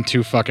too. It's been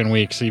 2 fucking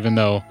weeks, even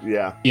though.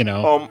 Yeah. You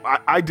know.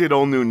 I did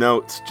all new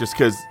notes just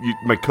because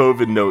my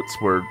COVID notes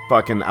were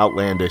fucking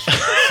outlandish.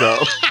 So.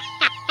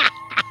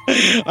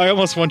 I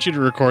almost want you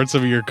to record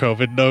some of your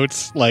COVID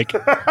notes, like,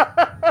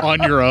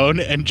 on your own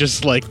and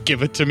just, like,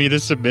 give it to me to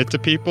submit to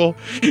people.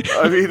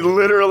 I mean,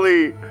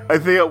 literally, I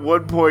think at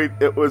one point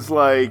it was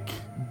like,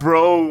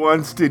 bro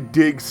wants to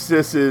dig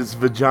sis's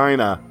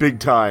vagina big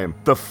time.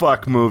 The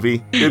fuck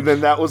movie. And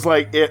then that was,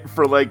 like, it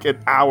for, like, an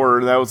hour.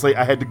 And that was, like,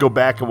 I had to go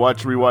back and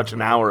rewatch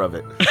an hour of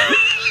it.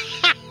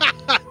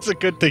 It's a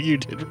good thing you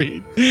did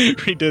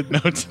redid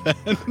notes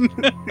then.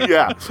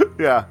 Yeah.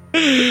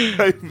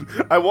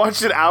 I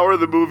watched an hour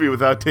of the movie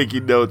without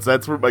taking notes.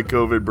 That's what my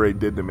COVID brain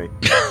did to me.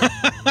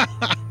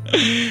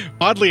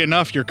 Oddly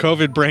enough, your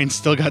COVID brain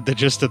still got the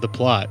gist of the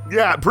plot.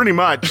 Yeah, pretty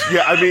much.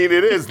 Yeah, I mean,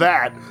 it is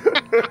that.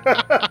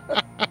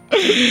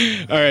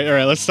 All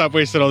right. Let's stop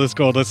wasting all this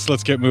gold.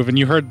 Let's get moving.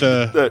 You heard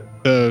the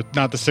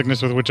not the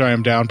sickness with which I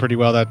am down pretty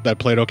well. That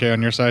played okay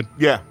on your side?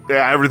 Yeah,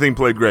 everything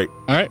played great.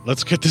 All right,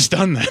 let's get this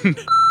done then.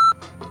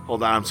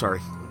 Hold on, I'm sorry.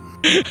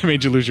 I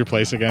made you lose your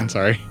place again.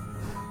 Sorry.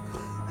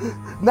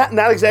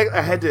 Not exactly.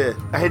 I had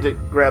to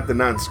grab the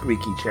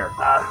non-squeaky chair.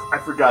 I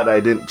forgot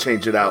I didn't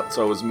change it out,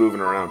 so I was moving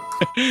around.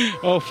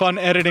 Oh, fun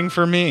editing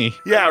for me.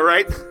 Yeah,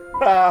 right.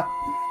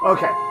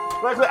 Okay.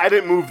 Luckily, I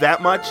didn't move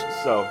that much,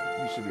 so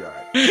you should be all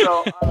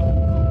right. So.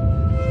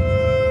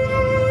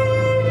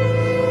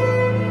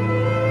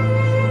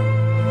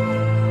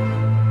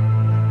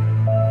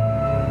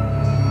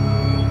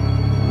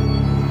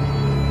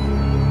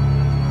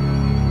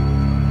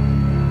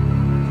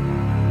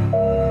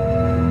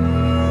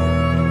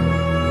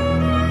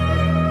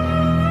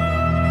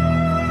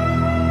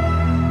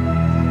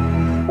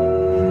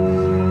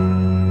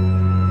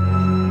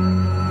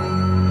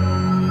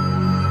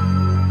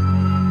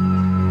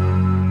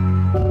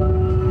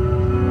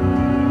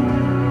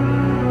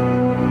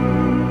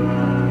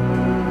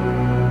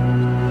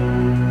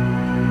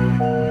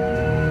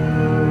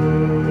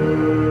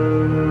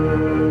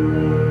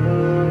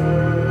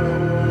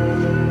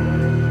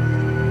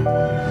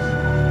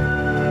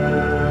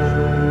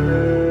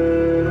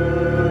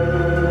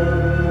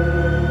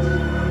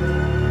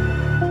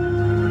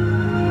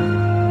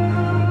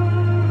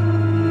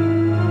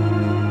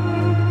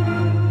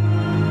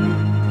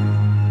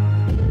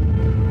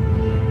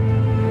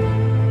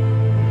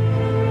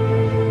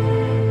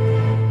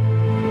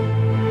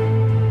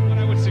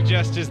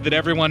 That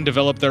everyone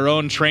develop their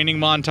own training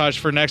montage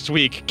for next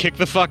week, kick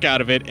the fuck out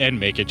of it, and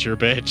make it your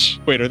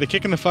bitch. Wait, are they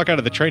kicking the fuck out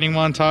of the training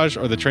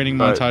montage or the training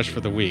montage for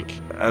the week?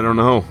 I don't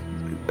know.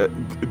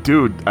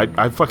 Dude,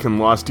 I fucking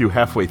lost you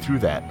halfway through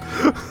that.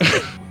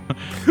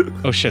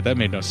 Oh shit, that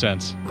made no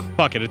sense.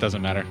 Fuck it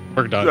doesn't matter.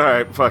 We're done.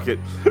 Alright, fuck it.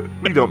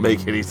 We don't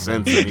make any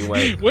sense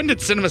anyway. When did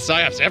Cinema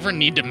Psyops ever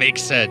need to make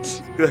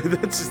sense?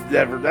 That's just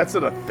never, that's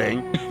not a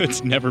thing.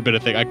 It's never been a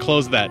thing. I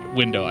closed that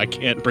window. I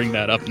can't bring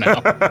that up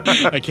now.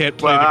 I can't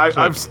play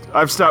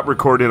I've stopped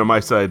recording on my side.